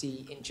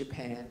literacy in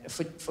Japan,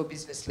 for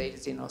business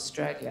leaders in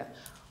Australia.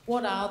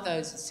 What are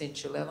those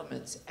essential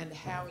elements, and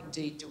how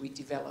indeed do we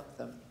develop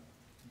them?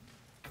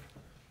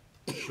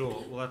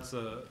 Sure. Well, that's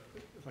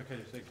if I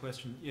can take a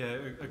question. Yeah,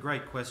 a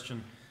great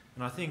question.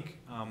 And I think,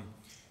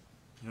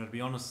 to be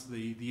honest,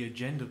 the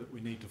agenda that we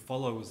need to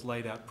follow was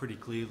laid out pretty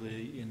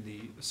clearly in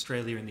the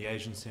Australia in the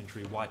Asian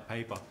Century white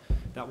paper.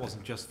 That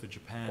wasn't just for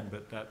Japan,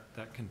 but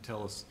that can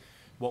tell us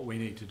what we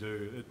need to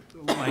do.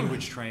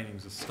 Language training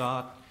is a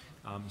start,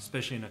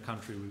 especially in a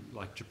country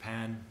like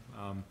Japan,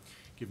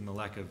 given the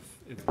lack of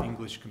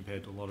English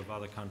compared to a lot of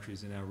other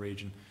countries in our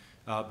region.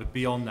 But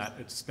beyond that,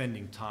 it's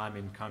spending time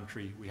in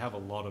country. We have a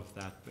lot of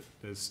that, but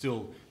there's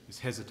still this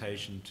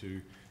hesitation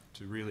to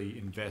really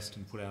invest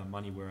and put our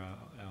money where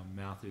our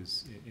mouth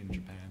is in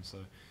Japan. So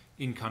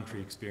in-country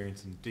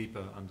experience and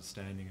deeper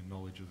understanding and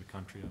knowledge of the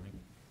country, I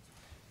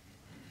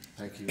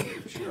think. Thank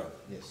you. Shiro.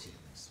 Yes.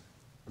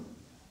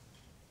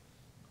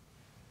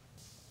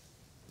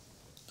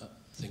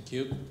 Thank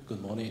you.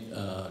 Good morning.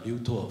 Liu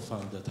Tuo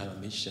from the Taiwan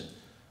Mission.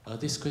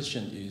 This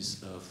question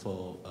is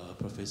for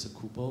Professor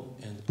Kubo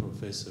and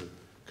Professor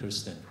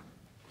Kersten.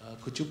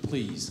 Could you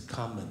please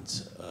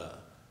comment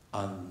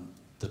on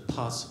the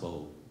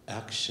possible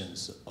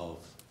actions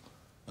of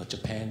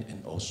Japan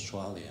and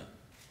Australia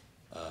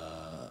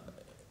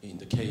in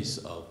the case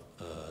of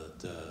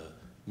the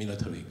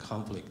military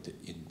conflict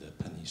in the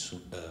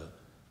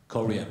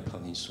Korean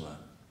Peninsula,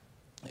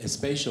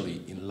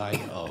 especially in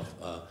light of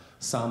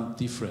some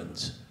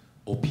different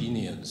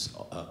opinions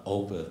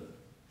over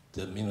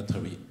the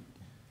military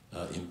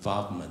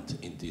involvement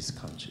in these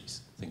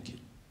countries? Thank you.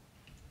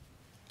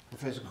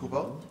 Professor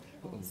Kubo?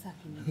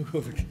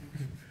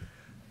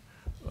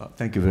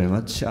 Thank you very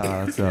much.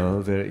 It's a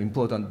very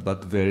important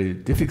but very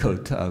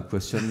difficult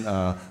question.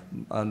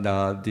 And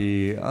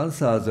the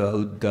answers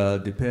would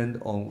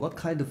depend on what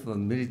kind of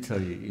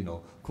military,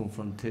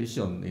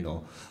 confrontation,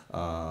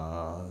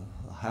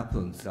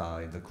 happens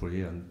in the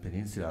Korean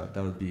Peninsula.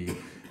 That would be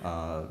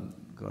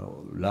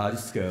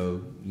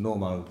large-scale,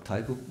 normal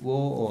type of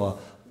war,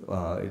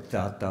 or is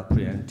that a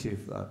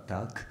preemptive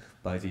attack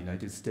by the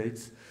United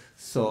States?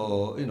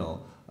 So,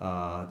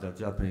 the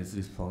Japanese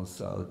response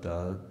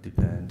would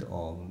depend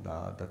on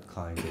that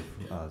kind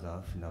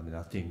of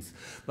phenomena things.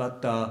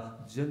 But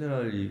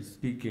generally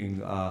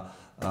speaking,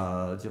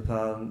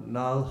 Japan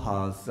now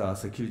has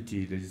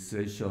security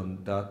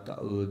legislation that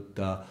would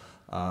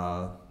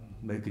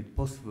make it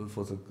possible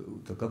for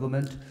the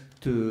government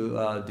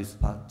to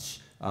dispatch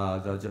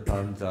the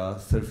Japan's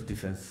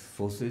self-defense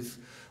forces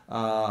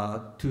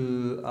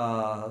to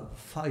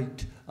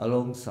fight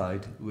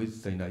alongside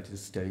with the United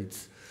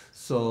States.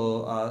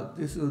 So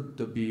this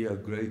would be a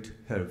great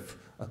help,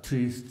 at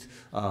least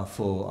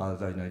for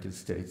the United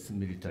States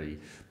military.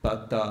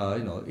 But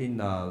in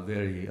a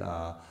very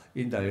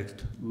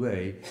indirect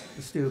way,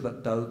 still,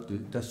 but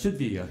that should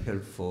be a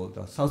help for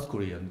the South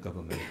Korean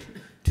government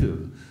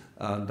too.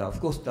 And of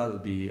course, that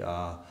would be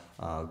a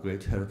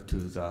great help to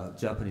the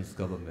Japanese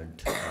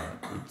government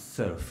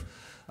itself.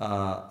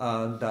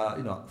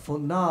 For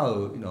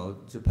now,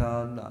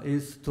 Japan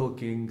is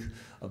talking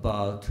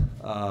about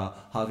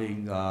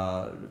having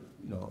a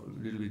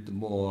little bit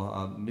more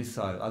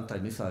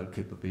anti-missile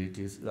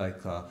capabilities,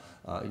 like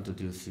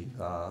introducing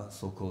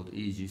so-called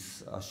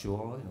Aegis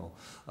ashore,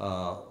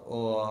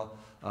 or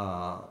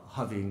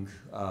having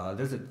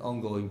there's an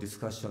ongoing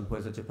discussion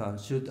whether Japan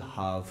should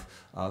have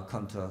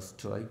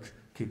counter-strike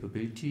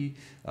capability,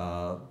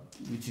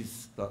 which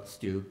is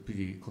still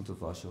pretty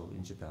controversial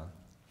in Japan.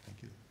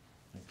 Thank you.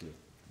 Thank you.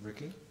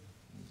 Rikki?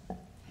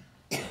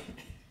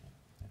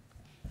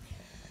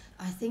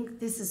 I think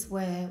this is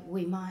where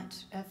we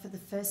might, for the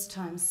first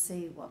time,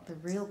 see what the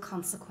real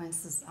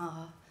consequences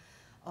are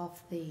of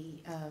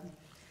the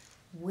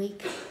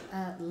weak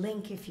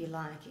link, if you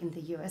like, in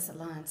the US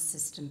alliance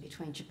system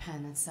between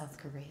Japan and South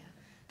Korea.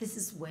 This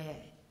is where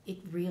it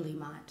really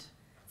might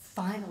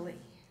finally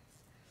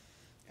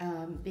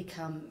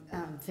become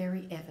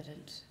very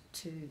evident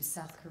to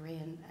South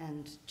Korean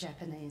and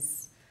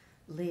Japanese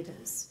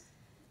leaders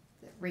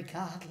that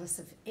regardless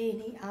of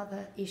any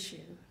other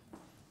issue,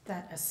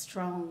 that a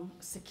strong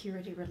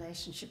security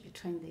relationship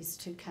between these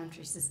two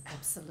countries is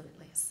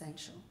absolutely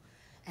essential.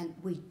 And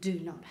we do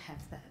not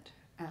have that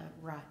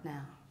right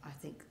now. I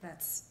think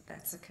that's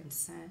a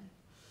concern.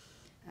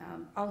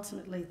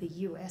 Ultimately, the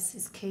US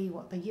is key.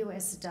 What the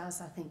US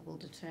does, I think, will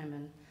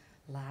determine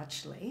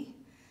largely,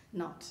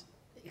 not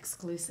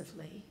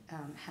exclusively,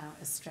 how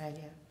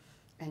Australia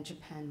and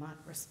Japan might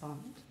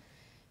respond.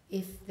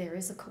 If there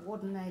is a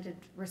coordinated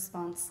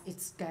response,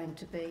 it's going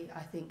to be,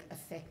 I think,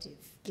 effective,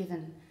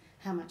 given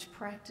how much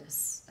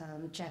practice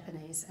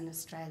Japanese and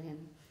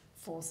Australian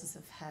forces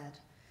have had,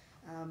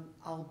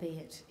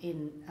 albeit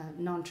in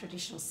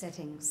non-traditional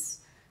settings,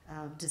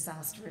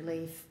 disaster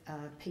relief,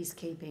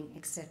 peacekeeping,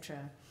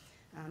 etc.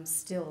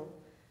 Still,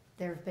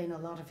 there have been a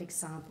lot of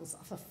examples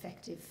of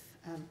effective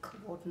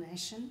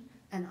coordination,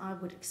 and I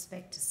would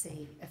expect to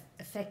see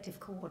effective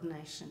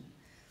coordination.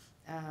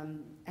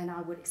 And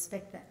I would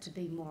expect that to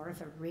be more of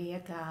a rear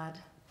guard,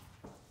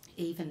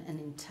 even an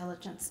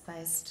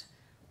intelligence-based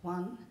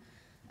one,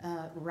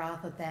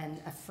 rather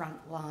than a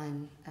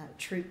frontline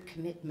troop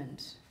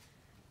commitment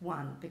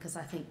one, because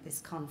I think this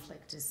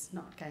conflict is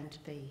not going to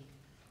be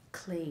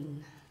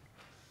clean.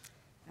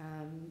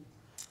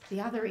 The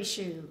other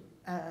issue,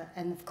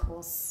 and of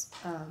course,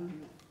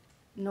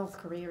 North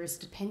Korea is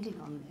depending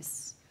on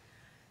this.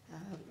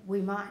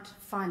 We might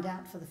find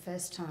out for the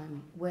first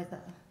time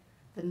whether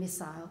the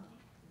missile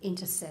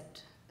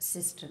intercept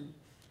system,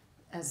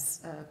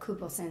 as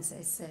Kubo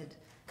Sensei said,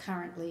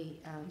 currently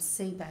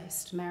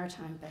sea-based,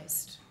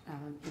 maritime-based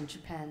in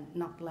Japan,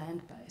 not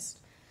land-based.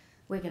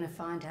 We're going to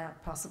find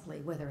out possibly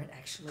whether it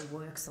actually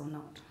works or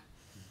not.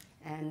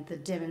 And the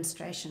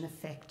demonstration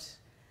effect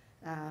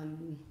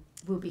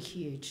will be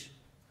huge,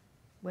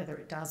 whether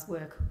it does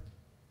work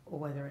or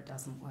whether it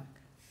doesn't work.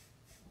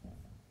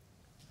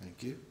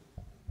 Thank you.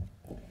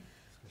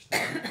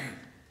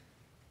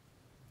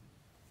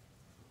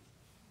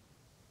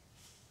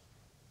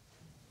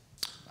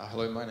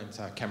 Hello, my name's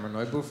Cameron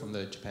Noble from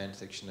the Japan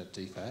section at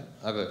DFAT.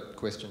 I have a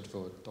question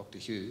for Dr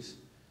Hughes.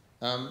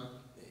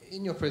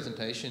 In your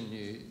presentation,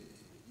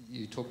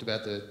 you talked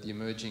about the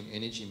emerging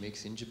energy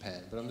mix in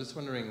Japan, but I'm just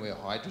wondering where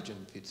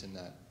hydrogen fits in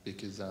that,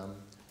 because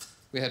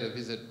we had a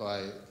visit by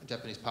a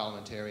Japanese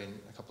parliamentarian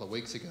a couple of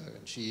weeks ago,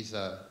 and she's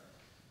the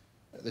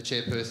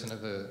chairperson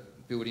of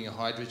building a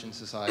hydrogen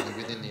society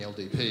within the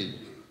LDP.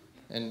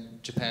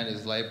 And Japan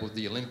has labelled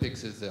the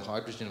Olympics as the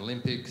Hydrogen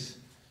Olympics.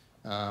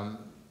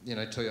 You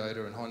know,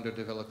 Toyota and Honda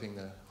developing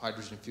the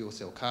hydrogen fuel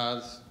cell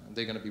cars. And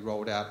they're going to be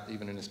rolled out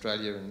even in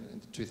Australia in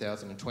the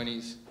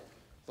 2020s.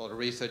 A lot of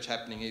research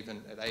happening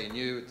even at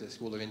ANU, at the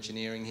School of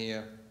Engineering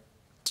here.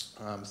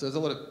 So there's a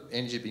lot of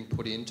energy being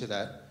put into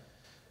that.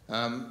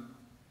 And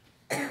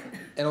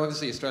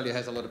obviously Australia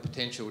has a lot of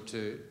potential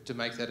to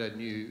make that a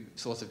new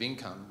source of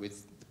income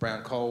with the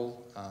brown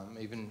coal.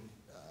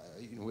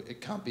 You know,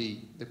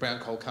 the brown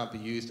coal can't be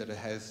used that it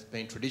has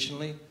been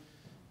traditionally,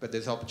 but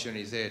there's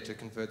opportunities there to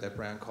convert that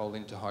brown coal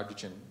into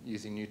hydrogen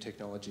using new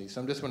technology. So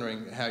I'm just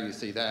wondering how you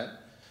see that.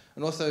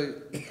 And also,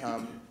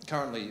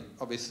 currently,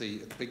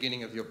 obviously, at the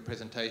beginning of your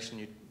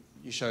presentation,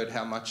 you showed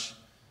how much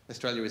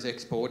Australia is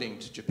exporting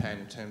to Japan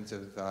in terms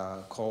of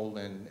coal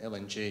and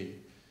LNG.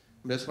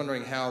 I'm just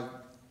wondering how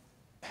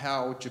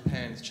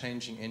Japan's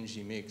changing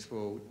energy mix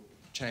will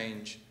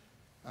change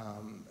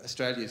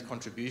Australia's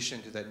contribution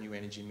to that new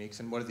energy mix,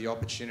 and what are the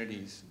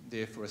opportunities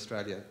there for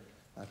Australia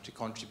to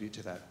contribute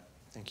to that?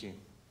 Thank you.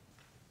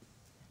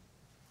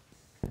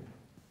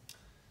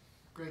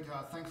 Great,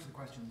 thanks for the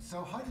question.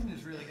 So hydrogen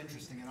is really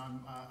interesting, and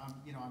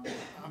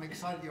I'm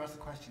excited you asked the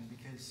question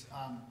because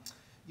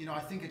you know, I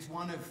think it's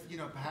one of, you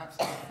know, perhaps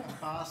a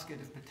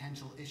basket of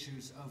potential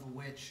issues over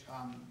which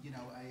you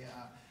know,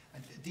 a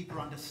deeper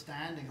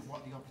understanding of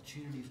what the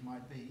opportunities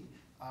might be,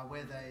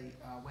 where they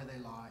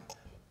lie.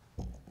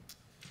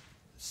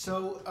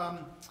 So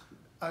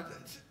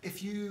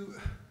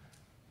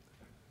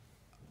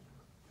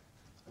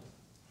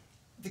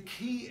the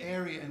key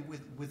area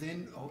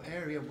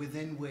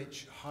within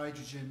which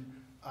hydrogen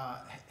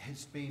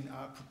has been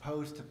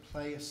proposed to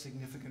play a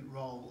significant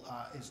role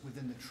is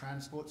within the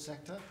transport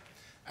sector,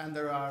 and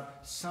there are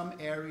some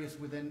areas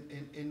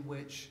in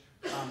which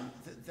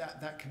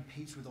that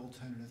competes with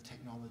alternative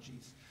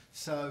technologies.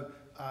 So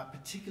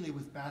particularly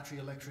with battery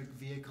electric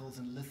vehicles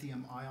and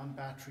lithium-ion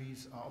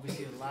batteries,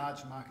 obviously a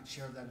large market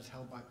share of that is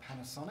held by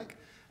Panasonic,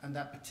 and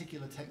that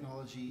particular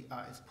technology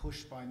is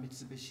pushed by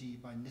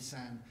Mitsubishi, by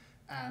Nissan,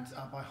 and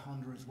by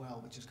Honda as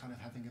well, which is kind of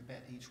having a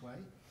bet each way.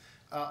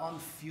 On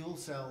fuel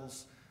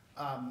cells,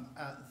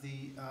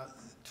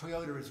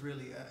 Toyota is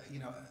really,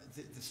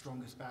 the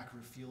strongest backer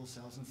of fuel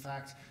cells. In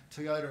fact,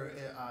 Toyota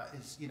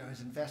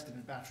has invested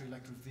in battery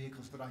electric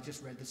vehicles. But I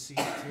just read the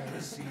Toyota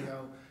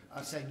CEO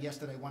saying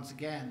yesterday once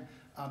again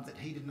that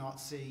he did not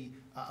see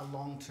a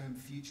long-term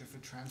future for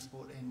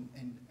transport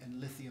in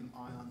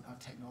lithium-ion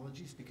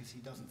technologies, because he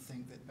doesn't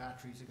think that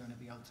batteries are going to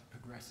be able to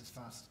progress as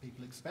fast as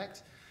people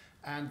expect,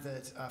 and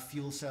that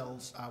fuel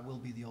cells will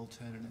be the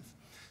alternative.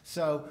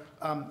 So,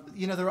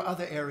 there are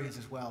other areas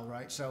as well,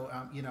 right? So,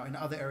 in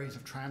other areas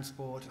of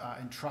transport,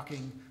 in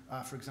trucking,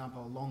 for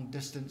example,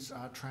 long-distance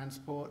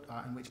transport,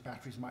 in which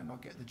batteries might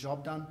not get the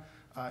job done,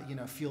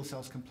 fuel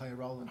cells can play a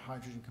role, and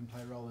hydrogen can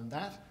play a role in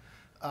that.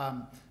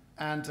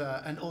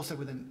 And also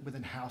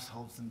within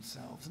households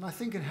themselves. And I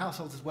think in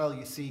households as well,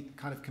 you see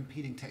kind of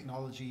competing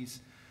technologies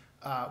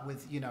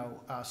with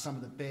some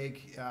of the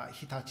big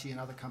Hitachi and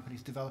other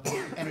companies developing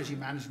energy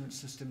management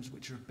systems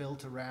which are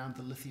built around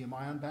the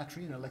lithium-ion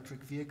battery in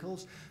electric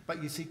vehicles.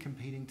 But you see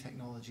competing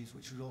technologies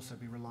which would also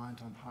be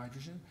reliant on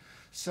hydrogen.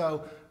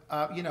 So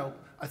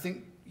I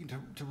think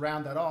to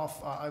round that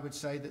off, I would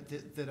say that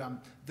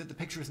the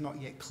picture is not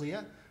yet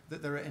clear.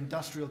 That there are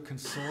industrial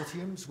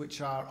consortiums which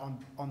are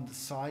on the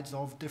sides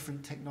of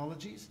different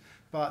technologies,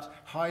 but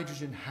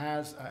hydrogen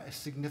has a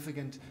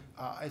significant,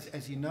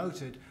 as you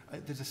noted,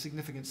 there's a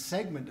significant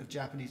segment of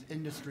Japanese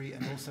industry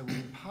and also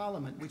within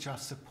Parliament which are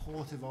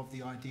supportive of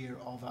the idea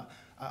of a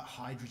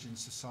hydrogen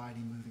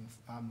society moving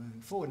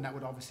forward, and that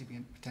would obviously be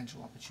a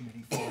potential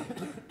opportunity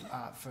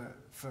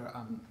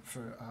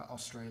for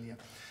Australia.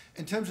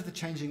 In terms of the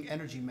changing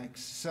energy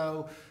mix,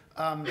 so.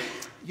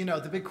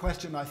 The big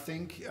question I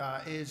think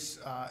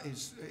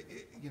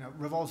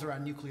revolves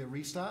around nuclear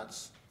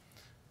restarts.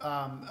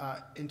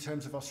 In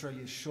terms of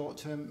Australia's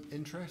short-term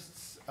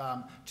interests,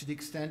 to the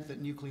extent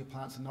that nuclear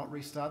plants are not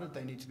restarted,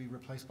 they need to be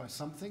replaced by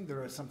something.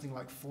 There are something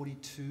like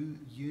 42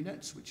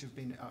 units which have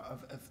been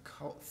of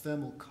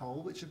thermal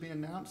coal which have been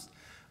announced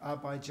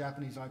by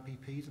Japanese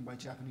IPPs and by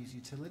Japanese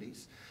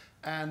utilities,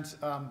 and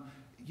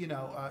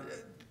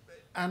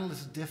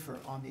analysts differ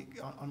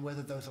on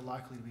whether those are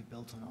likely to be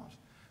built or not.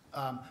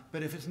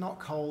 But if it's not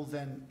coal,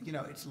 then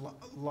it's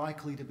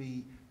likely to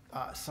be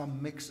some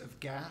mix of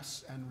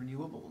gas and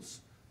renewables.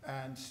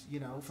 And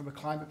from a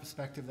climate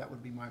perspective, that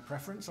would be my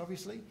preference,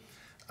 obviously.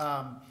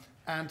 And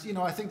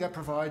I think that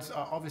provides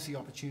obviously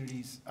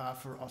opportunities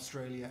for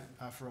Australia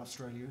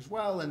as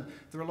well. And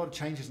there are a lot of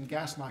changes in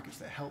gas markets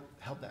that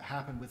help that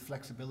happen, with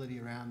flexibility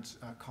around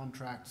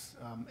contracts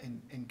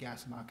in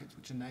gas markets,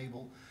 which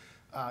enable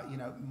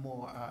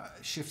more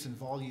shifts in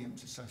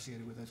volumes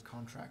associated with those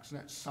contracts. And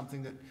that's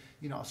something that,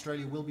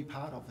 Australia will be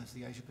part of as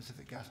the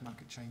Asia-Pacific gas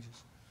market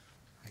changes.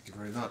 Thank you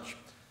very much.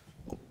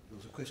 There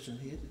was a question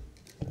here.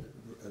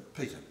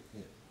 Peter.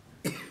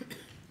 Yeah.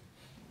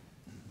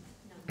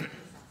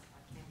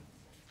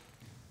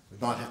 We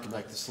might have to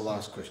make this the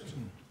last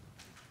question.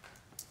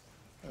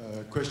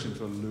 Question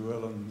for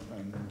Llewelyn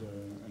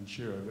and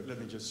Shiro, but let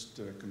me just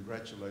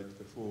congratulate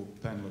the four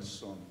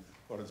panellists on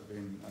what has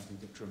been, I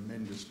think, a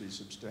tremendously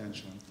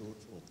substantial and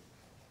thoughtful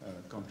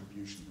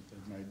contribution that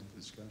they've made to the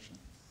discussion.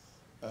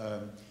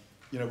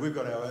 We've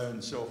got our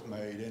own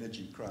self-made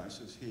energy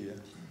crisis here,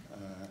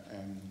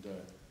 and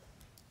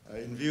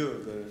in view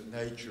of the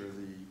nature of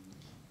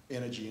the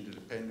energy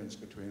interdependence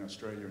between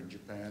Australia and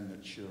Japan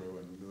that Shiro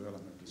and Llewelyn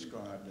have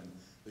described, and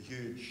the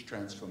huge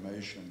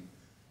transformation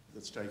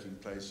that's taking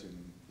place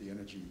in the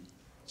energy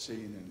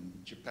scene in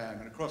Japan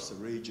and across the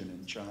region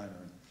in China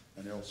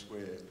and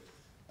elsewhere,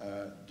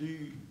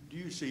 do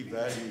you see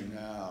value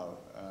now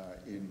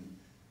in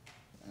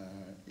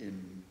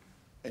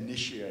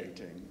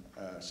initiating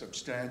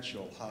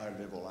substantial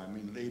high-level,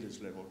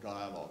 leaders-level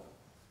dialogue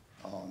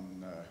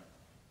on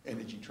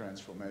energy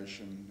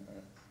transformation,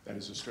 that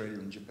is Australia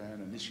and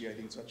Japan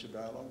initiating such a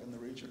dialogue in the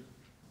region?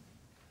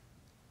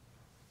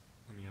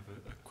 Let me have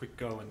a quick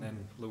go, and then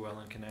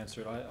Llewelyn can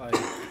answer it. I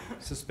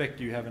suspect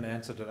you have an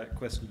answer to that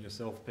question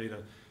yourself,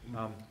 Peter.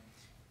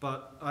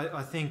 But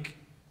I think,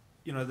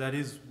 that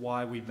is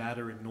why we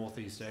matter in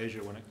Northeast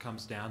Asia when it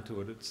comes down to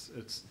it.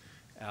 It's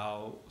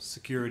our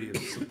security of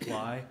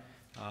supply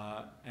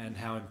and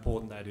how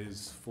important that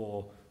is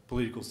for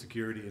political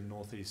security in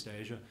Northeast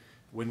Asia.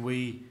 When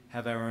we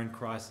have our own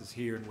crisis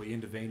here and we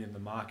intervene in the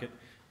market,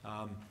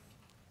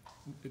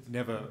 it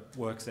never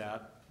works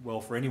out well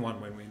for anyone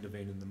when we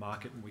intervene in the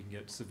market, and we can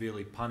get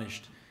severely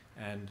punished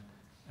and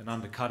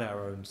undercut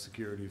our own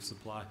security of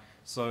supply.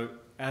 So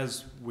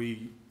as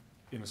we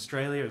in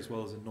Australia, as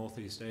well as in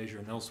Northeast Asia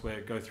and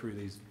elsewhere, go through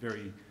these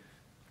very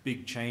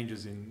big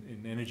changes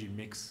in energy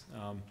mix,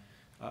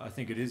 I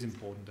think it is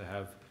important to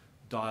have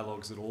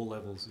dialogues at all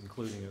levels,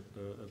 including at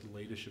the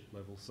leadership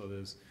level, so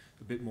there's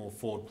a bit more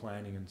forward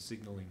planning and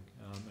signalling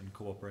and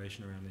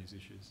cooperation around these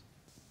issues.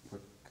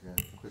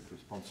 Quick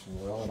response from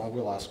Llewelyn, and I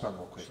will ask one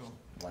more question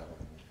later.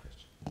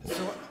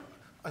 So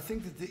I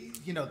think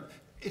that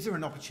Is there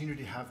an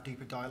opportunity to have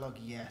deeper dialogue?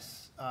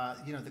 Yes.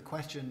 You know, the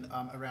question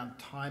around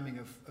timing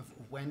of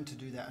when to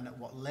do that and at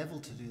what level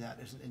to do that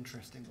is an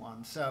interesting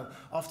one. So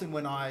often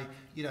when I,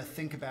 you know,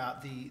 think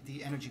about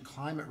the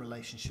energy-climate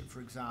relationship, for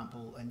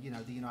example, and, you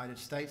know, the United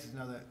States is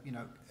another, you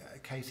know,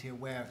 case here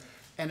where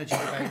energy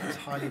debate is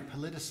highly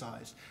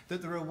politicized,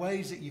 that there are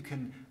ways that you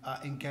can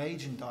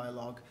engage in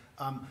dialogue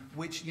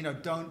which, you know,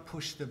 don't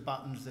push the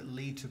buttons that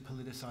lead to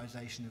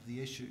politicization of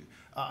the issue.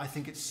 I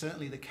think it's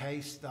certainly the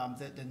case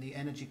that in the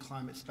energy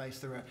climate space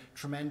there are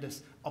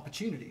tremendous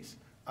opportunities,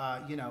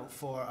 you know,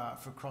 for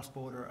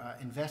cross-border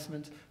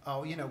investment.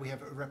 You know, we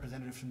have a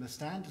representative from the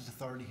Standards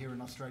Authority here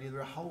in Australia. There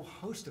are a whole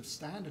host of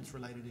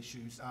standards-related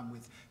issues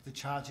with the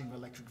charging of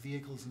electric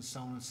vehicles and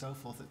so on and so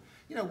forth. That,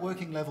 you know,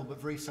 working level but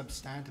very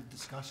substantive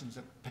discussions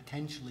that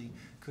potentially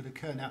could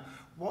occur. Now,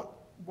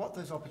 what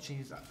those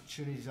opportunities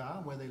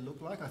are, where they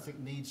look like, I think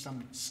needs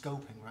some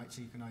scoping, right?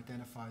 So you can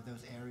identify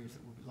those areas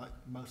that will be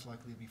most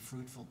likely to be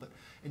fruitful. But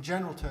in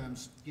general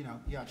terms, you know,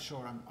 yeah,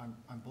 sure,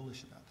 I'm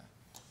bullish about that.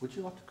 Would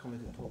you like to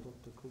comment at all,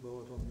 Dr.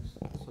 Kubo, on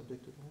this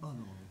subject at all?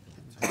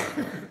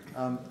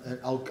 Oh,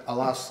 no.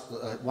 I'll ask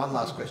one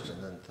last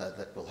question, and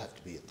that will have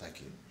to be it.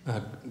 Thank you.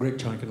 Greg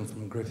Chunkin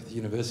from Griffith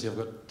University. I've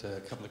got a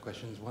couple of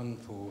questions. One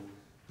for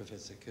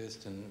Professor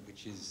Kersten,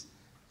 which is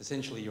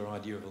essentially your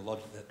idea of the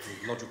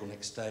logical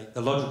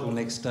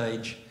next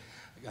stage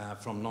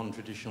from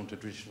non-traditional to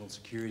traditional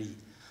security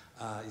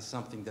is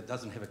something that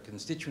doesn't have a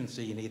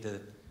constituency in either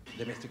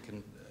domestic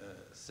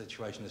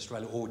situation in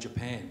Australia or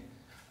Japan.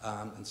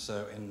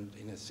 And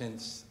in a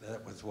sense,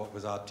 that was what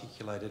was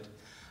articulated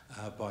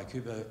by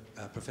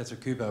Professor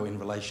Kubo in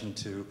relation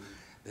to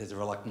there's a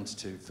reluctance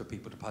for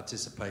people to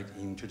participate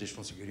in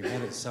traditional security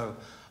matters. So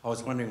I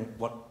was wondering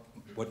what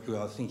you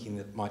are thinking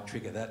that might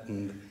trigger that,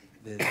 and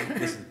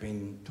this has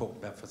been talked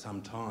about for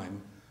some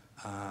time.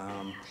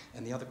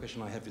 And the other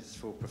question I have is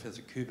for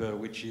Professor Kubo,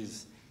 which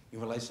is in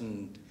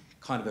relation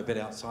kind of a bit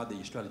outside the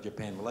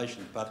Australia-Japan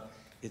relations, but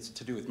it's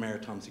to do with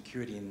maritime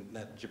security, and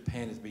that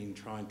Japan has been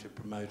trying to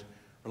promote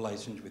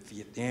relations with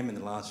Vietnam in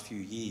the last few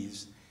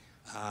years,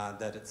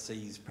 that it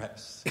sees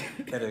perhaps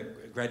better,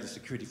 greater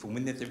security for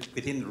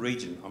within the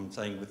region. I'm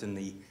saying within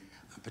the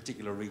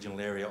particular regional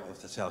area of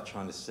the South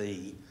China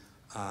Sea.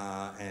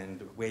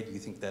 And where do you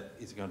think that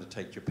is going to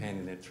take Japan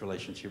in its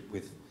relationship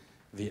with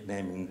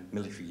Vietnam in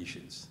military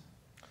issues?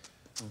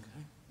 Okay.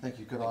 Thank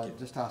you. Could I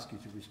just ask you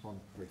to respond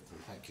briefly?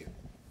 Thank you.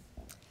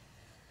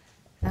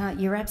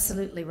 You're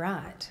absolutely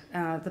right.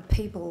 The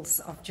peoples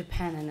of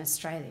Japan and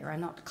Australia are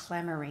not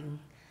clamouring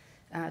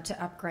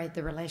to upgrade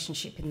the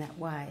relationship in that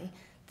way.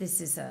 This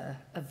is a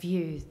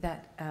view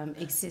that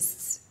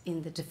exists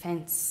in the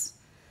defence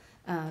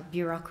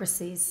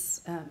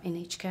bureaucracies in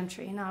each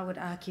country, and I would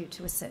argue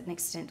to a certain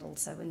extent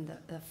also in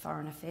the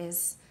foreign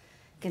affairs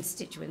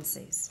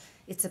constituencies.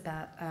 It's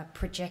about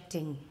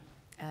projecting,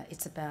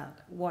 it's about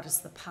what is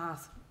the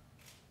path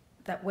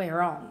that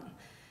we're on,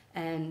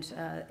 and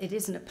it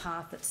isn't a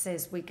path that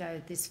says we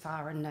go this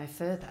far and no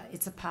further.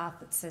 It's a path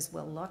that says,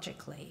 well,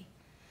 logically,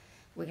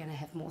 we're going to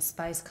have more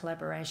space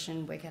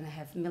collaboration, we're going to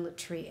have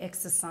military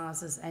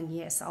exercises, and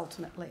yes,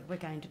 ultimately, we're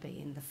going to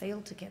be in the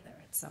field together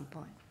at some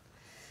point.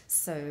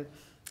 So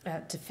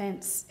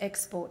defence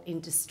export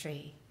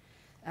industry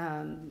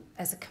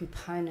as a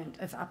component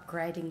of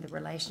upgrading the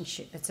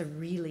relationship, it's a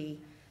really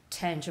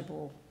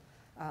tangible,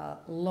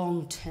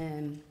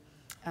 long-term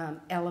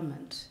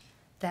element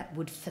that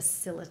would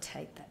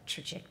facilitate that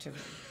trajectory.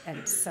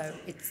 And so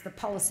it's the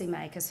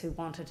policymakers who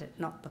wanted it,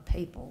 not the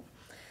people.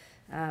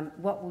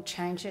 What will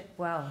change it?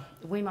 Well,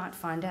 we might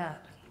find out.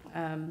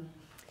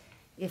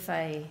 If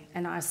an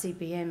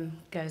ICBM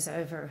goes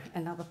over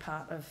another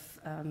part of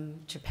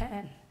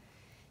Japan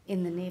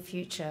in the near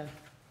future,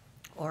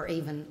 or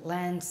even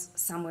lands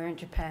somewhere in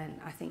Japan,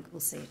 I think we'll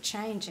see a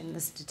change in the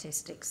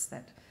statistics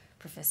that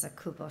Professor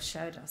Kubo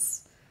showed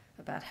us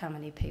about how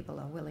many people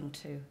are willing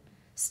to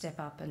step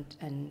up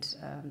and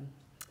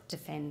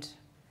defend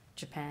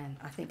Japan.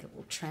 I think it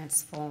will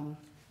transform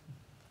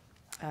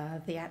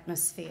the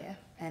atmosphere,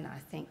 and I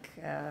think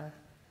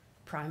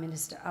Prime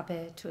Minister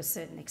Abe, to a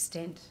certain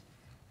extent,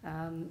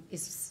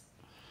 is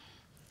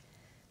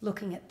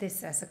looking at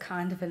this as a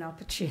kind of an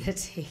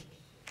opportunity,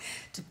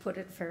 to put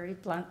it very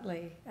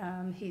bluntly.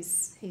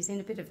 He's in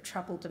a bit of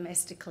trouble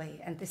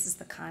domestically, and this is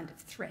the kind of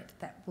threat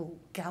that will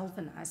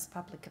galvanise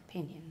public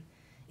opinion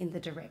in the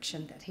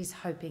direction that he's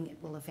hoping it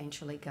will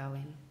eventually go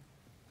in.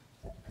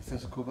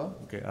 Professor Kubo?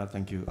 Okay,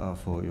 thank you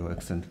for your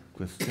excellent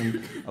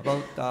question.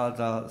 About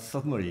the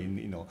submarine,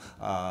 you know,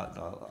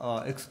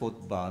 the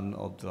export ban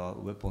of the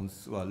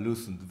weapons were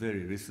loosened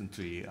very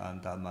recently,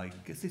 and my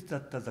guess is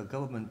that the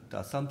government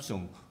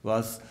assumption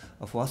was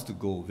for us to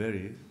go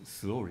very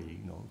slowly,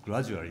 you know,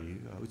 gradually,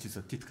 which is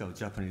a typical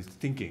Japanese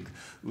thinking,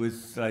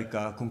 with like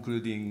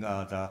concluding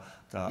the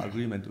the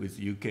agreement with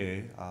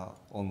UK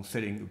on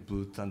selling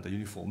boots and the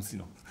uniforms,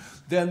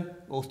 Then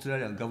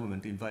Australian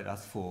government invited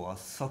us for a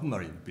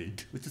submarine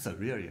bid, which is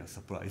really a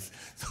surprise.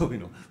 So,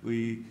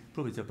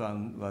 probably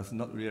Japan was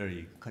not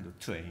really kind of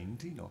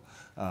trained,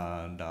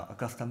 and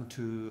accustomed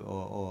to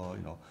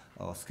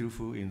or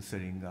skillful in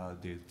selling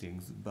these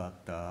things.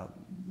 But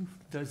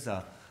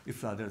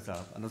if there's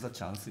another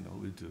chance,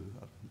 we'll do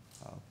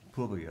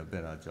probably a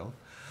better job.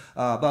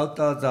 About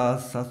the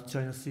South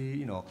China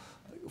Sea,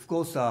 of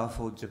course,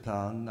 for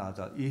Japan,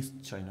 the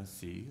East China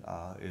Sea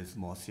is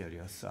more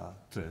serious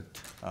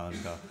threat and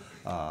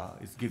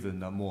is given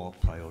more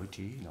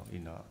priority,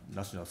 in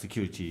national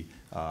security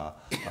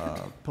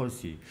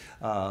policy.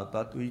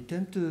 But we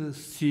tend to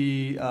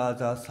see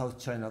the South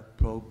China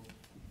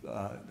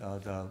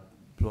the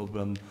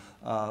problem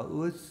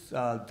with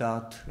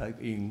that, like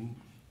in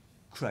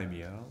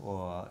Crimea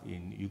or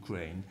in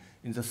Ukraine,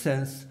 in the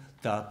sense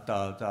that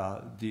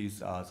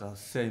these are the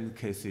same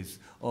cases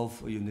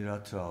of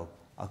unilateral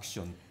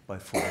action by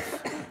force,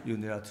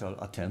 unilateral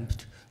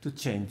attempt to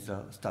change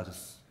the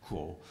status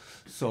quo.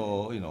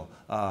 So,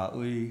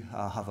 we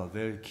have a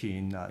very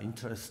keen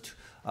interest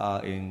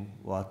in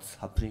what's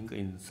happening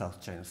in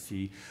South China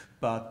Sea,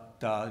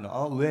 but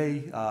our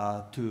way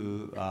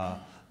to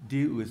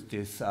deal with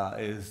this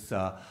is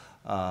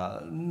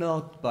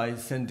not by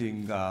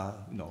sending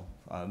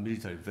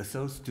military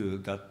vessels to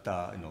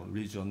that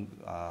region,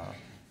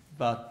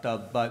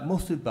 but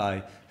mostly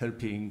by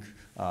helping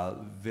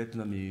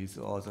Vietnamese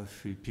or the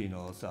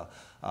Filipinos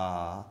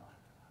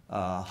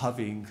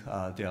having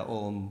their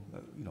own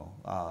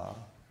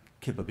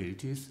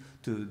capabilities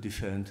to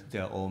defend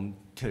their own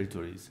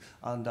territories.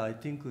 And I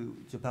think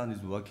Japan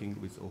is working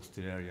with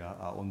Australia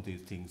on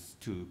these things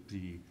too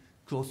pretty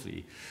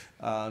closely.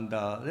 And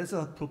there's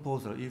a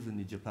proposal even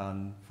in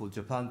Japan for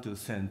Japan to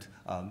send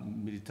a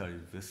military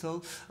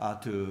vessel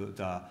to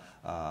the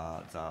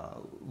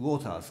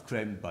waters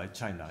claimed by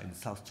China in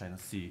South China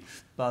Sea.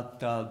 But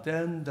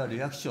then the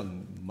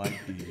reaction might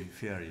be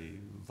fairly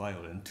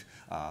violent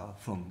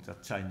from the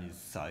Chinese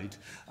side.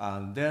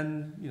 And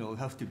then, we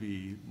have to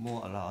be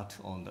more alert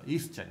on the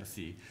East China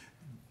Sea,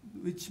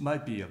 which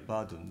might be a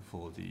burden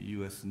for the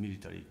US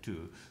military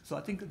too. So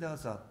I think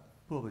there's a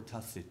probably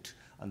tacit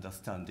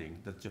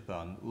understanding that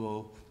Japan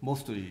will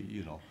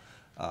mostly,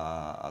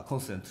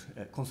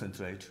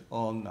 concentrate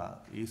on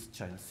East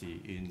China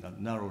Sea in a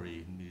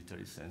narrowly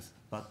military sense.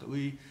 But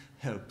we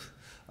help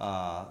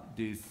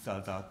these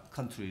other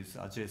countries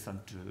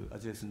adjacent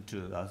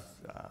to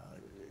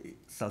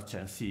South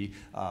China Sea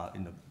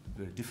in a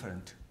very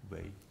different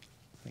way.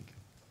 Thank you.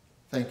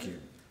 Thank you.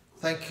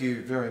 Thank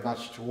you very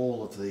much to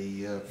all of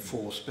the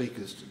four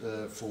speakers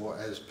for,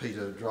 as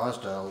Peter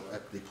Drysdale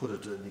aptly put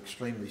it, an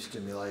extremely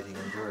stimulating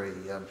and very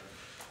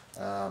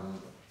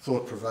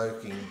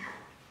thought-provoking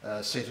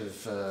set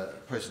of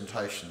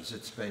presentations.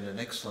 It's been an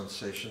excellent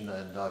session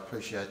and I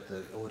appreciate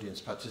the audience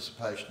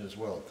participation as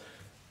well.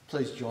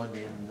 Please join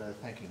me in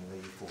thanking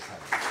the four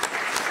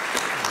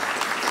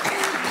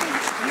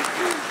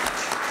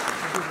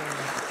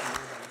panelists.